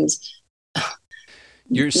 and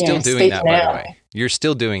you're still doing that, by the way. You're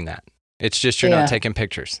still doing that. It's just you're not taking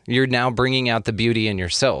pictures. You're now bringing out the beauty in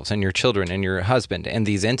yourselves and your children and your husband and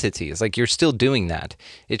these entities. Like, you're still doing that.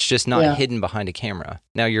 It's just not hidden behind a camera.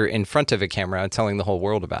 Now you're in front of a camera telling the whole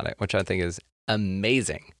world about it, which I think is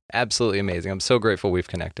amazing. Absolutely amazing. I'm so grateful we've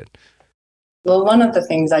connected. Well, one of the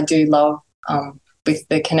things I do love with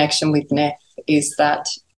the connection with Neff is that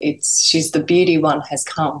she's the beauty one has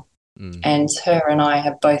come. And her and I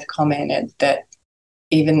have both commented that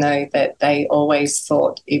even though that they always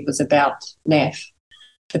thought it was about Neff,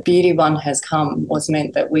 the beauty one has come was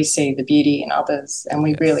meant that we see the beauty in others, and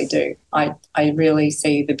we really do. I really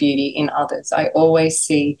see the beauty in others. I always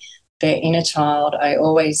see their inner child. I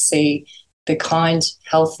always see the kind,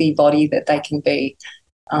 healthy body that they can be.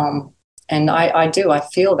 And I do. I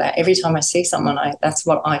feel that every time I see someone, that's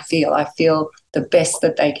what I feel. I feel the best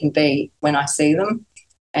that they can be when I see them.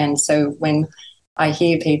 And so when I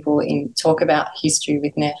hear people talk about history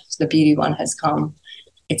with Neff, the beauty one has come,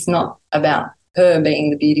 it's not about her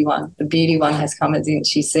being the beauty one. The beauty one has come as in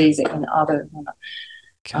she sees it in others.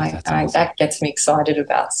 Awesome. That gets me excited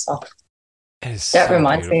about stuff. That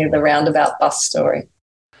reminds me of the roundabout bus story.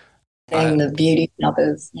 And the beauty in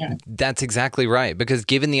others. Yeah. That's exactly right. Because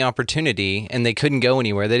given the opportunity, and they couldn't go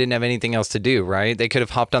anywhere, they didn't have anything else to do, right? They could have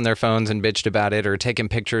hopped on their phones and bitched about it or taken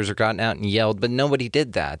pictures or gotten out and yelled, but nobody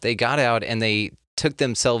did that. They got out and they took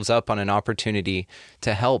themselves up on an opportunity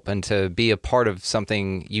to help and to be a part of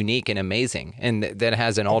something unique and amazing, and that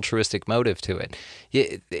has an altruistic motive to it.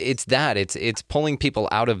 It's pulling people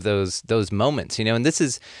out of those moments, and this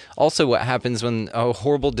is also what happens when a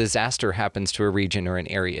horrible disaster happens to a region or an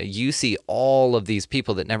area. You see all of these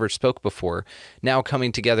people that never spoke before now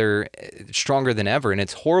coming together stronger than ever, and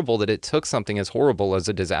it's horrible that it took something as horrible as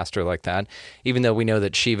a disaster like that, even though we know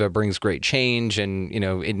that Shiva brings great change and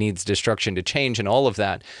it needs destruction to change and all of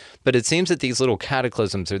that. But it seems that these little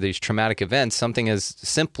cataclysms or these traumatic events, something as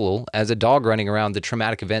simple as a dog running around, the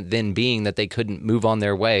traumatic event then being that they couldn't move on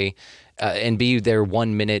their way and be there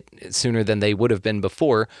 1 minute sooner than they would have been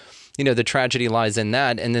before. The tragedy lies in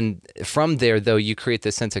that. And then from there, though, you create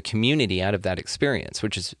this sense of community out of that experience,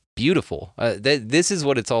 which is beautiful. This is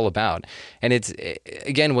what it's all about. And it's,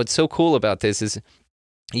 again, what's so cool about this is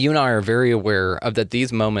you and I are very aware of that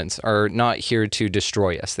these moments are not here to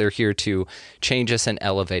destroy us. They're here to change us and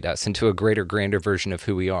elevate us into a greater, grander version of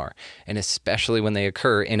who we are. And especially when they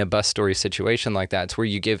occur in a bus story situation like that, it's where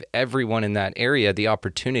you give everyone in that area the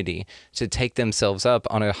opportunity to take themselves up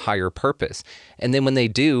on a higher purpose. And then when they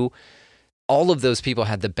do, all of those people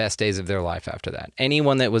had the best days of their life after that.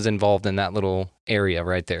 Anyone that was involved in that little area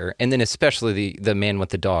right there. And then especially the man with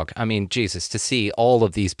the dog. I mean, Jesus, to see all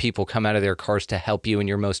of these people come out of their cars to help you in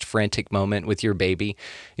your most frantic moment with your baby,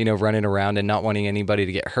 running around and not wanting anybody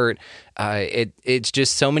to get hurt. It's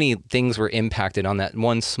just so many things were impacted on that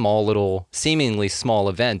one small little, seemingly small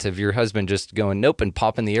event of your husband just going, nope, and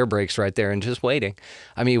popping the air brakes right there and just waiting.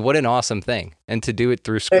 I mean, what an awesome thing. And to do it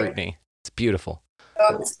through scrutiny. It's beautiful.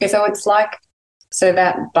 So it's like, so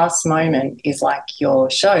that bus moment is like your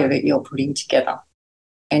show that you're putting together,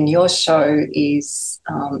 and your show is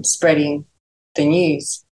spreading the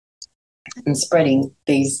news and spreading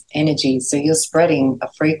these energies. So you're spreading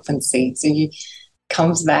a frequency. So you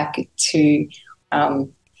comes back to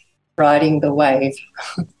riding the wave.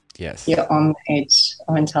 Yes. You're on the edge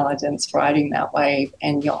of intelligence, riding that wave,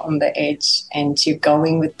 and you're on the edge and you're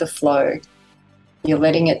going with the flow. You're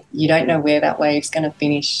letting it, you don't know where that wave's going to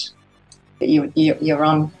finish. But you're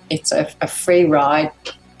on, it's a free ride.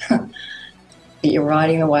 You're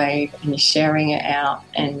riding the wave and you're sharing it out,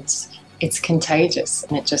 and it's contagious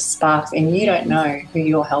and it just sparks, and you don't know who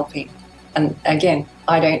you're helping. And again,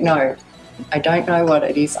 I don't know. I don't know what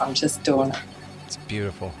it is. I'm just doing it. It's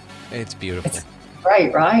beautiful. It's beautiful. It's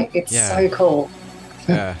great, right? It's so cool.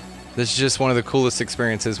 Yeah. This is just one of the coolest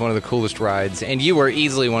experiences, one of the coolest rides, and you are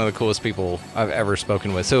easily one of the coolest people I've ever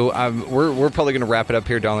spoken with. So we're probably going to wrap it up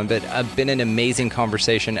here, darling, but it's been an amazing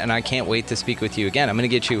conversation, and I can't wait to speak with you again. I'm going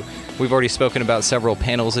to get you, we've already spoken about several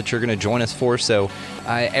panels that you're going to join us for, so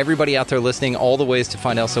everybody out there listening, all the ways to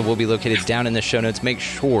find Elsa will be located down in the show notes. Make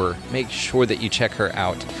sure that you check her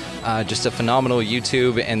out. Just a phenomenal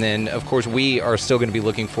YouTube, and then, of course, we are still going to be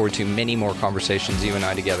looking forward to many more conversations, you and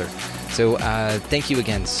I together. So thank you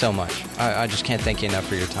again so much. I just can't thank you enough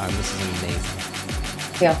for your time. This is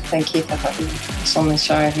amazing. Yeah, thank you for having us on the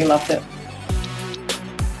show. We loved it.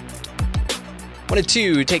 Wanted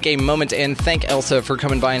to take a moment and thank Elsa for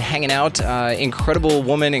coming by and hanging out. Incredible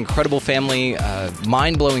woman, incredible family,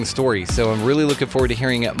 mind-blowing story. So I'm really looking forward to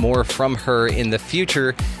hearing more from her in the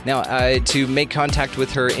future. Now, to make contact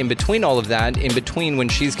with her in between all of that, in between when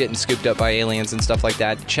she's getting scooped up by aliens and stuff like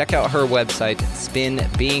that, check out her website, Spin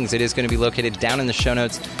Beings. It is going to be located down in the show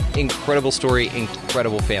notes. Incredible story,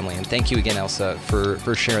 incredible family. And thank you again, Elsa,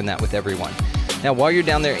 for sharing that with everyone. Now, while you're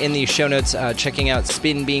down there in the show notes, checking out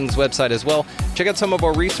Spin Being's website as well, check out some of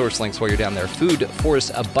our resource links while you're down there. Food,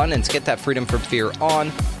 Forest, Abundance, Get That Freedom from Fear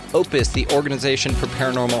on. Opus, the organization for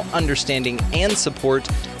paranormal understanding and support,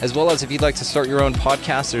 as well as if you'd like to start your own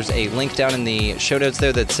podcast, there's a link down in the show notes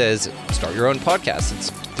there that says start your own podcast. It's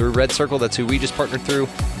through Red Circle. That's who we just partnered through.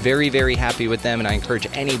 Very, very happy with them, and I encourage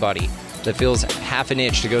anybody that feels half an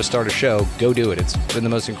itch to go start a show, go do it. It's been the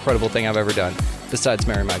most incredible thing I've ever done, besides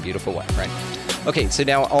marry my beautiful wife, right? Okay, so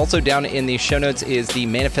now also down in the show notes is the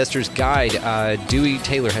Manifestor's Guide. Dewey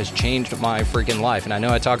Taylor has changed my freaking life, and I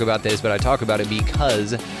know I talk about this, but I talk about it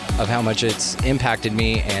because of how much it's impacted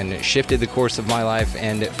me and shifted the course of my life.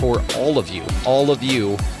 And for all of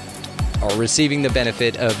you are receiving the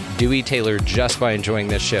benefit of Dewey Taylor just by enjoying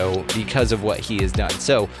this show because of what he has done.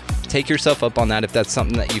 So take yourself up on that if that's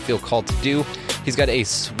something that you feel called to do. He's got a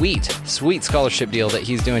sweet scholarship deal that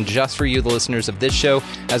he's doing just for you, the listeners of this show,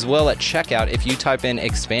 as well at checkout. If you type in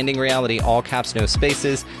Expanding Reality, all caps, no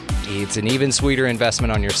spaces, it's an even sweeter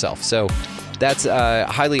investment on yourself. So that's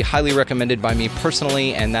highly recommended by me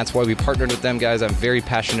personally, and that's why we partnered with them, guys. I'm very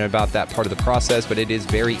passionate about that part of the process, but it is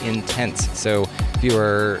very intense. So if you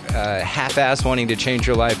are half-assed wanting to change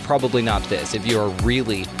your life, probably not this. If you are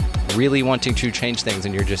really wanting to change things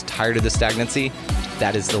and you're just tired of the stagnancy,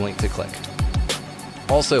 that is the link to click.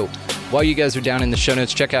 Also, while you guys are down in the show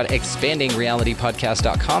notes, check out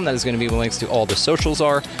expandingrealitypodcast.com. That is going to be where links to all the socials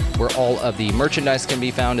are, where all of the merchandise can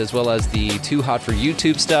be found, as well as the Too Hot for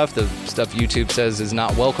YouTube stuff. The stuff YouTube says is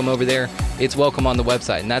not welcome over there. It's welcome on the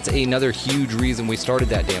website. And that's another huge reason we started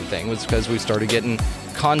that damn thing, was because we started getting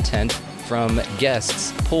content from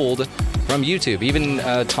guests pulled from YouTube. Even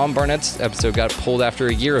Tom Barnett's episode got pulled after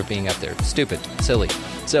a year of being up there. Stupid. Silly.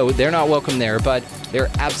 So they're not welcome there, but they're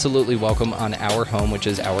absolutely welcome on our home, which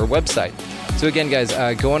is our website. So again, guys,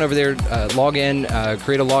 go on over there, log in,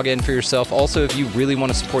 create a login for yourself. Also, if you really want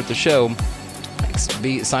to support the show,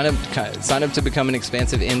 sign up to become an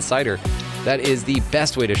Expansive Insider. That is the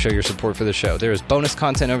best way to show your support for the show. There is bonus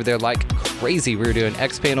content over there like crazy. We're doing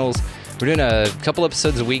X panels. We're doing a couple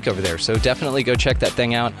episodes a week over there, so definitely go check that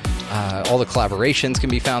thing out. All the collaborations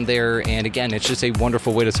can be found there, and again, it's just a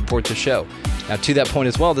wonderful way to support the show. Now, to that point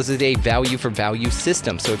as well, this is a value for value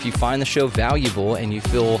system, so if you find the show valuable and you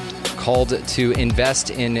feel called to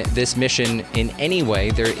invest in this mission in any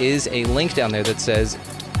way, there is a link down there that says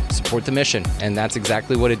support the mission, and that's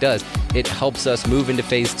exactly what it does. It helps us move into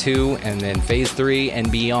phase 2 and then phase 3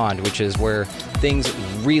 and beyond, which is where things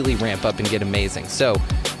really ramp up and get amazing. So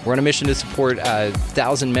we're on a mission to support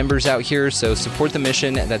 1,000 members out here, so support the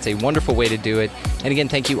mission. That's a wonderful way to do it. And again,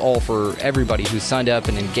 thank you all for everybody who signed up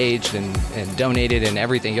and engaged and donated and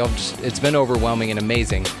everything. It's been overwhelming and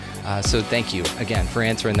amazing. So thank you again for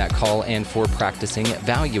answering that call and for practicing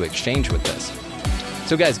value exchange with us.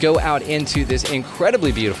 So guys, go out into this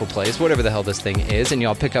incredibly beautiful place, whatever the hell this thing is, and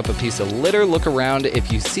y'all pick up a piece of litter, look around.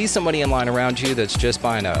 If you see somebody in line around you that's just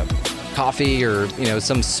buying a coffee or,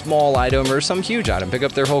 some small item or some huge item, pick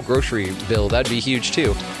up their whole grocery bill. That'd be huge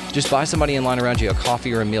too. Just buy somebody in line around you a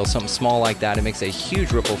coffee or a meal, something small like that. It makes a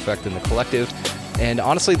huge ripple effect in the collective. And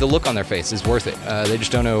honestly, the look on their face is worth it. They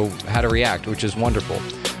just don't know how to react, which is wonderful.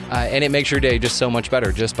 And it makes your day just so much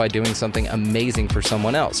better just by doing something amazing for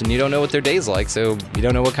someone else. And you don't know what their day's like, so you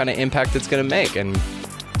don't know what kind of impact it's going to make. And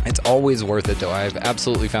it's always worth it, though. I've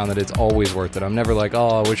absolutely found that it's always worth it. I'm never like,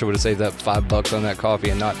 oh, I wish I would have saved that $5 on that coffee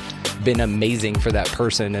and not been amazing for that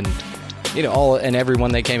person and, all and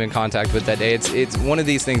everyone they came in contact with that day. It's one of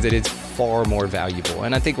these things that is far more valuable.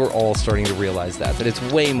 And I think we're all starting to realize that it's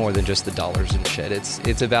way more than just the dollars and shit.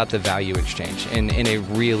 It's about the value exchange in a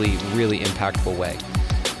really, really impactful way.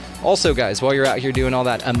 Also, guys, while you're out here doing all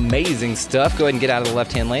that amazing stuff, go ahead and get out of the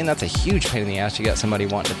left-hand lane. That's a huge pain in the ass. You got somebody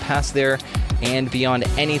wanting to pass there. And beyond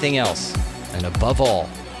anything else, and above all,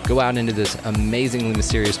 go out into this amazingly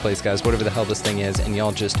mysterious place, guys, whatever the hell this thing is, and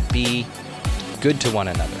y'all just be good to one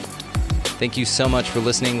another. Thank you so much for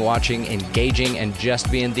listening, watching, engaging, and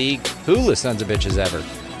just being the coolest sons of bitches ever.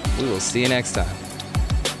 We will see you next time.